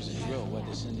 This was a drill where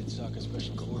they send in Saka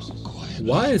special forces.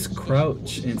 Why is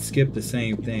crouch and skip the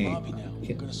same thing?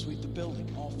 We're gonna sweep the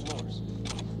building, all floors.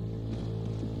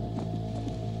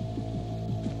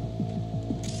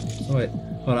 Wait,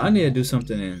 hold on, I need to do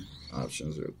something in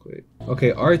options real quick.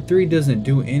 Okay, R3 doesn't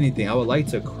do anything. I would like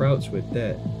to crouch with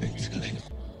that.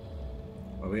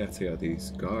 Oh, we gotta take out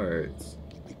these guards.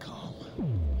 Be calm.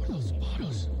 Or they'll spot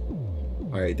us.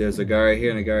 Alright, there's a guy right here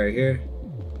and a guy right here.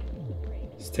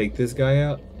 Let's take this guy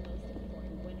out.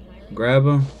 Grab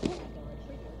him.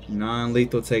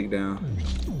 Non-lethal takedown. I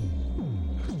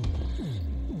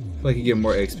feel like you get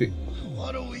more XP.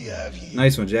 What do we have here?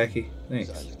 Nice one, Jackie. Thanks.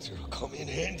 Silencer will come in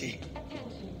handy.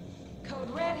 Code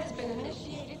Red has been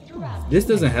initiated throughout. This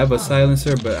doesn't have a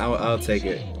silencer, but I'll take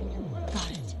it.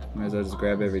 Might as well just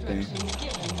grab everything.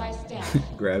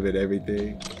 Grab it,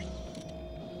 everything.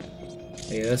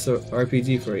 Hey, that's a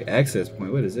RPG for an access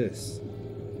point. What is this?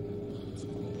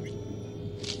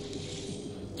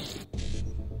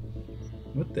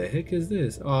 What the heck is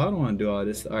this? Oh, I don't want to do all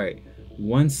this. All right,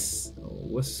 once.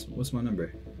 What's my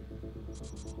number?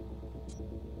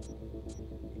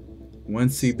 1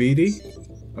 CBD.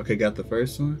 Okay, got the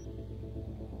first one.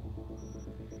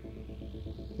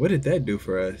 What did that do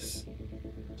for us?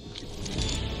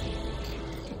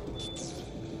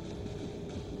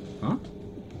 Huh?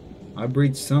 I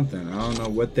breached something. I don't know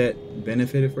what that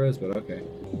benefited for us, but okay.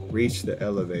 Reach the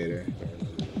elevator.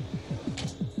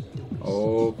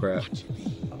 Oh crap.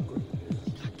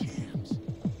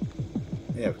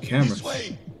 They have cameras.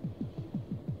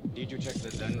 Did you check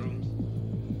the den rooms?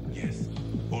 Yes,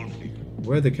 all clear.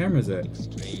 Where are the cameras at?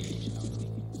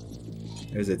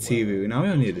 There's a TV. Now we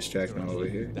don't need to distract them over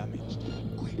here.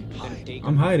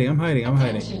 I'm hiding.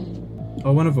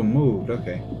 Oh, one of them moved.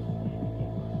 Okay.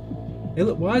 Hey,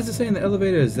 look, why is it saying the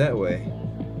elevator is that way?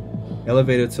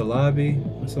 Elevator to lobby?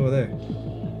 What's over there?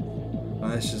 Oh,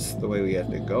 that's just the way we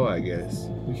have to go, I guess.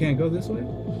 We can't go this way?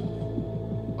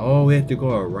 Oh, we have to go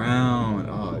around.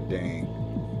 Oh, dang.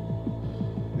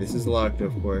 This is locked,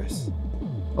 of course.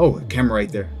 Oh, a camera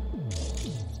right there.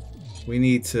 We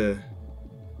need to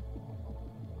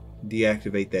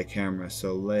deactivate that camera,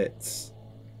 so let's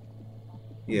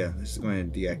just go ahead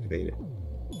and deactivate it.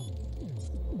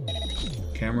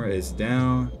 Camera is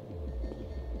down.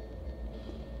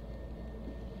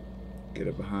 Get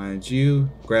it behind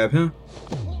you. Grab him.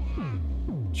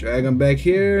 Drag him back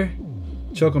here.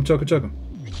 Choke him, choke him, choke him.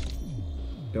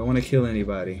 Don't want to kill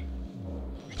anybody.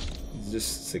 It's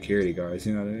just security guards,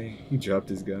 you know what I mean? He dropped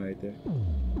his gun right there.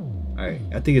 Alright,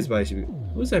 I think his body should be...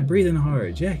 Who's that breathing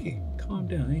hard? Jackie, calm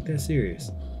down. Ain't that serious.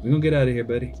 We're gonna get out of here,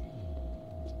 buddy.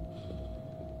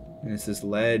 And it's this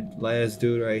last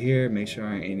dude right here. Make sure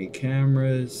there aren't any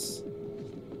cameras.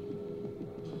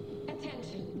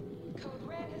 Attention. Code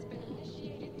Red has been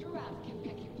initiated throughout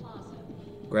Kentucky Plaza.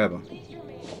 Grab him. Please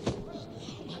remain in your rooms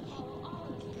and follow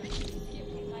all instructions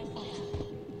given by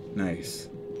staff. Nice.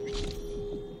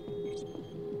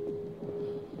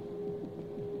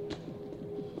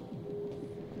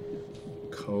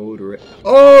 Code Red.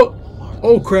 Oh!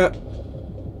 Oh crap.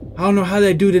 I don't know how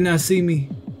that dude did not see me.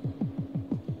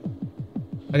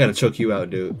 I gotta choke you out,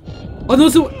 dude. Oh no!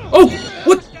 Oh!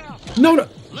 What? No! No!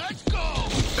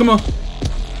 Come on!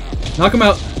 Knock him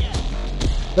out!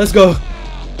 Let's go!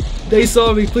 They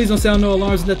saw me. Please don't sound no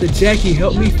alarms. Let the Jackie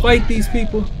help me fight these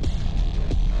people.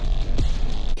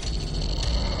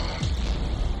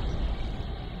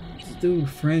 This dude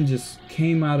friend just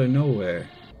came out of nowhere.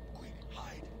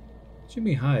 What you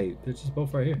mean hide? They're just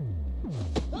both right here.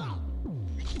 I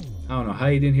don't know how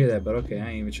you didn't hear that, but okay, I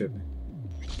ain't even tripping.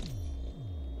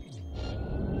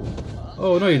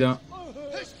 Oh, no you don't.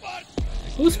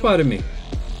 Who spotted me?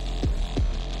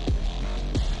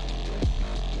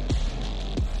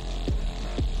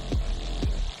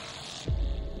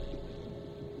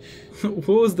 What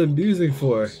was the music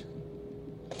for?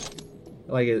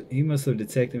 Like, he must have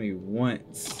detected me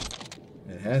once.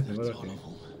 It happened, but okay.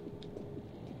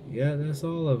 Yeah, that's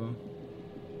all of them.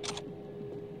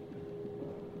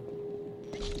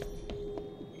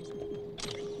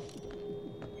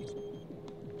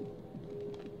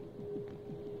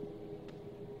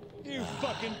 You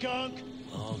fucking gunk!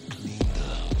 What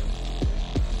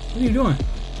are you doing?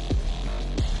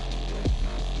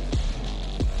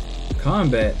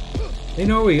 Combat. They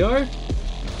know where we are?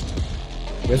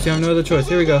 Guess you have no other choice.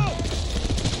 Here we go.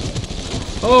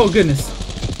 Oh, goodness.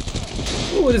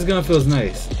 Ooh, this gun feels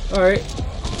nice. Alright.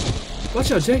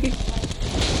 Watch out, Jackie.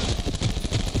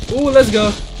 Ooh, let's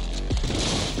go.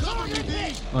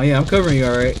 Oh, yeah, I'm covering you,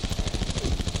 alright.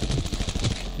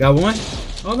 Got one?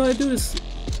 All I do is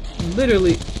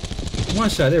literally one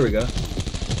shot. There we go.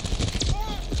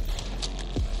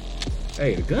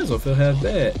 Hey, the guns don't feel half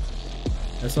bad.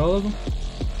 That's all of them?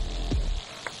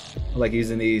 I like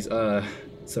using these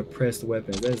suppressed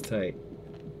weapons. That's tight.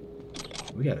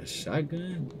 We got a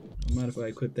shotgun? I mind if I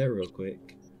equip that real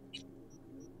quick?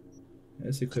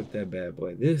 Let's equip that bad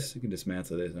boy. This, you can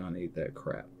dismantle this. I don't need that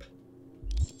crap.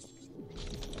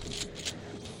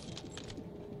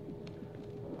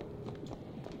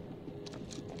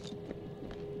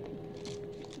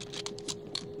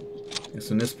 And so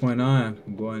from this point on,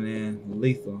 I'm going in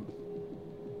lethal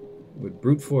with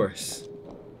brute force.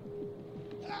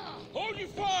 Hold your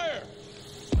fire!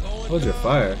 Hold your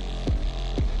fire?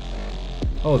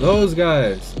 Oh, those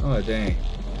guys. Oh, dang.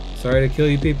 Sorry to kill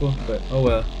you people, but oh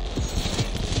well.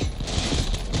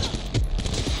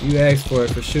 You asked for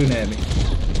it for shooting at me.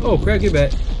 Oh, crap, get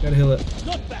back. Gotta heal up.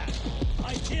 Not bad.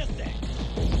 I dare say.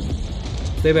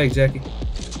 Stay back, Jackie.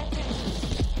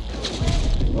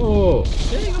 Oh,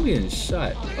 dang, I'm getting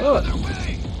shot. Oh.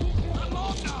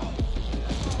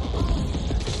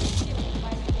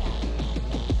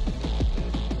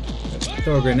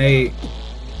 Throw a grenade.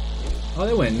 Oh,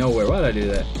 they went nowhere. Why did I do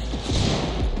that?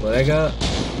 What I got?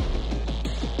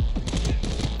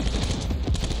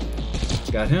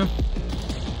 Got him.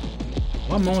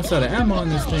 Why am I almost out of ammo on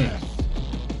this thing?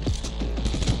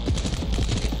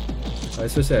 Alright,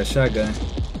 switch that shotgun.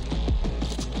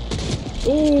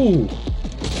 Ooh!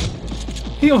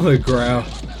 He on the ground.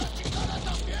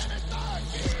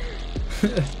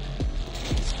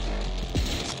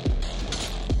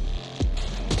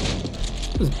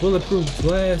 This bulletproof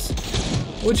glass.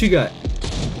 What you got?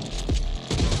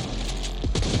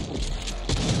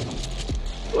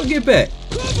 Well, get back.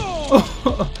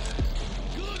 Oh.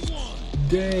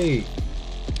 Dang.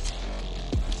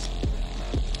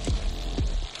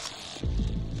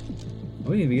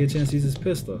 We didn't even get a chance to use this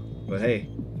pistol. But hey,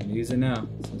 we can use it now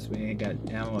since we ain't got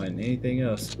ammo and anything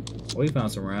else. Oh, we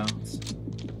found some rounds.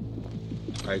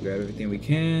 Alright, grab everything we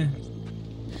can.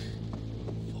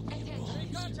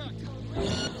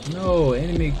 No,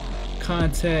 enemy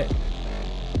contact.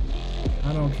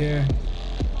 I don't care.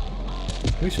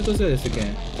 We should do this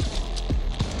again.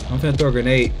 I'm finna throw a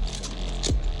grenade.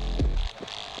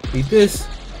 Eat this.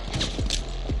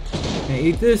 And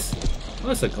eat this. Oh,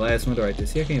 that's a glass window right there.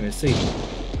 See, I can't even see.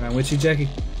 Alright, with you, Jackie.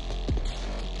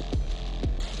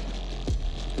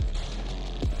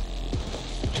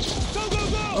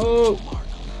 Oh!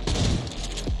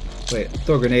 Wait,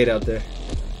 throw a grenade out there.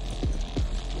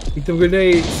 Eat them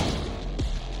grenades.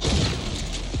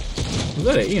 Was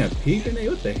that an EMP grenade?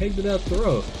 What the heck did that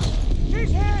throw?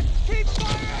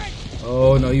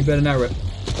 Oh no, you better not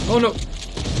oh no!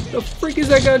 The freak is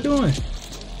that guy doing?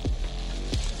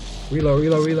 Reload,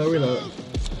 reload, reload, reload.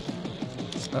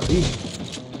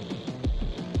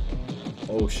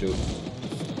 Oh shoot.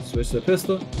 Switch to the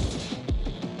pistol.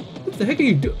 What the heck are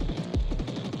you doing?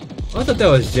 Oh, I thought that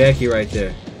was Jackie right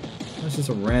there. That's just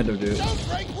a random dude.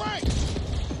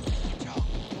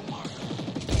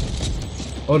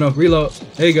 Oh no, reload.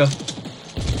 There you go.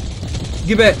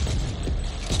 Get back.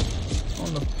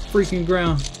 On the freaking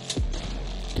ground.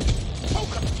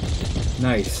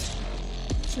 Nice.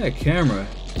 That camera.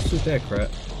 Shoot that crap.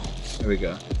 There we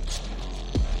go.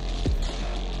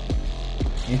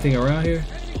 Anything around here?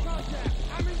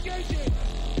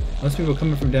 Most people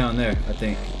coming from down there, I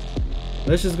think.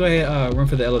 Let's just go ahead and run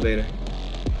for the elevator.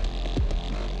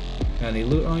 Got any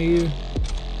loot on you?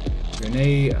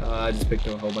 Grenade. I just picked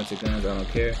up a whole bunch of guns. I don't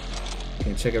care.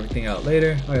 Can check everything out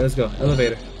later. Alright, let's go.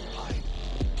 Elevator.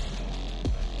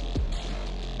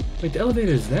 Wait, the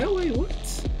elevator is that way? What?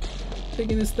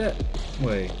 Thinking it's that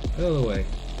way. The other way.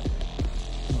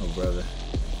 Oh, brother.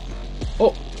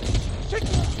 Oh!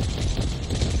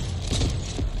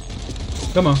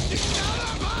 Come on.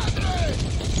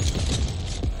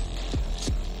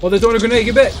 Oh, they're throwing a grenade.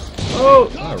 Get back.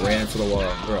 Oh! I ran into the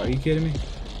wall. Bro, are you kidding me?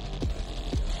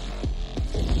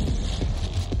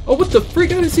 Oh, what the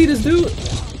freak? I didn't see this dude.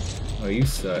 Oh, you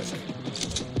suck.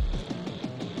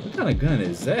 What kind of gun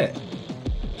is that?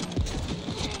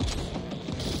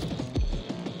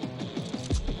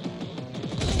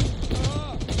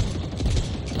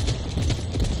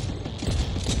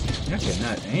 I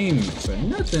cannot aim for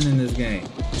nothing in this game.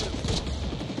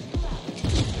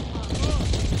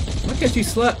 Why can't you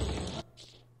slap?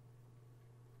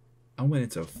 I went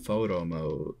into photo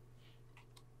mode.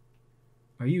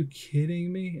 Are you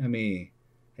kidding me? I mean,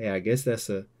 hey, I guess that's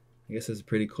a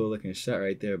pretty cool looking shot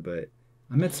right there, but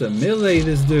I meant to melee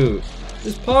this dude.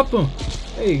 Just pop him.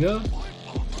 There you go.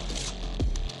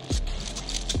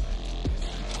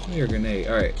 Give me your grenade.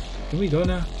 Alright. Can we go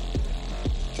now?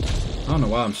 I don't know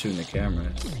why I'm shooting the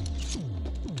camera.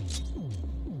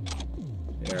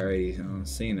 They already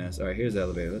seen us. Alright, here's the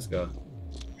elevator. Let's go.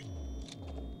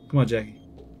 Come on, Jackie.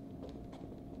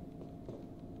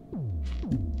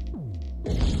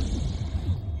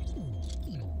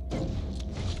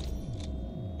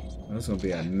 It's gonna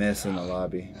be a mess in the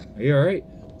lobby. Are you alright?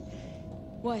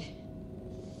 What?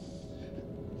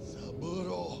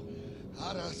 Saburo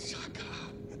Arasaka.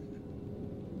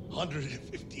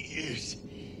 150 years.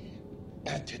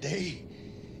 And today...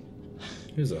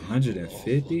 Here's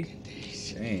 150?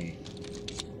 Dang.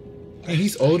 Hey,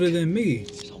 he's older than me.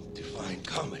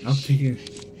 I'm thinking...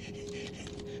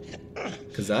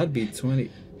 Because I'd be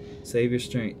 20. Save your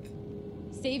strength.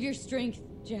 Save your strength,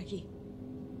 Jackie.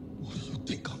 What do you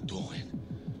think I'm doing?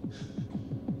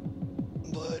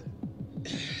 But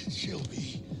she'll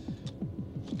be.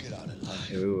 Get out alive.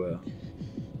 Yeah, we will.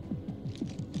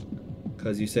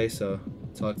 Cause you say so.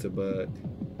 Talk to Bug.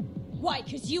 Why?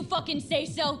 Cause you fucking say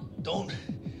so? Don't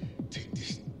take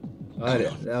this.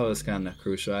 That was kind of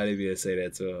crucial. I didn't even say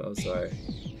that to her. I'm sorry.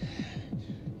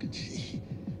 Can see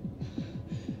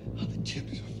how the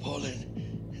chips are falling.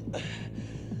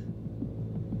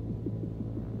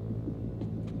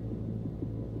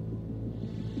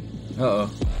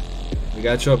 Uh-oh. We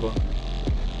got trouble.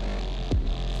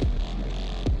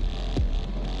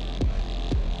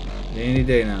 Any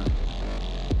day now.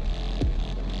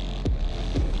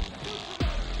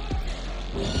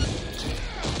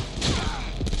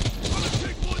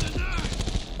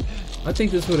 I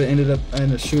think this would have ended up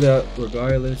in a shootout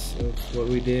regardless of what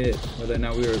we did, whether or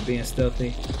not we were being stealthy.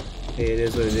 Hey, it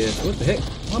is what it is. What the heck?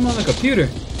 I'm on the computer.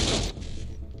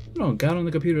 I don't got on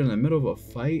the computer in the middle of a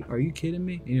fight. Are you kidding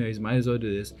me? Anyways, might as well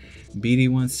do this.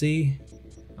 BD1C.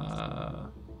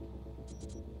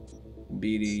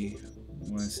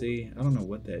 BD1C. I don't know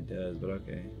what that does, but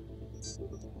okay.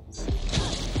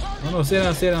 Oh no, sit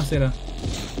down, sit down, sit down.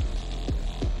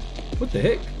 What the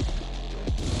heck?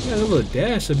 Yeah, that little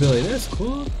dash ability, that's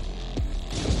cool.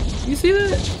 You see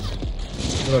that?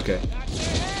 But okay.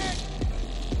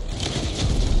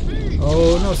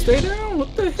 Oh no, stay down,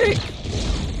 what the heck?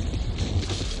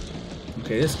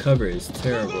 Okay, this cover is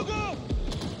terrible.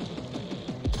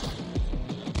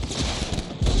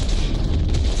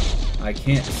 I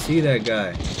can't see that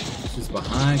guy. He's just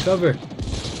behind cover.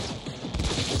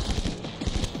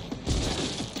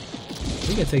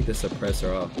 We can take the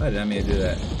suppressor off. I didn't mean to do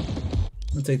that.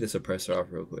 I'm gonna take the suppressor off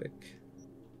real quick.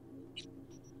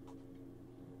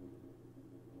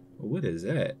 Well, what is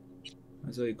that? Might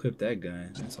as well equip that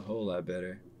gun. That's a whole lot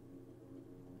better.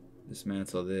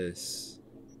 Dismantle this.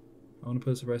 I want to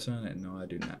put a suppressor on it? No, I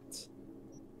do not.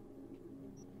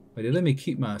 Wait, did it let me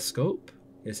keep my scope?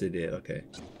 Yes, it did. Okay.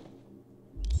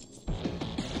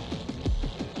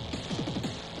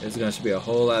 This gun should be a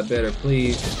whole lot better,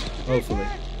 please. Hopefully.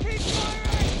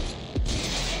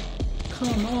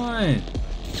 Come on!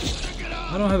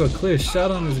 I don't have a clear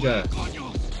shot on this guy.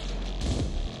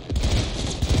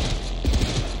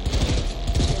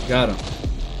 Got him.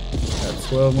 Got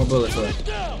 12 more bullets left.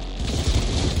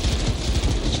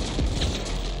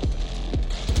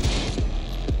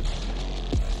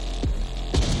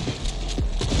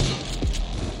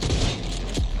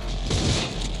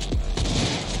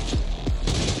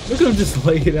 Look at him just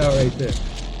lay it out right there.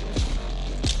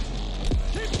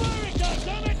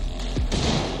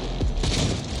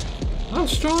 How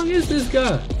strong is this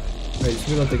guy? Alright, just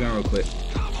reload the gun real quick.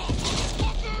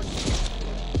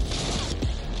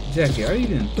 Jackie, are you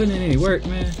even putting in any work,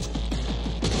 man?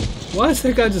 Why is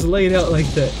that guy just laid out like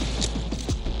that?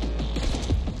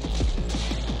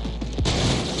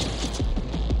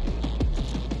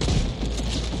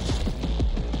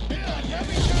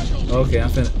 Okay, I'm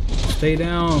finna. Stay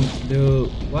down, dude.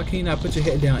 Why can't you not put your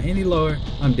head down any lower?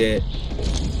 I'm dead.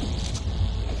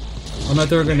 I'm not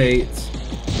throwing grenades.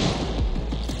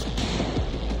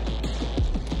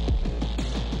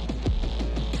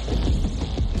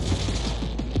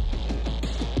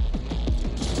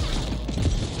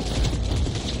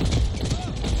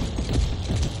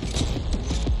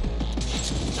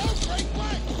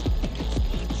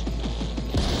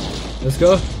 Let's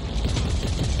go.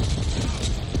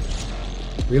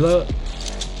 Reload.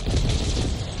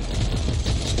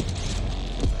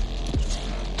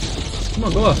 Come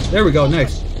on, go up. There we go.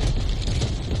 Nice.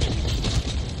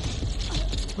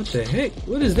 What the heck?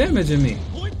 What is damaging me?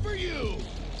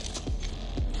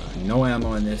 No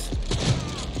ammo in this.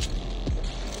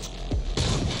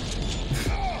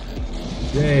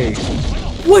 Yay.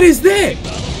 What is that?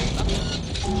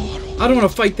 I don't want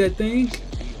to fight that thing.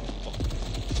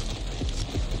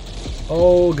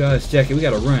 Oh gosh, Jackie, we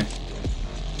gotta run.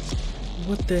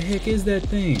 What the heck is that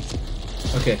thing?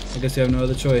 Okay, I guess we have no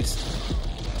other choice.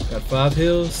 Got 5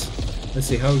 hills. Let's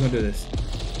see, how are we gonna do this?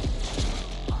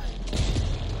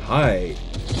 Hide.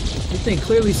 This thing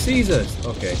clearly sees us.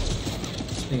 Okay.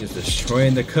 This thing is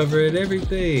destroying the cover and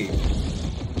everything.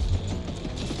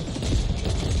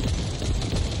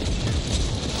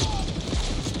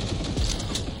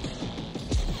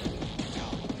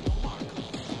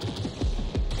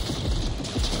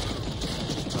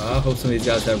 I hope some of these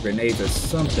guys have grenades or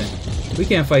something. We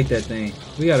can't fight that thing.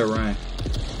 We gotta run.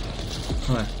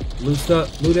 Come on. Loot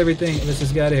stuff. Loot everything. Let's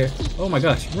just get out of here. Oh my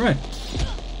gosh. Run.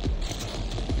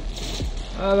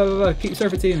 Keep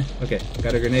serpentining. Okay.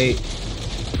 Got a grenade.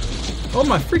 Oh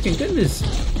my freaking goodness.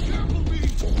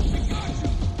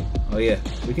 Oh yeah.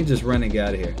 We can just run and get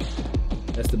out of here.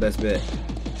 That's the best bet.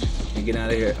 And get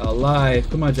out of here alive.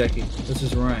 Come on, Jackie. Let's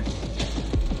just run.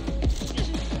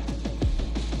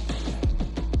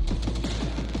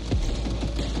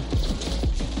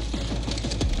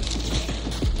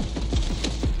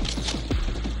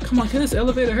 Come on, can this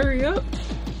elevator hurry up?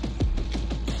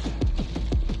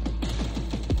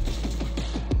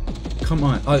 Come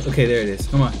on. Oh, okay, there it is.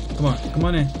 Come on. Come on. Come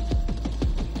on in.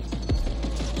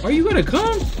 Are you gonna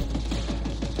come?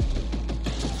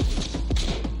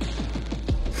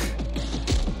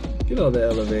 Get on the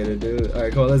elevator, dude.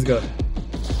 Alright, come on, let's go.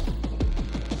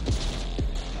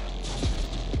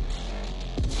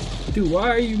 Dude, why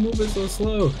are you moving so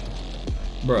slow?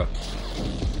 Bruh.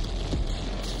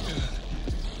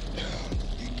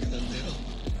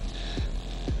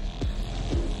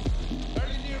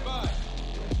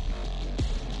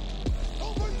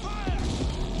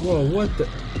 Whoa, what the?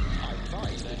 I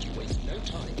advise that you waste no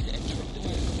time in entering the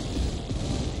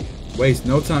vehicle. Waste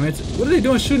no time. What are they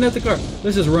doing shooting at the car?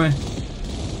 Let's just run.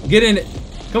 Get in it.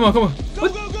 Come on, come on.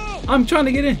 What? Go, go! I'm trying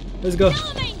to get in. Let's go.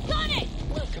 Delamain, got it!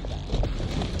 Welcome back.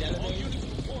 Delamain,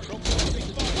 We'll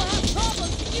have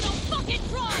problems if you don't fucking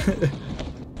try!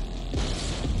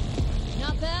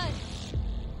 Not bad.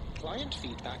 client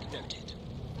feedback noted.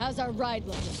 How's our ride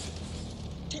looking?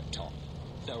 Tip-top.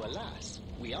 Though alas,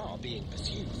 we are being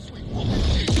pursued.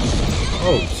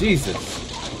 Oh, Jesus.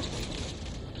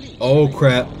 Oh,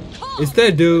 crap. It's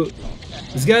that dude.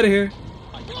 Let's get out of here.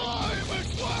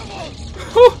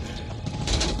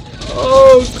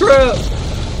 Oh, crap.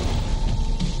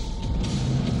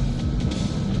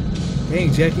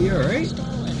 Dang, Jackie, you alright?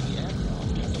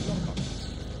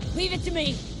 Leave it to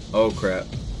me. Oh, crap.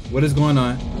 What is going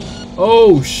on?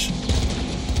 Oh,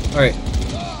 Alright.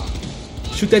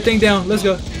 Shoot that thing down. Let's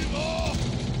go.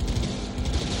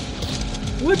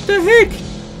 What the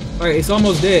heck? Alright, it's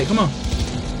almost dead. Come on.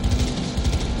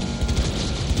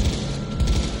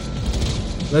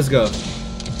 Let's go.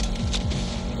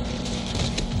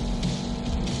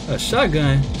 A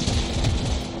shotgun.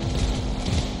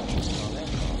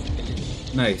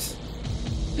 Nice.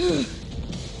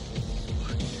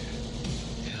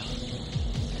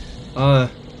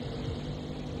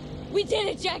 We did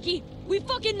it, Jackie! We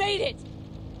fucking made it!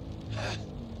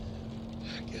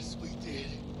 I guess we did.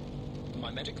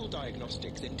 My medical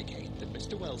diagnostics indicate that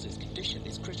Mr. Wells's condition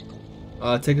is critical.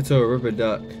 Take it to a river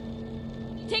dock.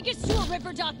 Take us to a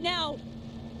river dock now!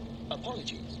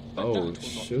 Apologies, but Oh, that will not be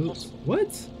shoot. possible.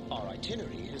 What? Our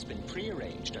itinerary has been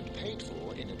pre-arranged and paid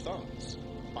for in advance.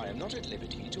 I am not at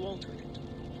liberty to alter it.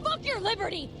 Fuck your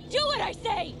liberty! Do what I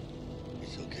say!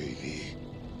 It's okay, V.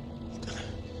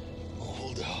 I'll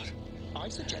hold out. I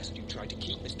suggest you try to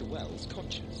keep Mr. Wells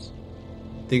conscious.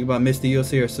 Think about Misty, you'll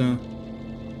see her soon.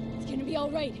 It's gonna be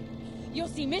alright. You'll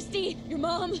see Misty, your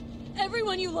mom,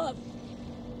 everyone you love.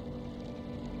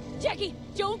 Jackie,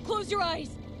 don't close your eyes!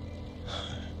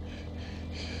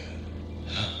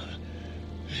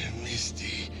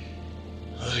 Misty,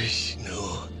 I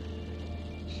know.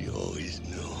 She always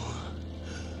knew.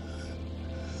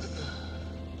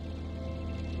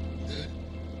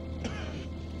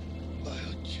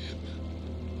 Biochip.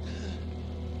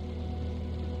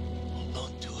 Hold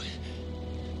on to it.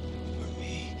 For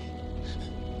me.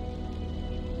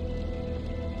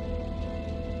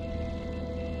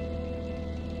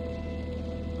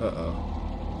 Uh-oh.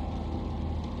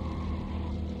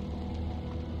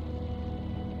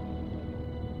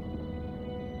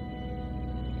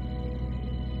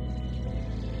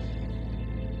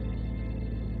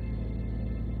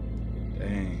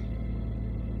 Dang.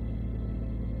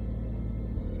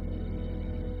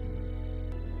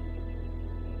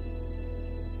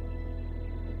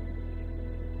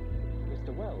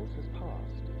 Mr. Wells has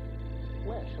passed.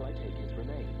 Where shall I take his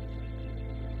remains?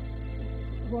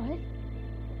 What?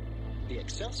 The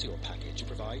Excelsior package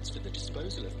provides for the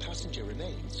disposal of passenger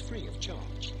remains free of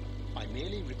charge. I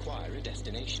merely require a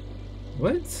destination.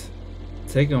 What?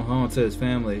 Take him home to his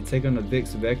family. Take him to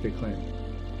Vic's Vector Clinic.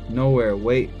 Nowhere.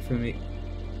 Wait for me.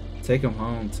 Take him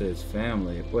home to his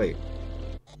family. Wait.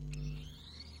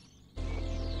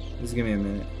 Just give me a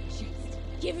minute. Just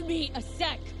give me a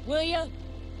sec, will ya?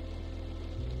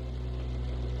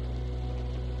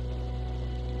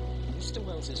 Mr.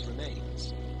 Wells's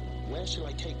remains. Where shall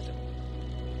I take them?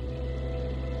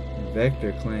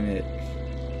 Vector Clinic.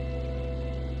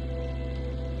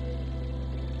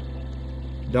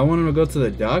 Do I want him to go to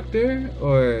the doctor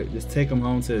or just take him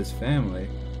home to his family?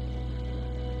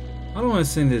 I don't want to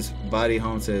send his body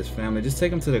home to his family. Just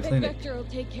take him to the clinic. Vector will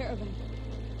take care of him.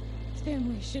 His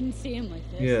family shouldn't see him like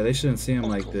this. Yeah, they shouldn't see him Of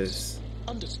like course. this.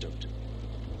 Understood.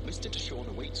 Mr. Deshawn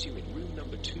awaits you in room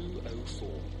number 204.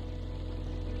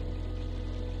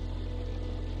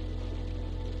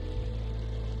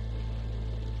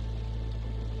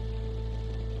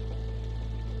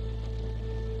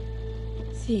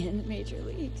 See you in the major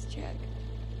leagues, Jack.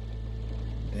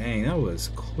 Dang, that was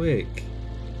quick.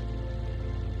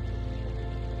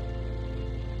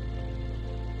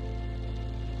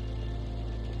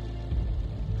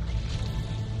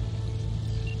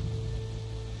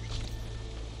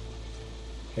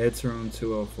 Head to room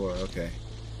 204. Okay.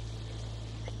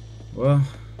 Well,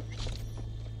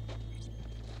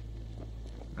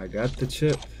 I got the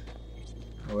chip,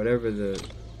 or whatever the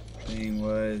thing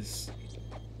was.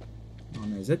 Oh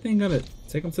man, is that thing gonna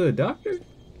take him to the doctor?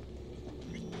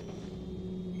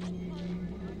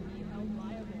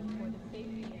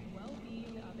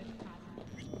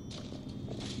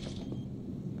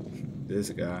 This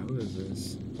guy, who is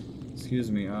this?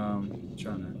 Excuse me, trying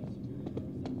to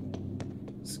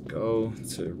Let's go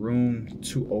to room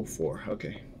 204.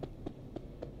 Okay.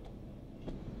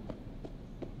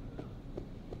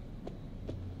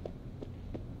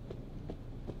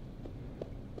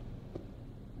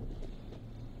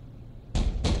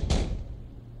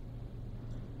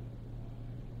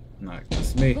 Nah,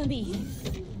 it's me.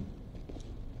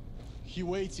 He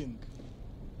waiting.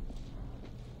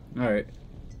 Alright.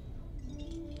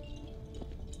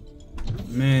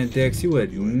 Man, Dex, you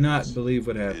would not believe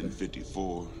what happened.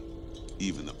 54,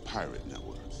 even the pirate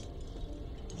networks.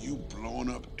 You blowing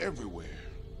up everywhere.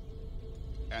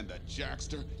 And the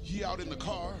Jackster, he out in the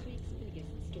car?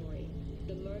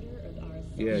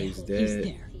 Yeah, he's dead. He's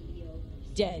there.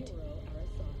 Dead.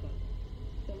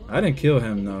 I didn't kill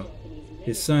him, though.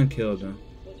 His son killed him.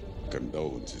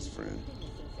 Condolences, friend.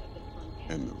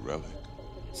 And the relic.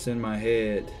 Send my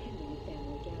head.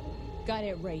 Got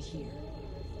it right here.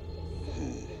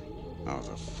 I was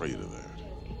afraid of that.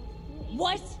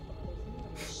 What?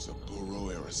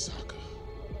 Saburo Arasaka.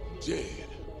 Dead.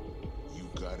 You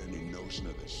got any notion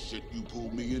of the shit you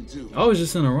pulled me into? I was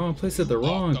just in the wrong place at the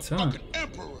wrong time.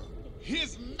 Emperor,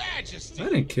 His Majesty. I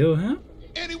didn't kill him.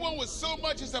 Anyone with so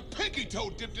much as a pinky toe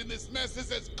dipped in this mess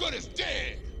is as good as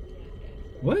dead.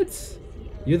 What?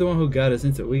 You're the one who got us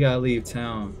into it. We gotta leave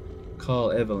town.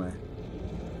 Call Evelyn.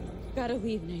 Gotta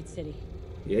leave Night City.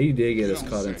 Yeah, you did get us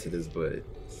caught into this, but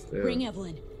still. Bring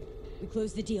Evelyn. We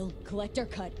close the deal, collect our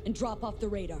cut, and drop off the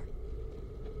radar.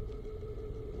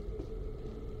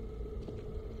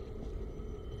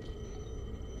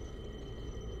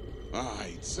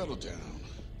 Alright, settle down.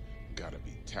 Gotta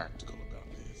be tactical about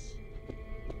this.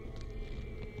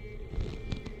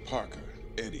 Parker,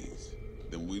 Eddie's.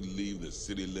 Then we leave the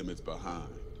city limits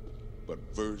behind. But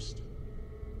first,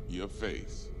 your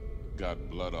face got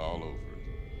blood all over it.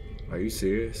 Are you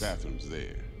serious? Bathroom's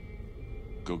there.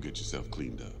 Go get yourself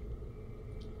cleaned up.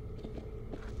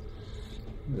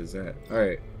 What is that?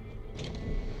 Alright.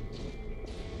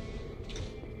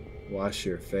 Wash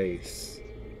your face.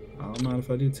 I don't mind if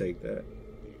I do take that.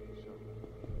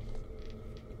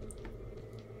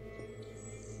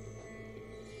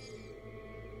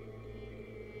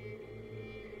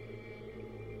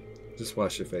 Just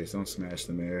wash your face. Don't smash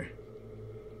the mirror.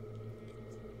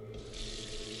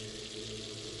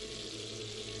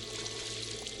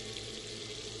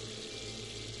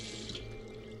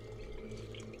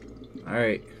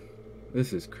 Alright.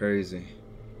 This is crazy.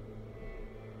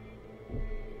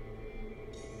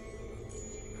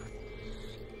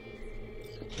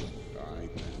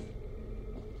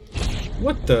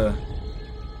 What the?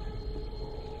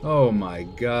 Oh my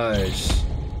gosh.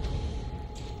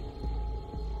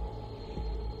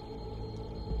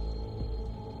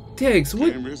 Dex,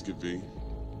 what? Can't risk it, V.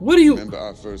 What do you? Remember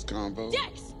our first combo?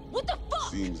 Dex, what the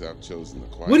fuck? Seems I've chosen the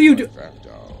quiet What do you do? life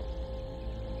after all.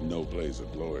 No blaze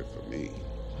of glory for me.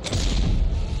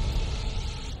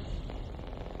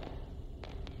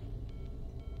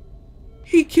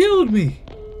 He killed me.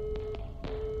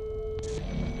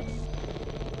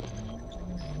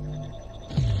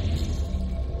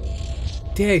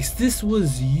 Dex, this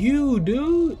was you,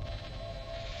 dude.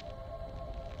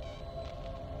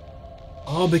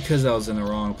 All because I was in the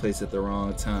wrong place at the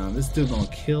wrong time. This dude gonna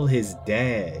kill his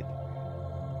dad.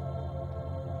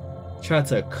 Tried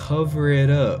to cover it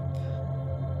up.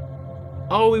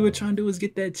 All we were trying to do was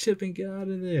get that chip and get out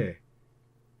of there.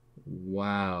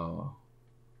 Wow.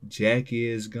 Jackie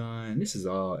is gone. This is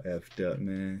all effed up,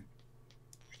 man.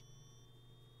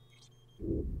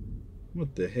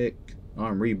 What the heck? Oh,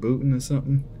 I'm rebooting or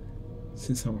something?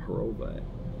 Since I'm a robot.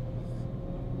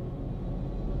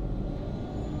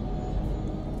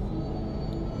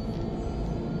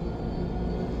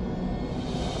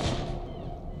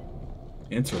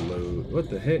 Interlude. What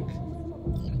the heck?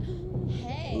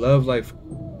 Hey. Love life.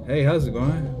 Hey, how's it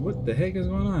going? What the heck is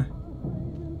going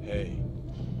on? Hey,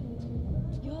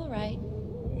 You alright?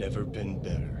 never been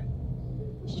better.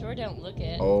 Sure don't look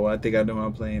it. Oh, I think I know who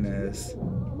I'm playing as.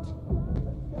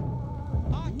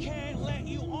 I can't let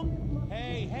you on.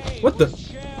 Hey, hey. What the?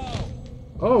 Michelle.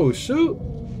 Oh, shoot.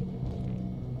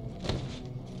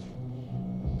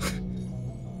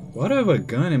 Why do I have a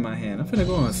gun in my hand? I'm finna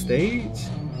go on stage?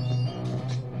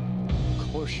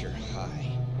 Of course you're high.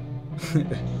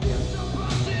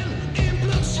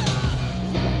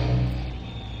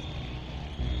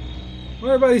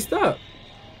 Where everybody stop?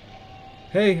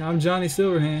 Hey, I'm Johnny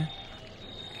Silverhand.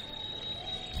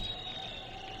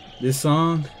 This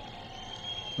song,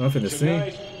 I'm finna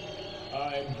sing.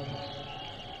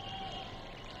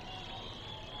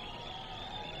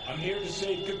 I'm here to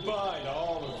say goodbye to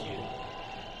all of you.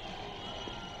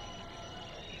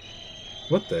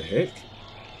 What the heck?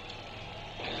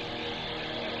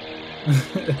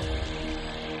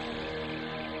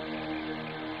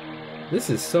 This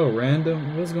is so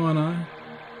random. What's going on?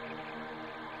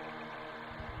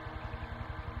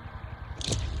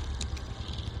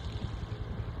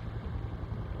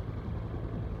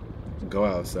 Go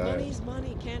outside. Money's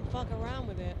money. Can't fuck around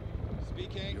with it.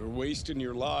 You're wasting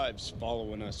your lives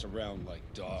following us around like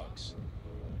dogs.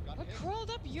 What crawled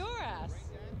up your ass?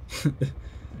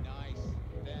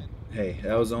 Hey,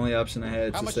 that was the only option I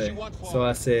had to say. So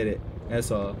I said it. That's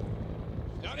all.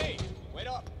 Johnny, wait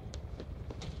up.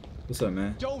 What's up,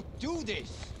 man? Don't do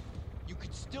this. You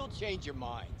could still change your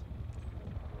mind.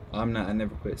 I'm not. I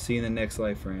never quit. See you in the next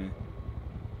life, friend.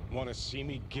 Want to see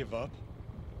me give up?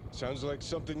 Sounds like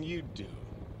something you'd do.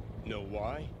 Know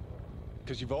why?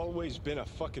 Because you've always been a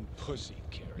fucking pussy,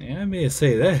 Carrie. Yeah, I may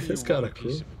say that. That's kind of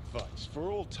cool. Piece of advice for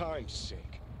old time's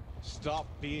sake. Stop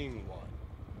being one.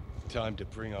 Time to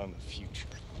bring on the future.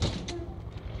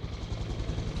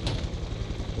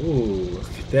 Ooh,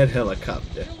 look at that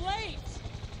helicopter. You're late.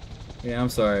 Yeah, I'm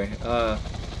sorry.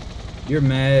 You're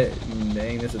mad.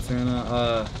 Dang, this a turn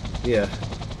on. Yeah.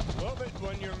 Love it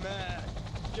when you're mad.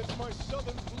 Gets my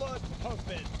southern blood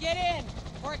pumping. Get in,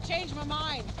 or I change my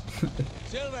mind.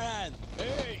 Silverhand.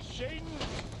 Hey, Shaden.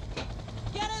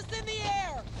 Get us in the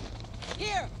air.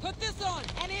 Here, put this on,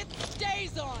 and it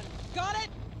stays on. Got it?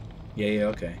 Yeah,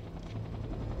 okay.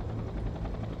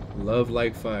 Love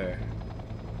like fire.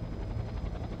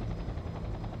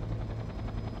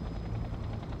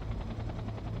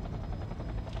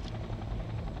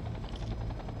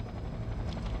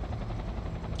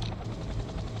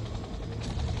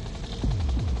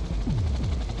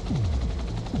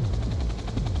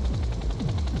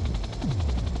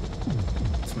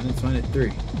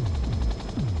 '23.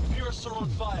 Pierce are on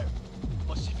fire.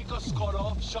 Pacifica's cut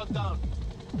off, shut down.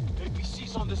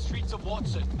 APC's on the streets of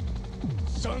Watson.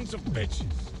 Sons of bitches.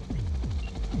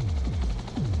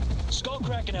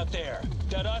 Skullcracking out there.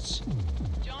 That us?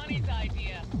 Johnny's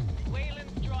idea.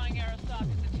 Wayland's drawing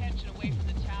Arasaka's attention away from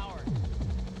the tower.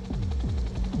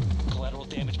 Collateral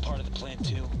damage part of the plan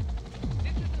too.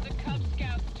 This is the Cub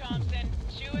Scouts, Thompson.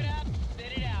 Chew it up,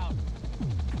 spit it out.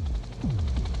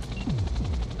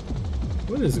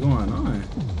 What is going on?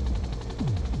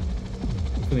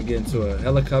 We're gonna get into a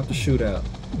helicopter shootout.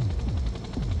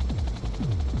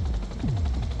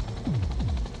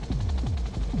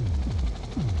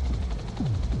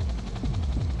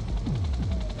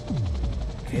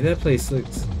 Hey, that place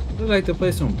looks like the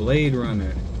place from Blade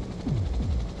Runner.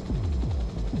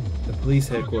 The police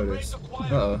headquarters.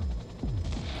 Uh-oh.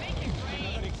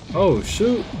 Oh,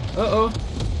 shoot. Uh-oh.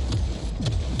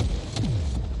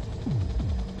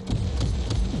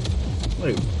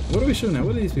 Wait, what are we shooting at?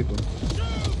 What are these people?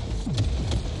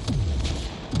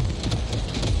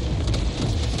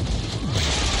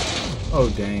 Oh,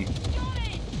 dang.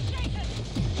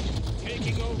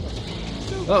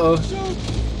 Uh-oh.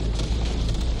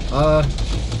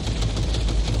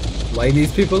 Light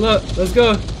these people up. Let's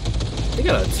go. They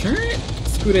got a turret?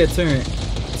 Screw that turret.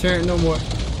 Turret no more.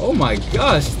 Oh my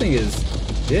gosh, this thing is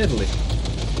deadly.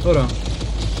 Hold on.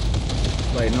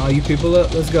 Lighting all you people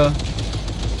up. Let's go.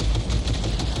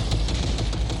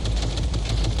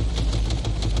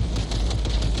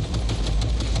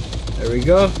 There we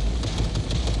go.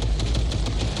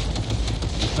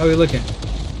 How are we looking?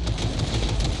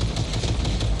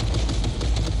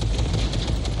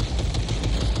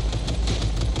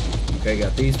 Okay,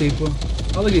 got these people.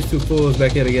 Oh, look at these two fools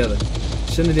back here together.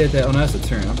 Shouldn't have did that. Oh, no, that's a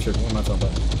turn. I'm tripping. What am I talking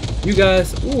about? You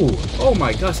guys. Ooh. Oh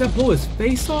my gosh, that blew his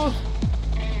face off.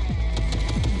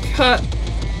 God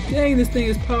dang, this thing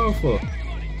is powerful.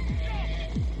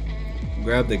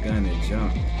 Grab the gun and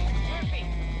jump.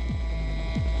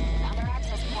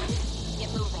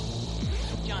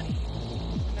 Johnny,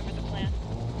 remember the plan?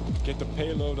 Get the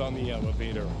payload on the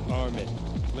elevator, arm it,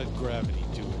 let gravity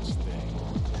do its thing.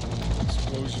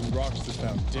 Explosion rocks the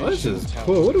foundation. Oh, this is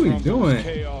cool. What are we doing?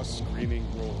 Chaos screaming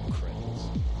roll credits.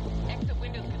 Exit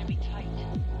window's gonna be tight.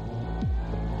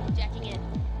 Jacking in.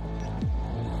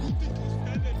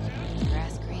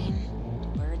 Grass green,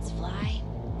 birds fly,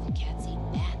 cats eat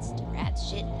bats, rats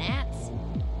shit gnats.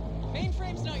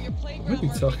 Mainframe's not your playground. What are you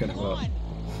Murphy. talking Come about? on.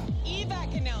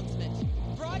 Evac announcement.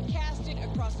 Broadcast it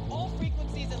across all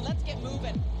frequencies and let's get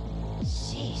moving.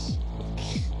 Sheesh.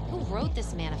 Who wrote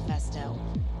this manifesto?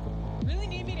 Really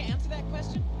need me to answer that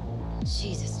question?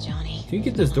 Jesus, Johnny. Can you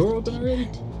get this door open already?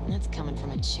 That's coming from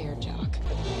a chair jock.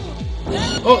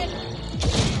 Oh!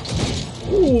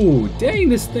 Ooh, dang,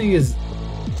 this thing is...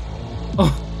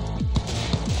 Oh.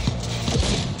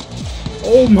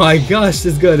 Oh my gosh,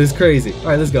 this gun is crazy.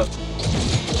 Alright, let's go.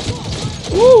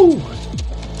 Ooh!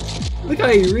 Look how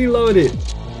he reloaded.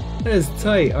 That's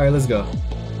tight. Alright, let's go.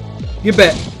 Get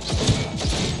back.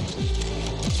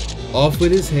 Off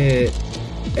with his head.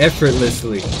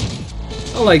 Effortlessly.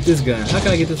 I like this gun. How can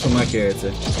I get this for my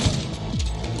character?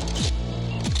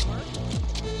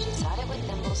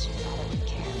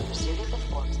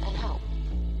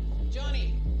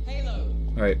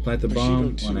 Alright, plant the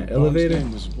bomb on an elevator.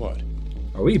 What?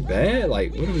 Are we bad?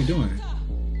 Like, what are we doing?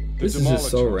 This is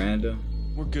just so random.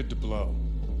 We're good to blow.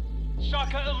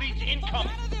 Shaka Elite's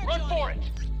incoming. Run for it.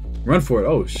 Run for it.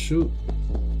 Oh, shoot.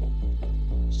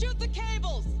 Shoot the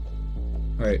cables.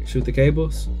 Alright, shoot the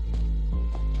cables.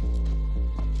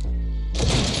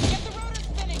 Get the rotor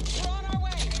spinning. We're on our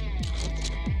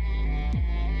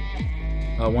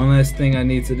way. One last thing I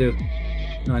need to do.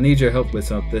 No, I need your help with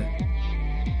something.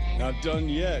 Not done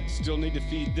yet. Still need to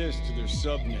feed this to their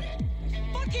subnet.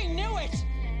 Fucking knew it!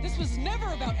 This was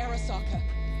never about Arasaka.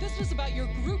 This was about your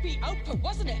groupie output,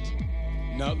 wasn't it?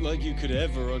 Not like you could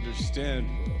ever understand,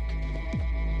 Rook.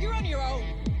 You're on your own.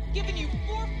 Giving you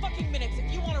 4 fucking minutes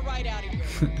if you want to ride out of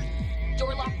here.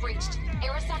 Door lock breached.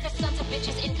 Arasaka's sons of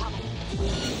bitches incoming.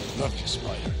 Love you,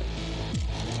 Spider.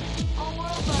 Whole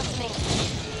world loves me.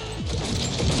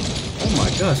 Oh my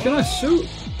gosh, can I shoot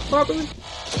properly?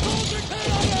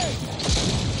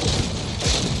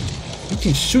 You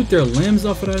can shoot their limbs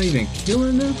off without even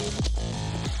killing them?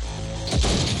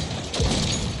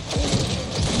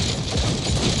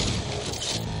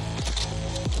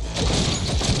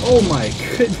 Oh my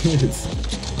goodness.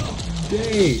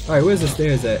 Dang. Alright, where's the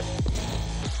stairs at?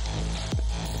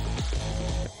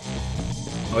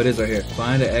 Oh, it is right here.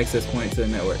 Find the access point to the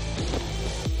network.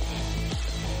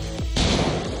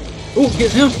 Oh,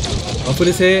 get him! Off with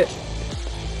his head.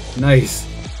 Nice.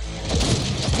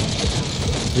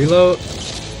 Reload.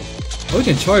 Oh, we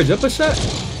can charge up a shot?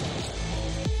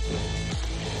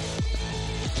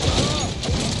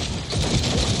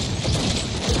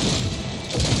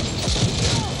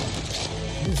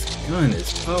 This gun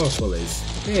is powerful as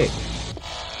heck.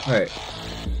 Alright.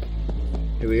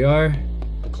 Here we are.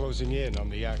 Closing in on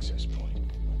the access point.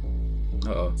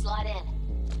 Uh-oh. Slide in.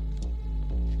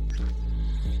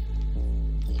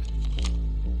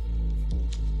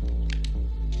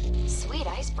 Sweet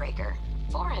icebreaker.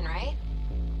 Foreign, right?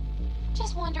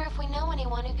 Just wonder if we know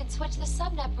anyone who can switch the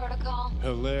subnet protocol.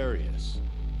 Hilarious.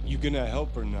 You gonna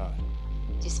help or not?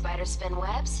 Do spiders spin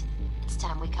webs? It's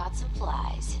time we caught some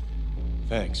flies.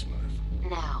 Thanks, Murph.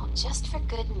 Now, just for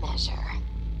good measure.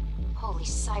 Holy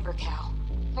cyber cow.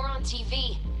 We're on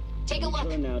TV. Take a look.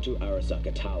 Turn now to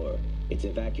Arasaka Tower. Its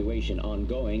evacuation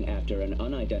ongoing after an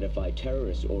unidentified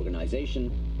terrorist organization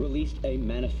released a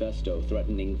manifesto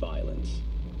threatening violence.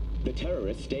 The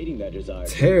terrorists stating their desire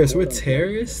terrorists? We're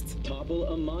terrorists? Topple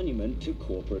a monument to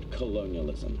corporate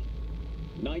colonialism.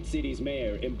 Night City's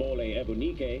mayor, Imbole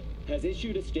Ebunike, has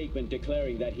issued a statement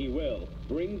declaring that he will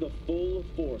bring the full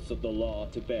force of the law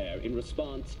to bear in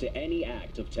response to any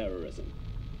act of terrorism.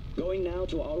 Going now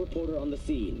to our reporter on the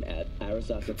scene at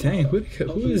Arasaka Tower. Dang, who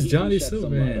is Johnny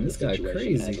Silverhand? This guy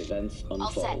crazy.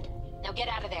 All set. Now get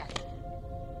out of there.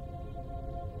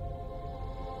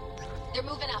 They're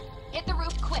moving up. Hit the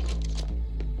roof quick.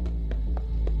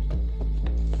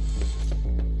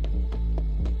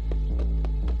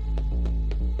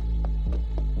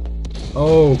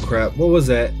 Oh crap, what was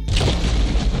that?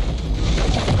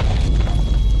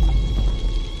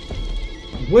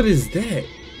 What is that?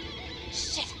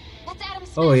 Shit, that's Adam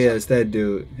Smasher. Oh yeah, it's that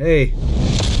dude. Hey.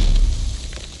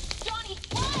 Johnny,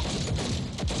 run!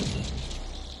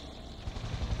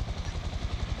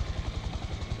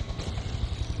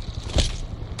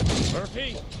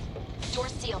 Murphy?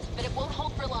 Door's sealed, but it won't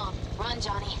hold for long. Run,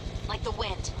 Johnny. Like the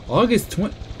wind. August,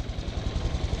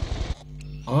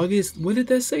 what did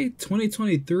that say?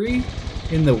 2023?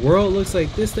 And the world looks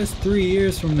like this? That's 3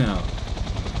 years from now.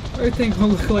 Everything gonna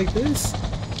look like this?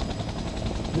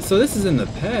 So this is in the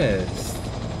past.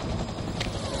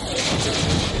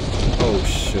 Oh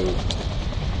shoot.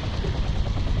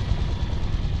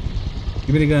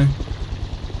 Give me the gun.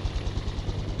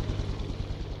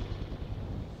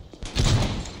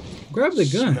 Grab the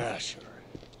gun. Smasher.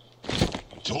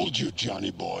 Told you,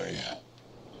 Johnny boy.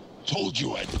 Told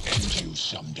you I'd end you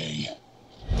someday.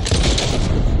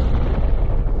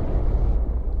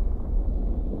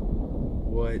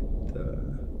 What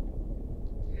the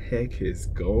heck is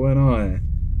going on?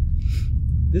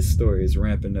 This story is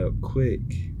ramping up quick.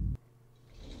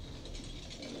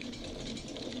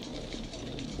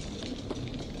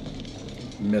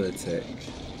 Militech.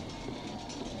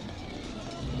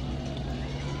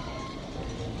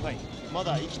 はい、ま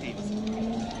だ生きています。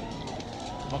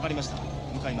わかりました。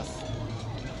向かいます。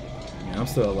 Yeah, I'm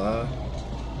still alive.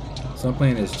 So I'm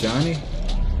playing as Johnny.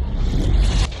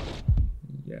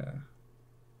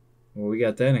 Well, we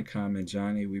got that in common,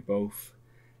 Johnny. We both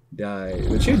died.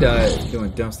 But you died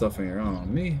doing dumb stuff on your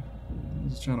own. Me, I'm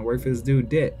just trying to work for this dude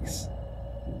Dex.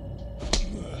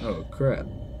 Oh, crap.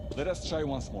 Let us try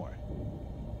once more.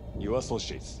 Your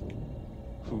associates.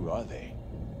 Who are they?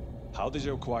 How did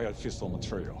you acquire fissile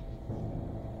material?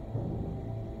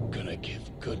 Gonna give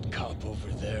good cop over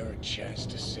there a chance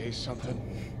to say something?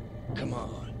 Come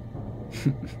on.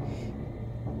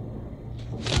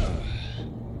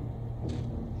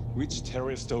 Which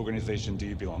terrorist organization do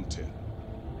you belong to?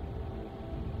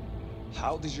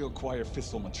 How did you acquire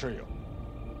fissile material?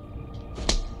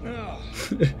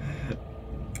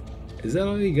 Is that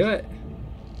all you got?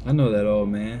 I know that old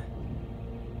man.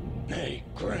 Hey,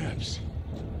 Gramps.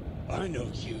 I know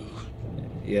you.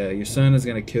 Yeah, your son is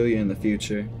gonna kill you in the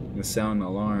future. I'm gonna sound an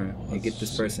alarm and get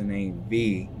this person named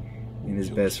V and his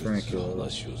best friend killed.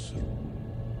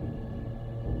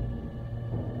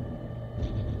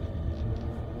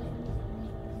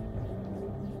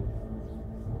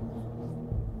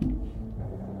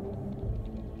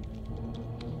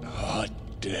 Hot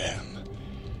damn.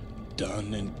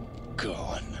 Done and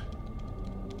gone.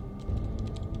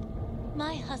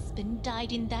 My husband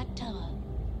died in that tower.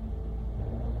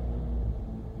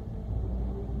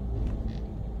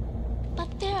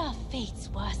 But there are fates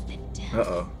worse than death.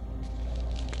 Uh-oh.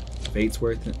 Fate's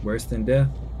worse than death?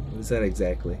 What is that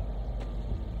exactly?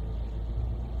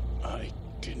 I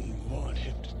didn't want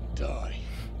him to die.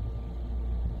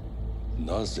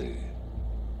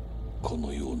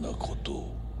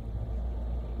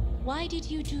 Why did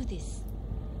you do this?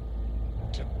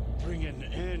 To bring an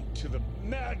end to the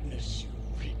madness you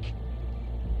wreak.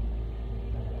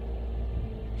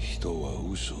 人は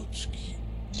嘘をつき、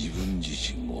自分自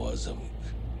身を欺く。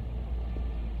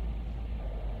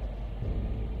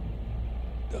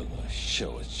だが死者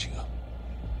は違う。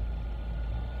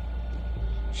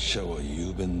死者は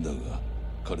雄弁だが、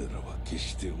彼らは決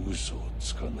して嘘を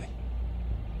つかない。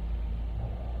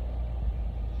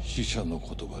死者の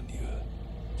言葉には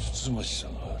つつましさ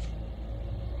がある。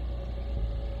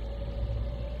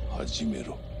始め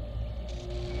ろ。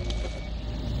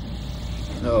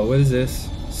Oh, what is this?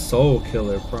 Soul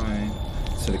killer prime.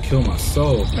 So to kill my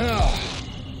soul.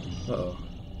 Uh-oh.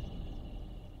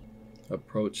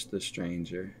 Approach the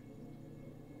stranger.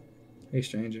 Hey,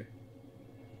 stranger.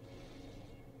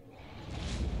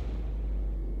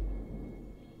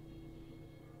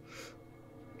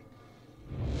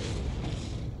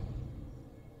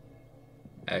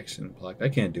 Action blocked. I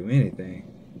can't do anything.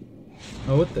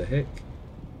 Oh, what the heck?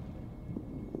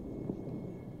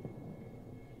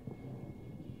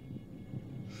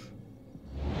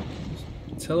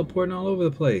 Teleporting all over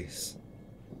the place.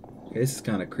 Okay, this is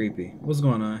kind of creepy. What's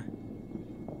going on?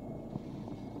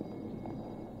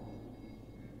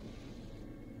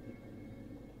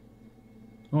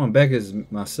 Oh, I'm back as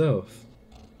myself.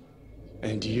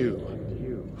 And you?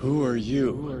 Who are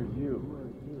you?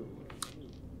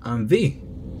 I'm V.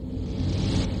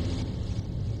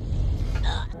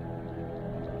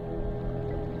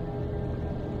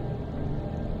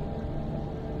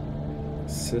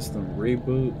 System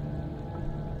reboot.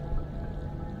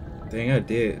 Dang, I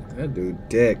did. That dude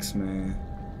Dex, man.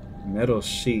 Metal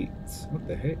sheets. What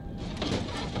the heck?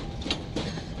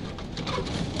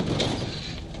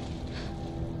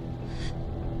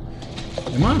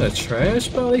 Am I in the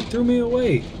trash? Probably threw me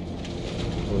away.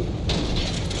 Oh,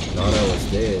 thought I was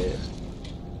dead.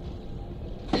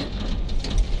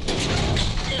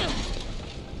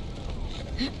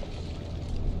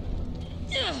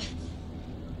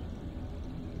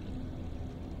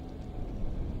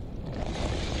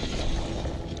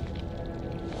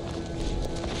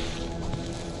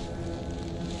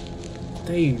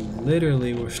 They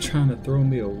literally was trying to throw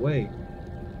me away.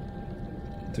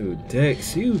 Dude,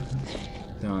 Dex, you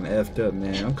done effed up,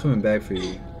 man. I'm coming back for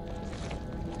you.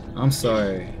 I'm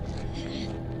sorry.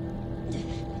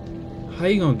 How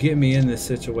you gonna get me in this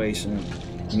situation,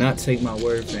 not take my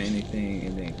word for anything,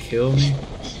 and then kill me?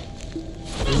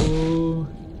 Ooh.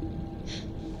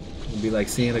 It'd be like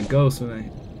seeing a ghost when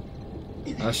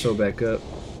I show back up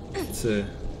to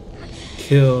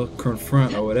kill,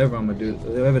 confront, or whatever I'm gonna do.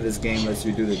 Whatever this game lets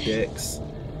you do to Dex.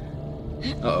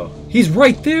 Uh-oh. He's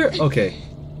right there? Okay.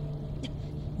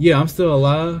 Yeah, I'm still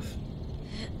alive.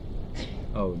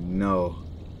 Oh no.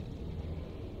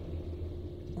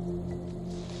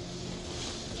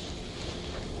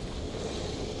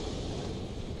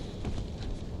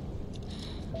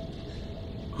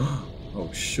 Oh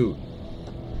shoot.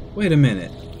 Wait a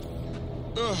minute.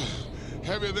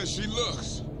 Heavier than she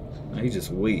looks. He's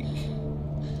just weak.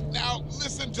 Now,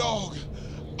 listen, dog.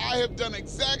 I have done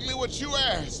exactly what you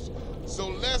asked. So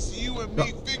let's you and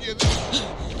me figure this.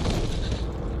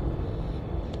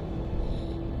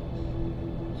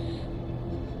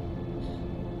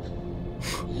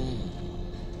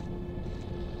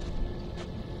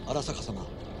 荒坂様、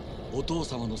お父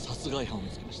様の殺害犯を見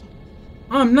つけました。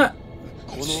 I'm not.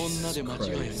 この女で間違い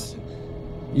ありません。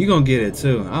 You gonna get it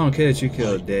too. I don't care that you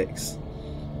killed Dex.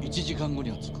 1時間後に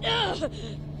は着く。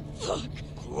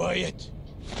Quiet.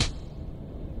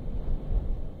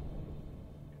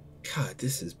 God,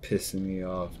 this is pissing me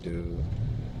off, dude.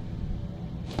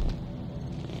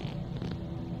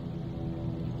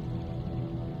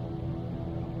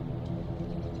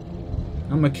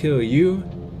 I'm gonna kill you,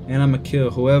 and I'm gonna kill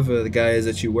whoever the guy is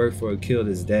that you work for who killed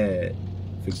his dad.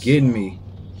 For getting me.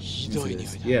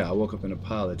 Yeah, I woke up in a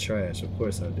pile of trash. Of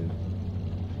course I do.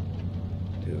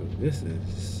 Dude, this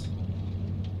is...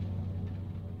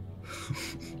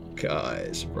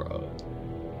 Gosh, bro.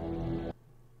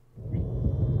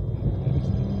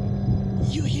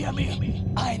 You hear me?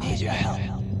 I need your help.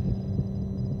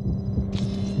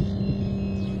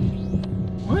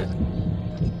 What?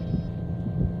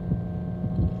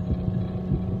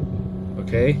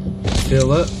 Okay,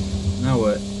 fill up. Now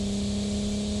what?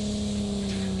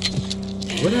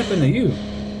 What happened to you?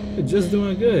 You're just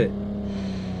doing good.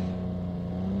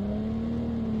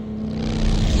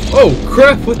 Oh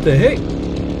crap, what the heck?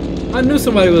 I knew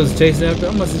somebody was chasing after.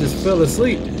 I must have just fell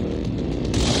asleep.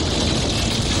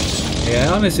 Yeah,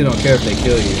 I honestly don't care if they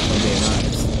kill you, if I'm being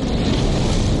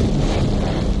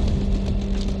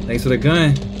honest. Thanks for the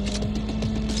gun.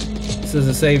 This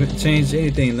doesn't change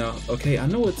anything though. Okay, I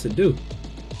know what to do.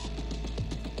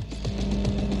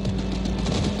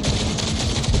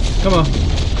 Come on.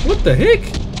 What the heck?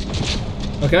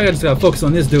 Okay, I just gotta focus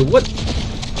on this dude. What?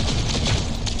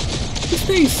 This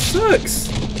thing sucks.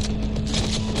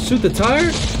 Shoot the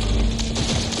tire?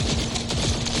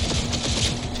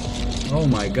 Oh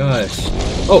my gosh.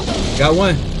 Oh, got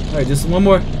one. Alright, just one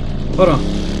more. Hold on.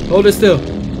 Hold it still.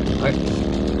 Alright.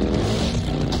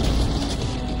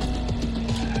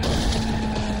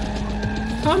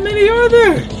 How many are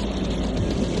there?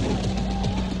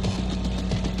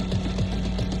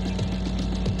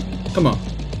 Come on.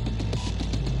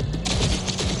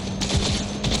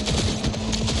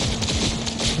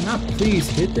 Can I please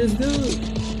hit this dude?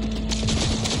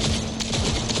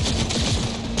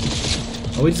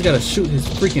 Oh, we just gotta shoot his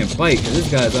freaking bike, because this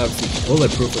guy's obviously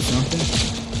bulletproof or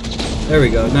something. There we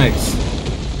go, nice.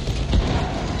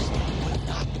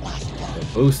 The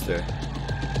booster.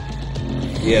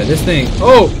 Yeah, this thing.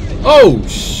 Oh! Oh,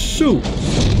 shoot!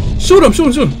 Shoot him, shoot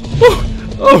him, shoot him!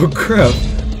 Oh crap.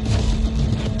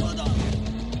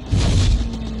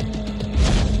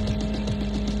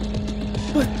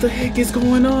 What the heck is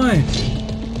going on?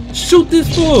 Shoot this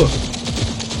fool!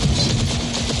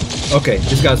 Okay,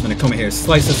 this guy's gonna come in here,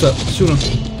 slice us up, shoot him.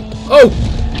 Oh!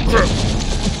 Crap.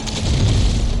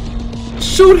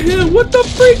 Shoot him! What the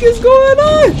freak is going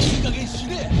on?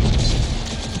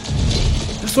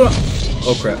 That's what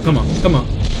oh crap, come on, come on.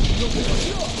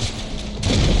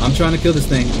 I'm trying to kill this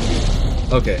thing.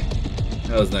 Okay,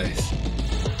 that was nice.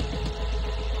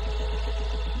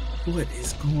 What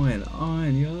is going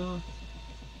on, y'all?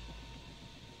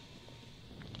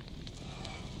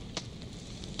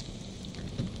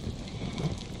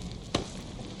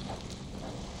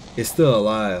 It's still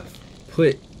alive.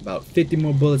 Put about 50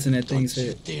 more bullets in that thing's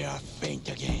head. Okay,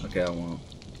 I won't.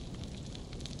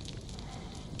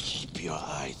 Keep your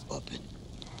eyes open.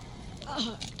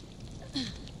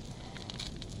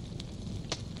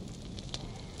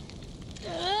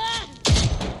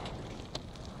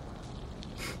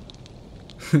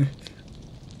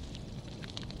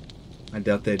 I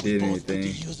doubt that did anything.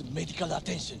 Use medical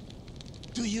attention.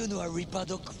 Do you know a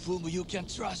Reaper-Doc whom you can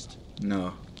trust?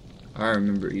 No. I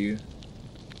remember you.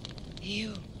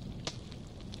 You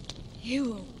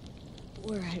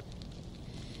were at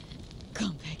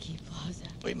Konpeki Plaza.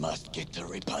 We must get to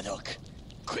Reaper-Doc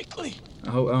quickly.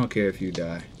 I don't care if you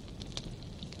die.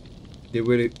 Did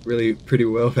really pretty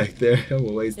well back there. I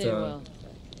will waste time. Well.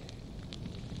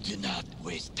 Do not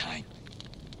waste time.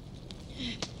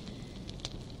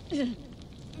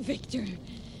 Victor,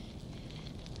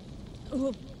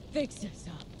 we'll fix this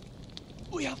up.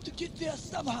 We have to get there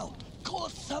somehow. Call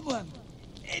someone.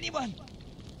 Anyone.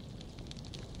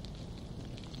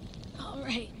 All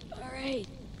right.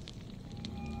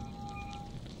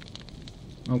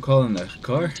 I'm calling the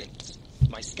car.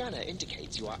 My scanner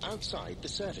indicates you are outside the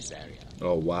service area.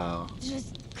 Oh wow.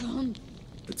 Just come.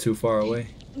 But too far away.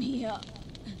 Me up.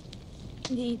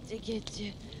 Need to get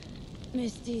to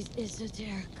Misty's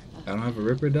esoteric. I don't have a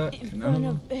Ripper Doc. In front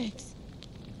of Bix.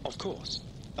 Of course.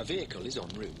 A vehicle is en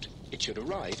route. It should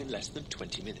arrive in less than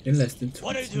 20 minutes. In less than 20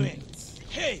 What are you doing? minutes.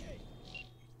 Hey!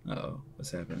 Uh-oh,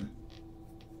 what's happening?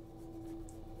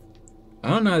 I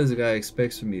don't know how this guy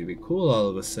expects for me to be cool all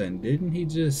of a sudden. Didn't he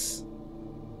just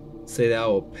say that I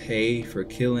will pay for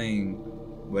killing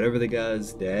whatever the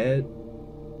guy's dad?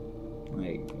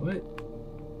 Like, what?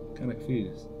 Kind of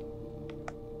confused.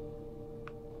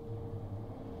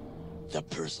 The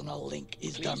personal link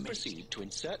is Please damaged. proceed to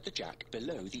insert the jack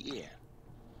below the ear,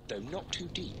 though not too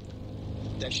deep.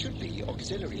 There should be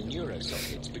auxiliary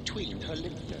neurosockets between her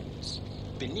lymph nodes,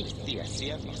 beneath the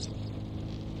SCM muscle.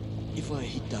 If I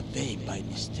hit that vein by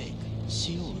mistake,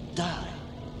 she will die.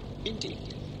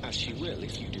 Indeed, as she will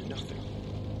if you do nothing.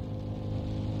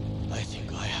 I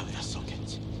think I have the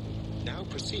socket. Now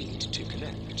proceed to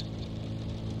connect.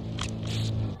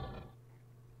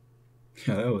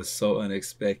 Yeah, that was so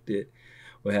unexpected.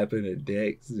 What happened to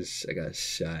Dex? I got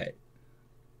shot.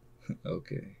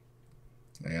 Okay.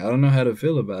 Like, I don't know how to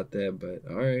feel about that,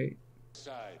 but alright.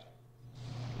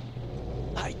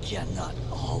 I cannot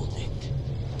hold it.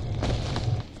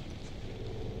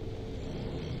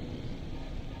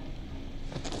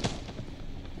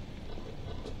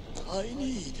 I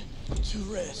need to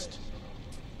rest.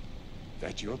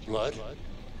 That your blood?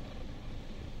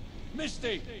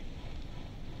 Misty!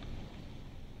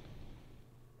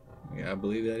 Yeah, I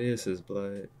believe that is his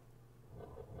blood.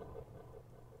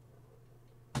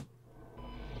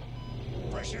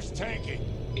 Pressure's tanking.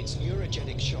 It's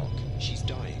neurogenic shock. She's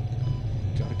dying.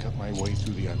 Gotta cut my way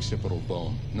through the occipital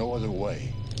bone. No other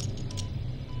way.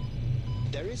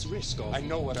 There is risk of... I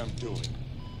know what I'm doing.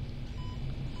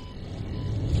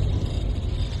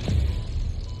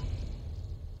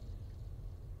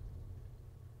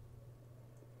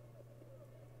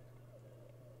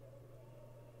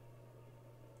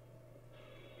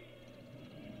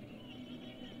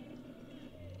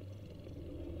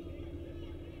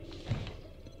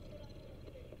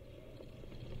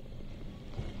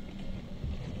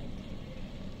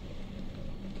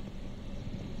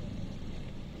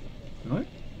 What?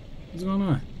 What's going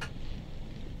on?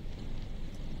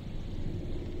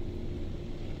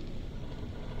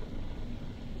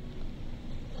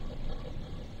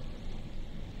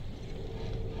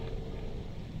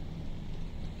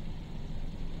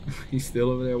 He's still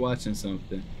over there watching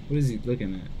something. What is he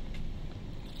looking at?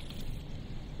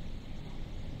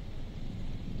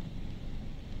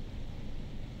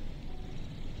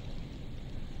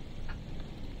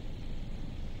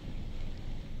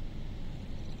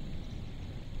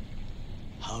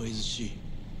 How is she?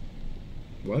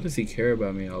 Why does he care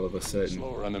about me all of a sudden?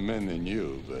 Slower on the men than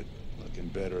you, but looking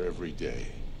better every day.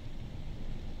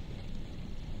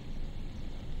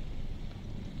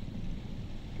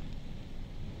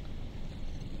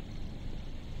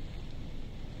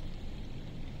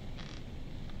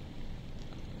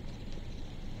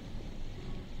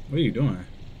 What are you doing?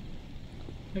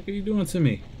 What are you doing to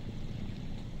me?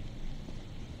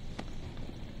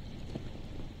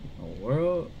 A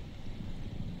world?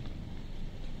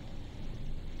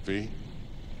 V,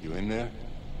 you in there?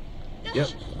 Yep,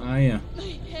 I am. My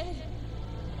head.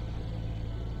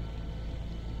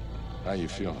 How you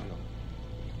feeling?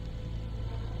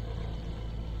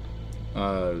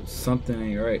 Something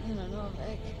ain't right. I don't know,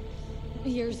 Vic.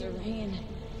 Years of rain.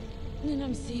 And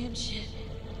I'm seeing shit.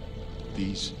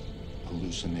 These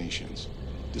hallucinations.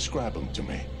 Describe them to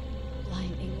me.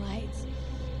 Blinding lights.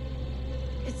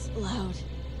 It's loud.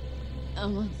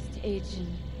 I'm on stage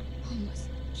and almost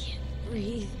can't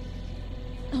breathe.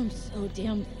 I'm so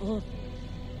damn full of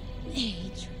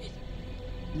hatred.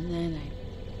 And then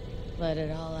I let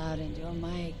it all out into a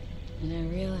mic, and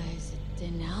I realized it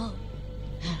didn't help.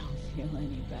 I don't feel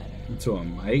any better. Into a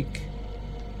mic?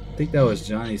 I think that was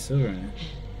Johnny Silverhand.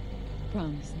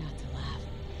 Promise not to laugh.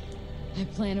 I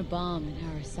plant a bomb in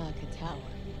Arasaka Tower.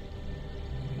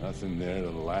 Nothing there to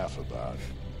laugh about.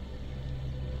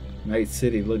 Night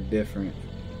City looked different.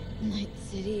 Night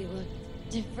City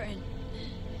looked different.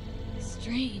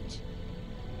 Strange.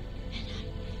 And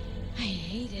I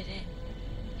hated it.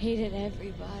 Hated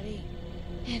everybody.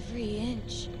 Every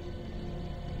inch.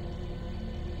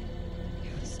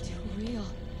 It was too real.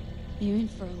 Even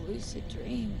for a lucid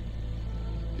dream.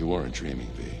 You weren't dreaming,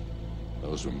 V.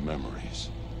 Those were memories.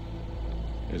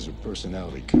 There's a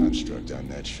personality construct on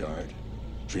that shard.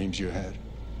 Dreams you had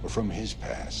were from his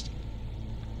past.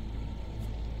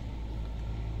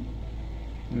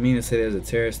 You mean to say there's a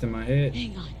terrorist in my head?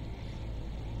 Hang on.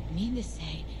 You mean to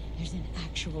say there's an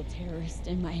actual terrorist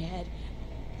in my head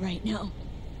right now?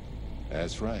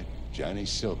 That's right, Johnny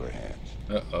Silverhand.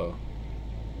 Uh-oh.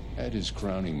 Had his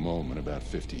crowning moment about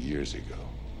 50 years ago.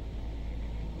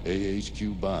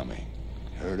 AHQ bombing.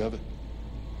 Heard of it?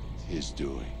 his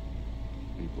doing.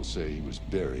 People say he was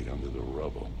buried under the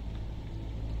rubble.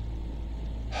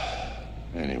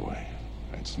 Anyway,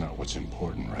 that's not what's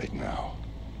important right now.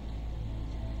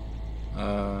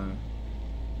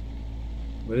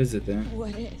 What is it then?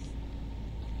 What is?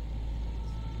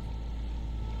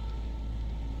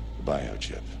 The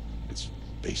biochip. It's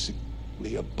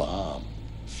basically a bomb.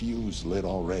 Fuse lit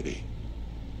already.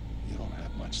 You don't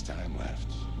have much time left.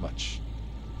 Much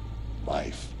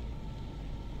life.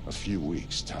 A few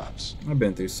weeks tops. I've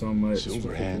been through so much.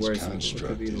 Silverhand's Worse, construct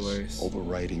could be is worse.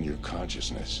 overriding your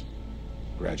consciousness,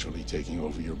 gradually taking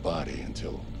over your body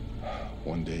until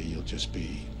one day you'll just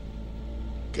be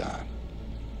gone.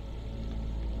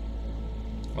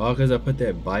 All because I put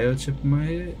that biochip in my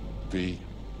head? V,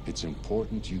 it's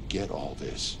important you get all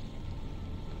this.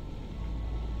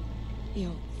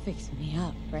 You'll fix me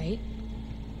up, right,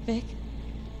 Vic?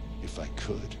 If I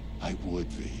could, I would,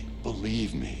 V.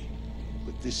 Believe me.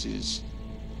 But this is...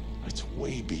 it's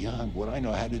way beyond what I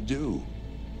know how to do.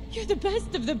 You're the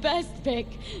best of the best, Vic.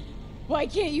 Why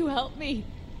can't you help me?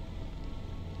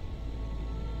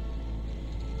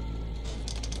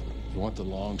 You want the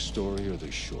long story or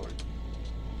the short?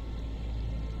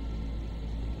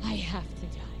 I have to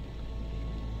die.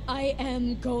 I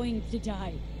am going to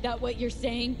die. That what you're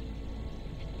saying?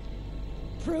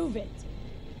 Prove it.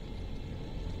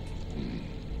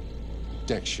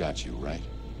 Dex shot you, right?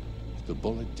 The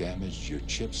bullet damaged your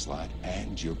chip slot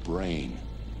and your brain.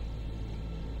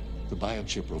 The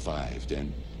biochip revived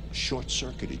and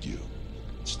short-circuited you.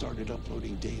 It started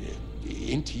uploading data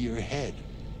into your head.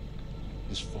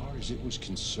 As far as it was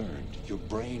concerned, your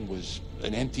brain was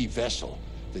an empty vessel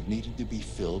that needed to be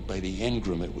filled by the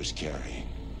engram it was carrying.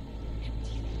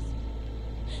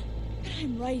 But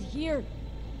I'm right here.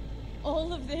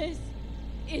 All of this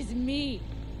is me.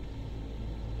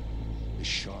 The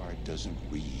shard doesn't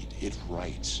read, it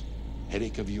writes.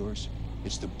 Headache of yours?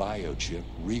 It's the biochip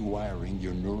rewiring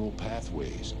your neural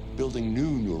pathways, building new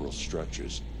neural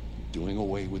structures, doing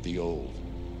away with the old.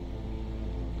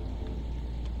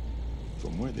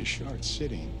 From where the shard's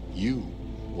sitting, you,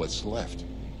 what's left,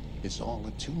 it's all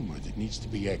a tumor that needs to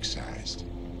be excised.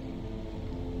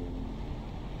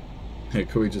 Hey,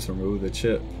 could we just remove the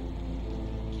chip?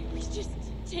 Can't we just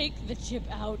take the chip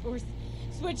out or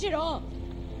switch it off?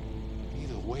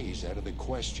 Either way's out of the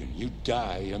question. You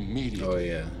die immediately. Oh,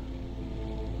 yeah.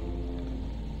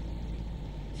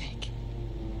 Vic,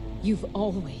 you've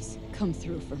always come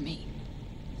through for me.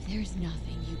 If there's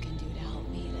nothing you can do to help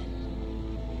me, then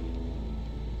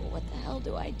what the hell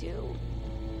do I do?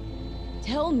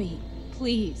 Tell me,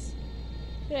 please.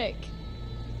 Vic.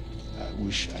 I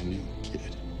wish I knew,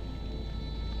 kid.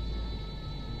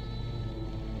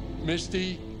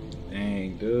 Misty?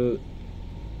 Dang, dude.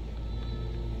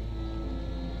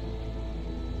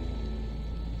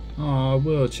 Aw,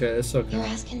 wheelchair, it's okay. You're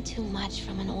asking too much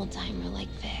from an old-timer like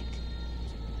Vic.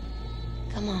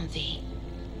 Come on, V.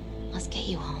 Let's get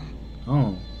you home.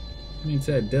 Oh. You mean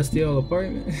to that dusty old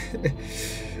apartment?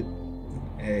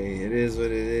 Hey, it is what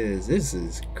it is. This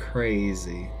is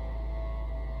crazy.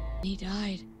 He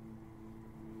died.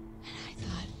 And I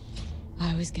thought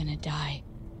I was gonna die.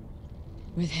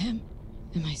 With him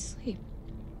in my sleep.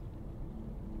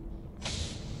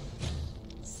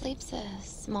 Sleep's a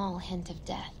small hint of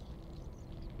death.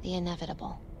 The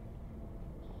inevitable.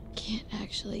 Can't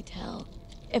actually tell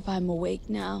if I'm awake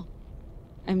now.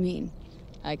 I mean,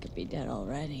 I could be dead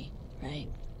already, right?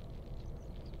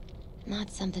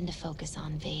 Not something to focus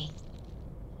on, V.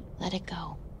 Let it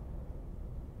go.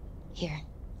 Here.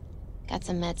 Got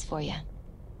some meds for you.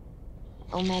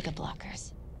 Omega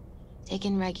blockers.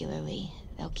 Taken regularly,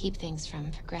 they'll keep things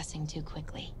from progressing too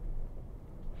quickly.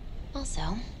 Also,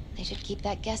 they should keep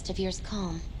that guest of yours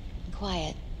calm and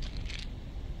quiet.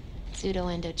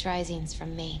 Pseudoendotrizines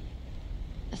from me.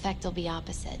 Effect will be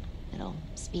opposite. It'll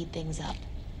speed things up.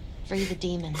 Free the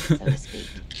demon, so to speak.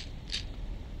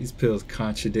 These pills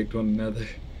contradict one another.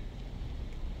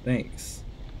 Thanks.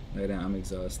 Lay down, I'm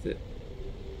exhausted.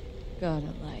 Gotta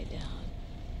lie down.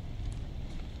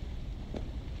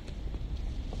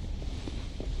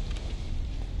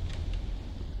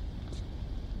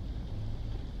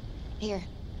 Here.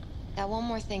 Got one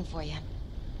more thing for you.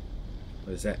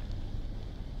 What is that?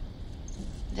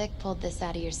 Vic pulled this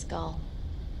out of your skull.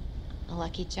 A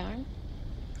lucky charm?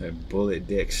 That bullet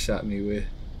Dick shot me with.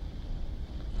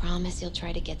 Promise you'll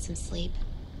try to get some sleep.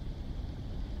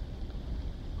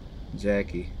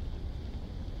 Jackie.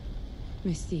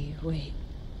 Misty, wait.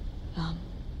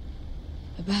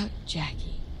 About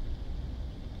Jackie.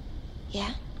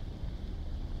 Yeah?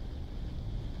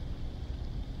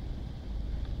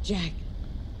 Jack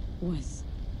was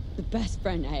the best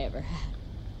friend I ever had.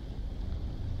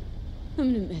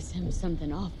 I'm gonna miss him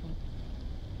something awful.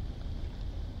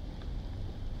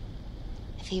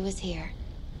 If he was here,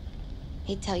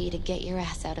 he'd tell you to get your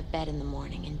ass out of bed in the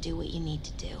morning and do what you need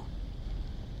to do.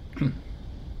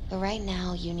 But right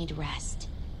now, you need rest.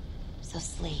 So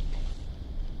sleep.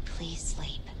 Please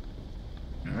sleep.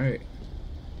 Alright.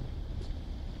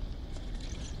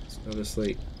 Let's go to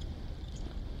sleep.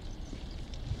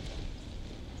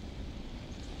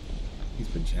 These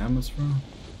pajamas from?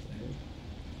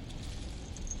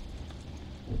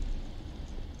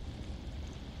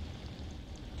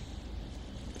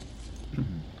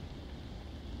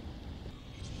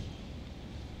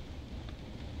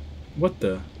 What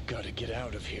the? Gotta get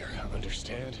out of here,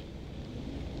 understand?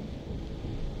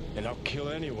 And I'll kill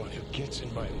anyone who gets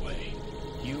in my way.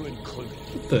 You included.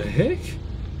 What the heck?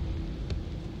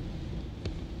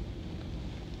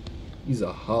 He's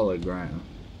a hologram.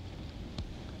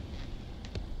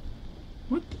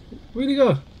 What? Where'd he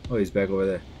go? Oh, he's back over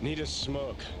there. Need a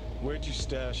smoke. Where'd you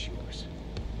stash yours?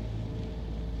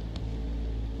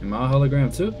 Am I a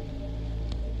hologram too?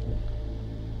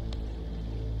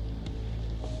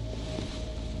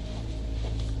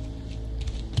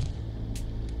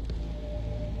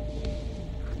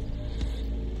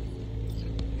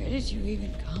 Where did you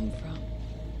even come from?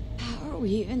 How are we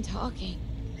even talking?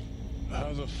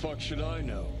 How the fuck should I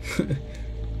know?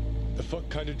 The fuck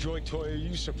kind of joy toy are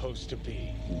you supposed to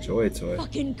be? Joy toy?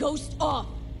 Fucking ghost off!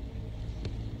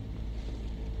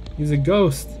 He's a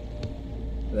ghost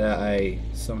that I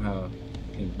somehow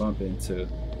can bump into.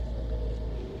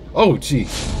 Oh, gee.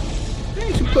 What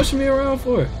ain't you pushing me around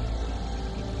for?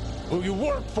 Who you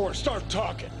work for? Start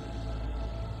talking.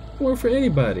 I work for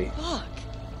anybody. Fuck.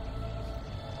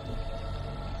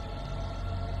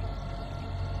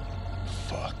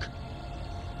 Fuck.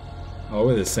 Oh,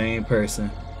 we're the same person.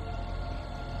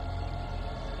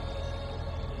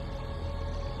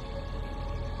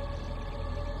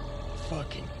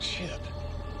 Fucking Chip.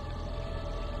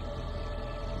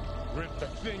 Rip the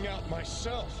thing out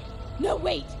myself. No,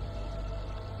 wait.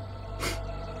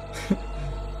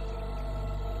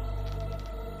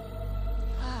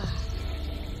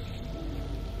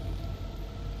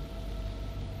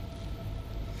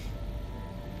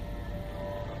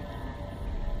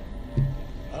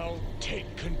 I'll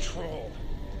take control.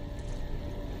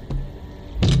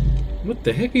 What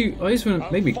the heck are you? Oh, he's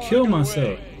gonna make me kill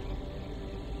myself.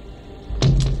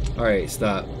 Alright,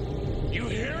 stop. You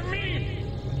hear me?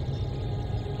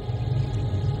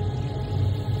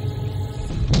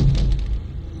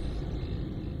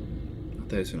 I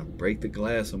thought he was gonna break the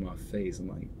glass on my face. I'm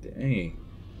like, dang.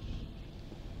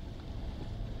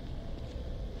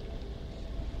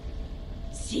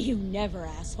 See you never,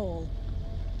 asshole.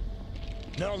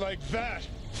 Now like that.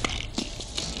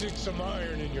 Stick some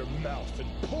iron in your mouth and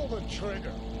pull the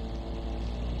trigger.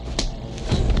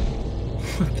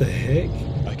 What the heck?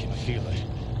 I can feel it.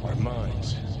 Our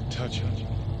minds touching.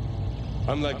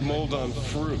 I'm like mold on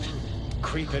fruit,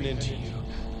 creeping into you.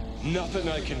 Nothing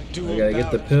I can do about it. I gotta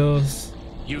get the pills.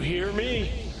 You hear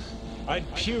me?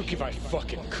 I'd puke if I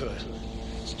fucking could.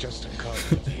 It's just a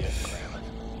copy of the engram.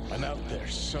 I'm out there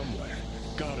somewhere.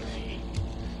 Gotta be.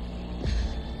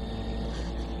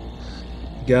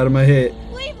 Got in my head.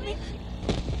 Leave me.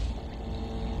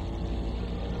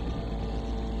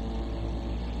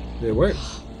 Did it work?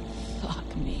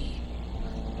 Fuck me.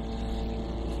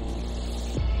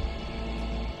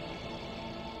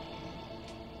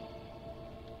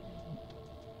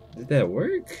 Did that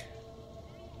work?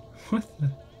 What the?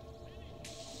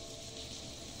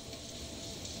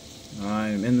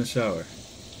 I'm in the shower.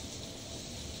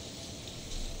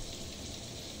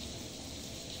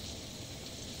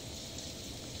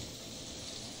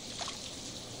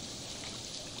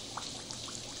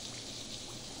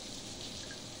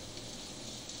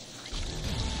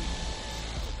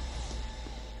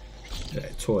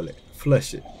 That toilet.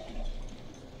 Flush it.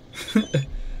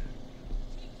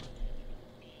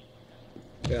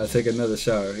 Gotta take another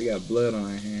shower. He got blood on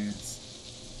our hands.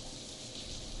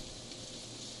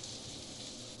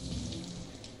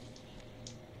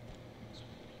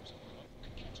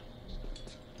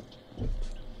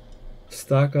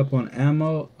 Stock up on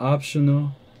ammo,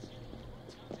 optional.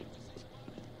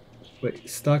 Wait,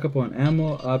 stock up on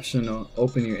ammo, optional.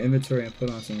 Open your inventory and put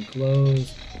on some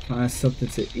clothes. Find something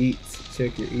to eat.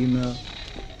 Check your email.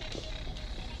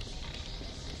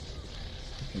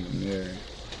 Look in the mirror.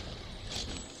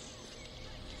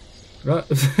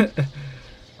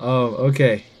 Oh,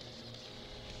 okay.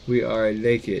 We are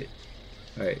naked.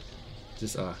 Alright.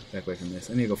 Just back away from this.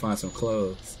 I need to go find some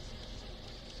clothes.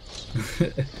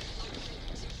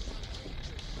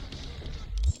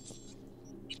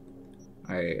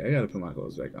 Alright, I gotta put my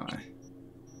clothes back on.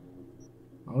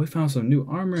 Oh, we found some new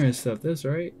armor and stuff. That's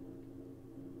right.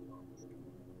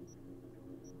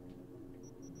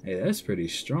 Hey, that's pretty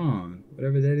strong.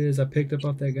 Whatever that is I picked up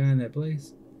off that guy in that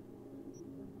place.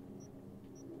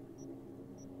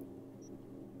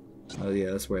 Oh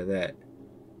yeah, let's wear that.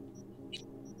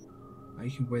 Oh,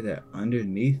 you can wear that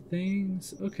underneath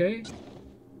things? Okay.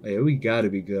 Oh yeah, we gotta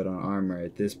be good on armor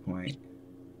at this point.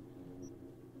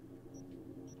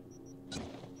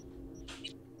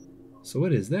 So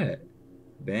what is that?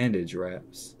 Bandage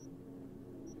wraps.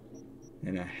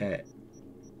 And a hat.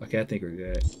 Okay, I think we're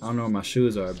good. I don't know where my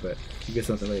shoes are, but we'll get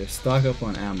something later. Stock up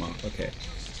on ammo. Okay.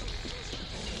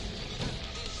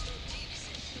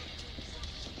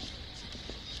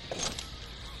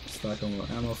 Stock up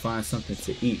on ammo. Find something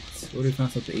to eat. Where do we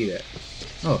find something to eat at?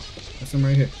 Oh, that's some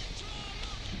right here.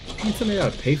 You tell me I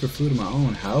gotta pay for food in my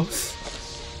own house?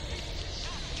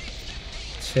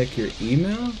 Check your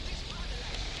email?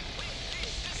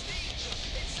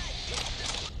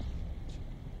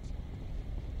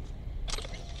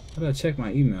 How do I check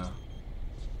my email?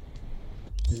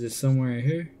 Is it somewhere in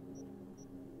here?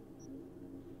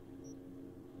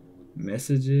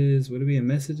 Messages? Would it be in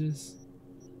messages?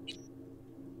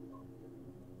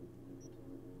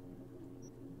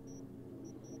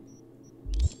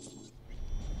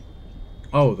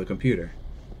 Oh, the computer.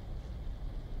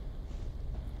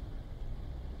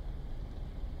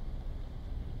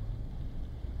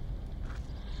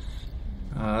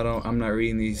 I'm not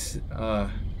reading these.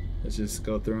 Let's just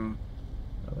go through them.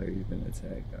 Oh, like you've been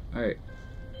attacked. Alright.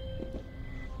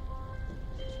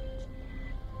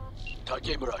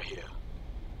 Takemura here.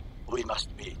 We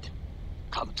must meet.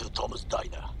 Come to Tom's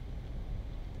diner.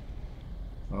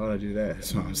 Why would I do that?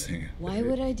 That's what I'm saying. Why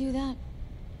would I do that?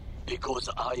 Because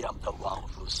I am the one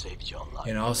who saved your life.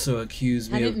 And also accuse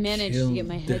me of Haven't managed to get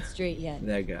my head straight yet.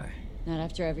 That guy. Not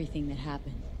after everything that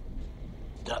happened.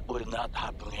 That will not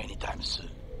happen anytime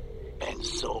soon. And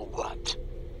so what?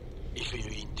 If you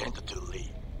intend to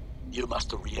leave, you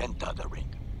must re-enter the ring.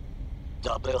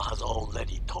 The bell has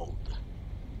already tolled.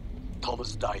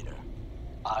 Tom's diner.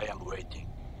 I am waiting.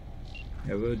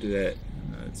 Yeah, we'll do that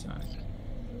another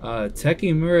time.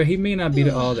 Takemura, he may not be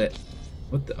all that.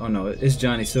 What the? Oh no, it's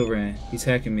Johnny Silverhand. He's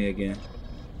hacking me again.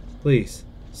 Please,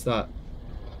 stop.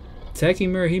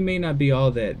 Takemura, he may not be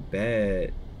all that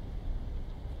bad.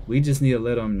 We just need to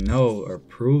let him know or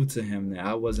prove to him that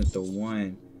I wasn't the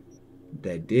one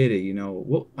that did it, you know.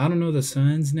 Well, I don't know the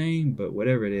son's name, but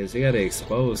whatever it is, they gotta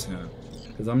expose him.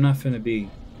 Because I'm not finna be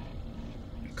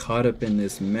caught up in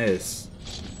this mess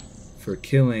for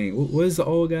killing. What was the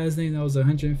old guy's name that was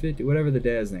 150? Whatever the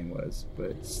dad's name was,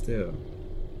 but still.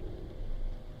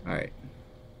 Alright.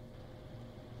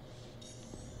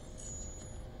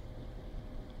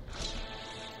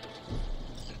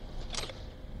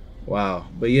 Wow.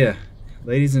 But yeah,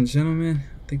 ladies and gentlemen,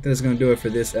 I think that's gonna do it for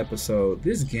this episode.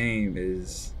 This game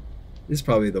is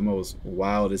probably the most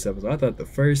wildest episode. I thought the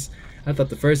first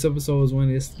episode was one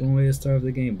way to start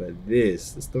the game, but the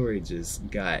story just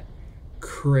got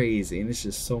crazy, and it's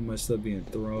just so much stuff being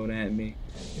thrown at me.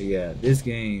 But yeah, this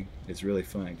game is really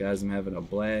fun, guys. I'm having a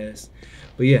blast.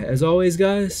 But yeah, as always,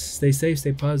 guys, stay safe,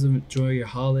 stay positive, enjoy your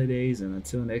holidays, and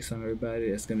until next time, everybody,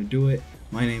 that's gonna do it.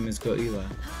 My name is Go Eli.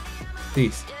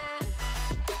 Peace.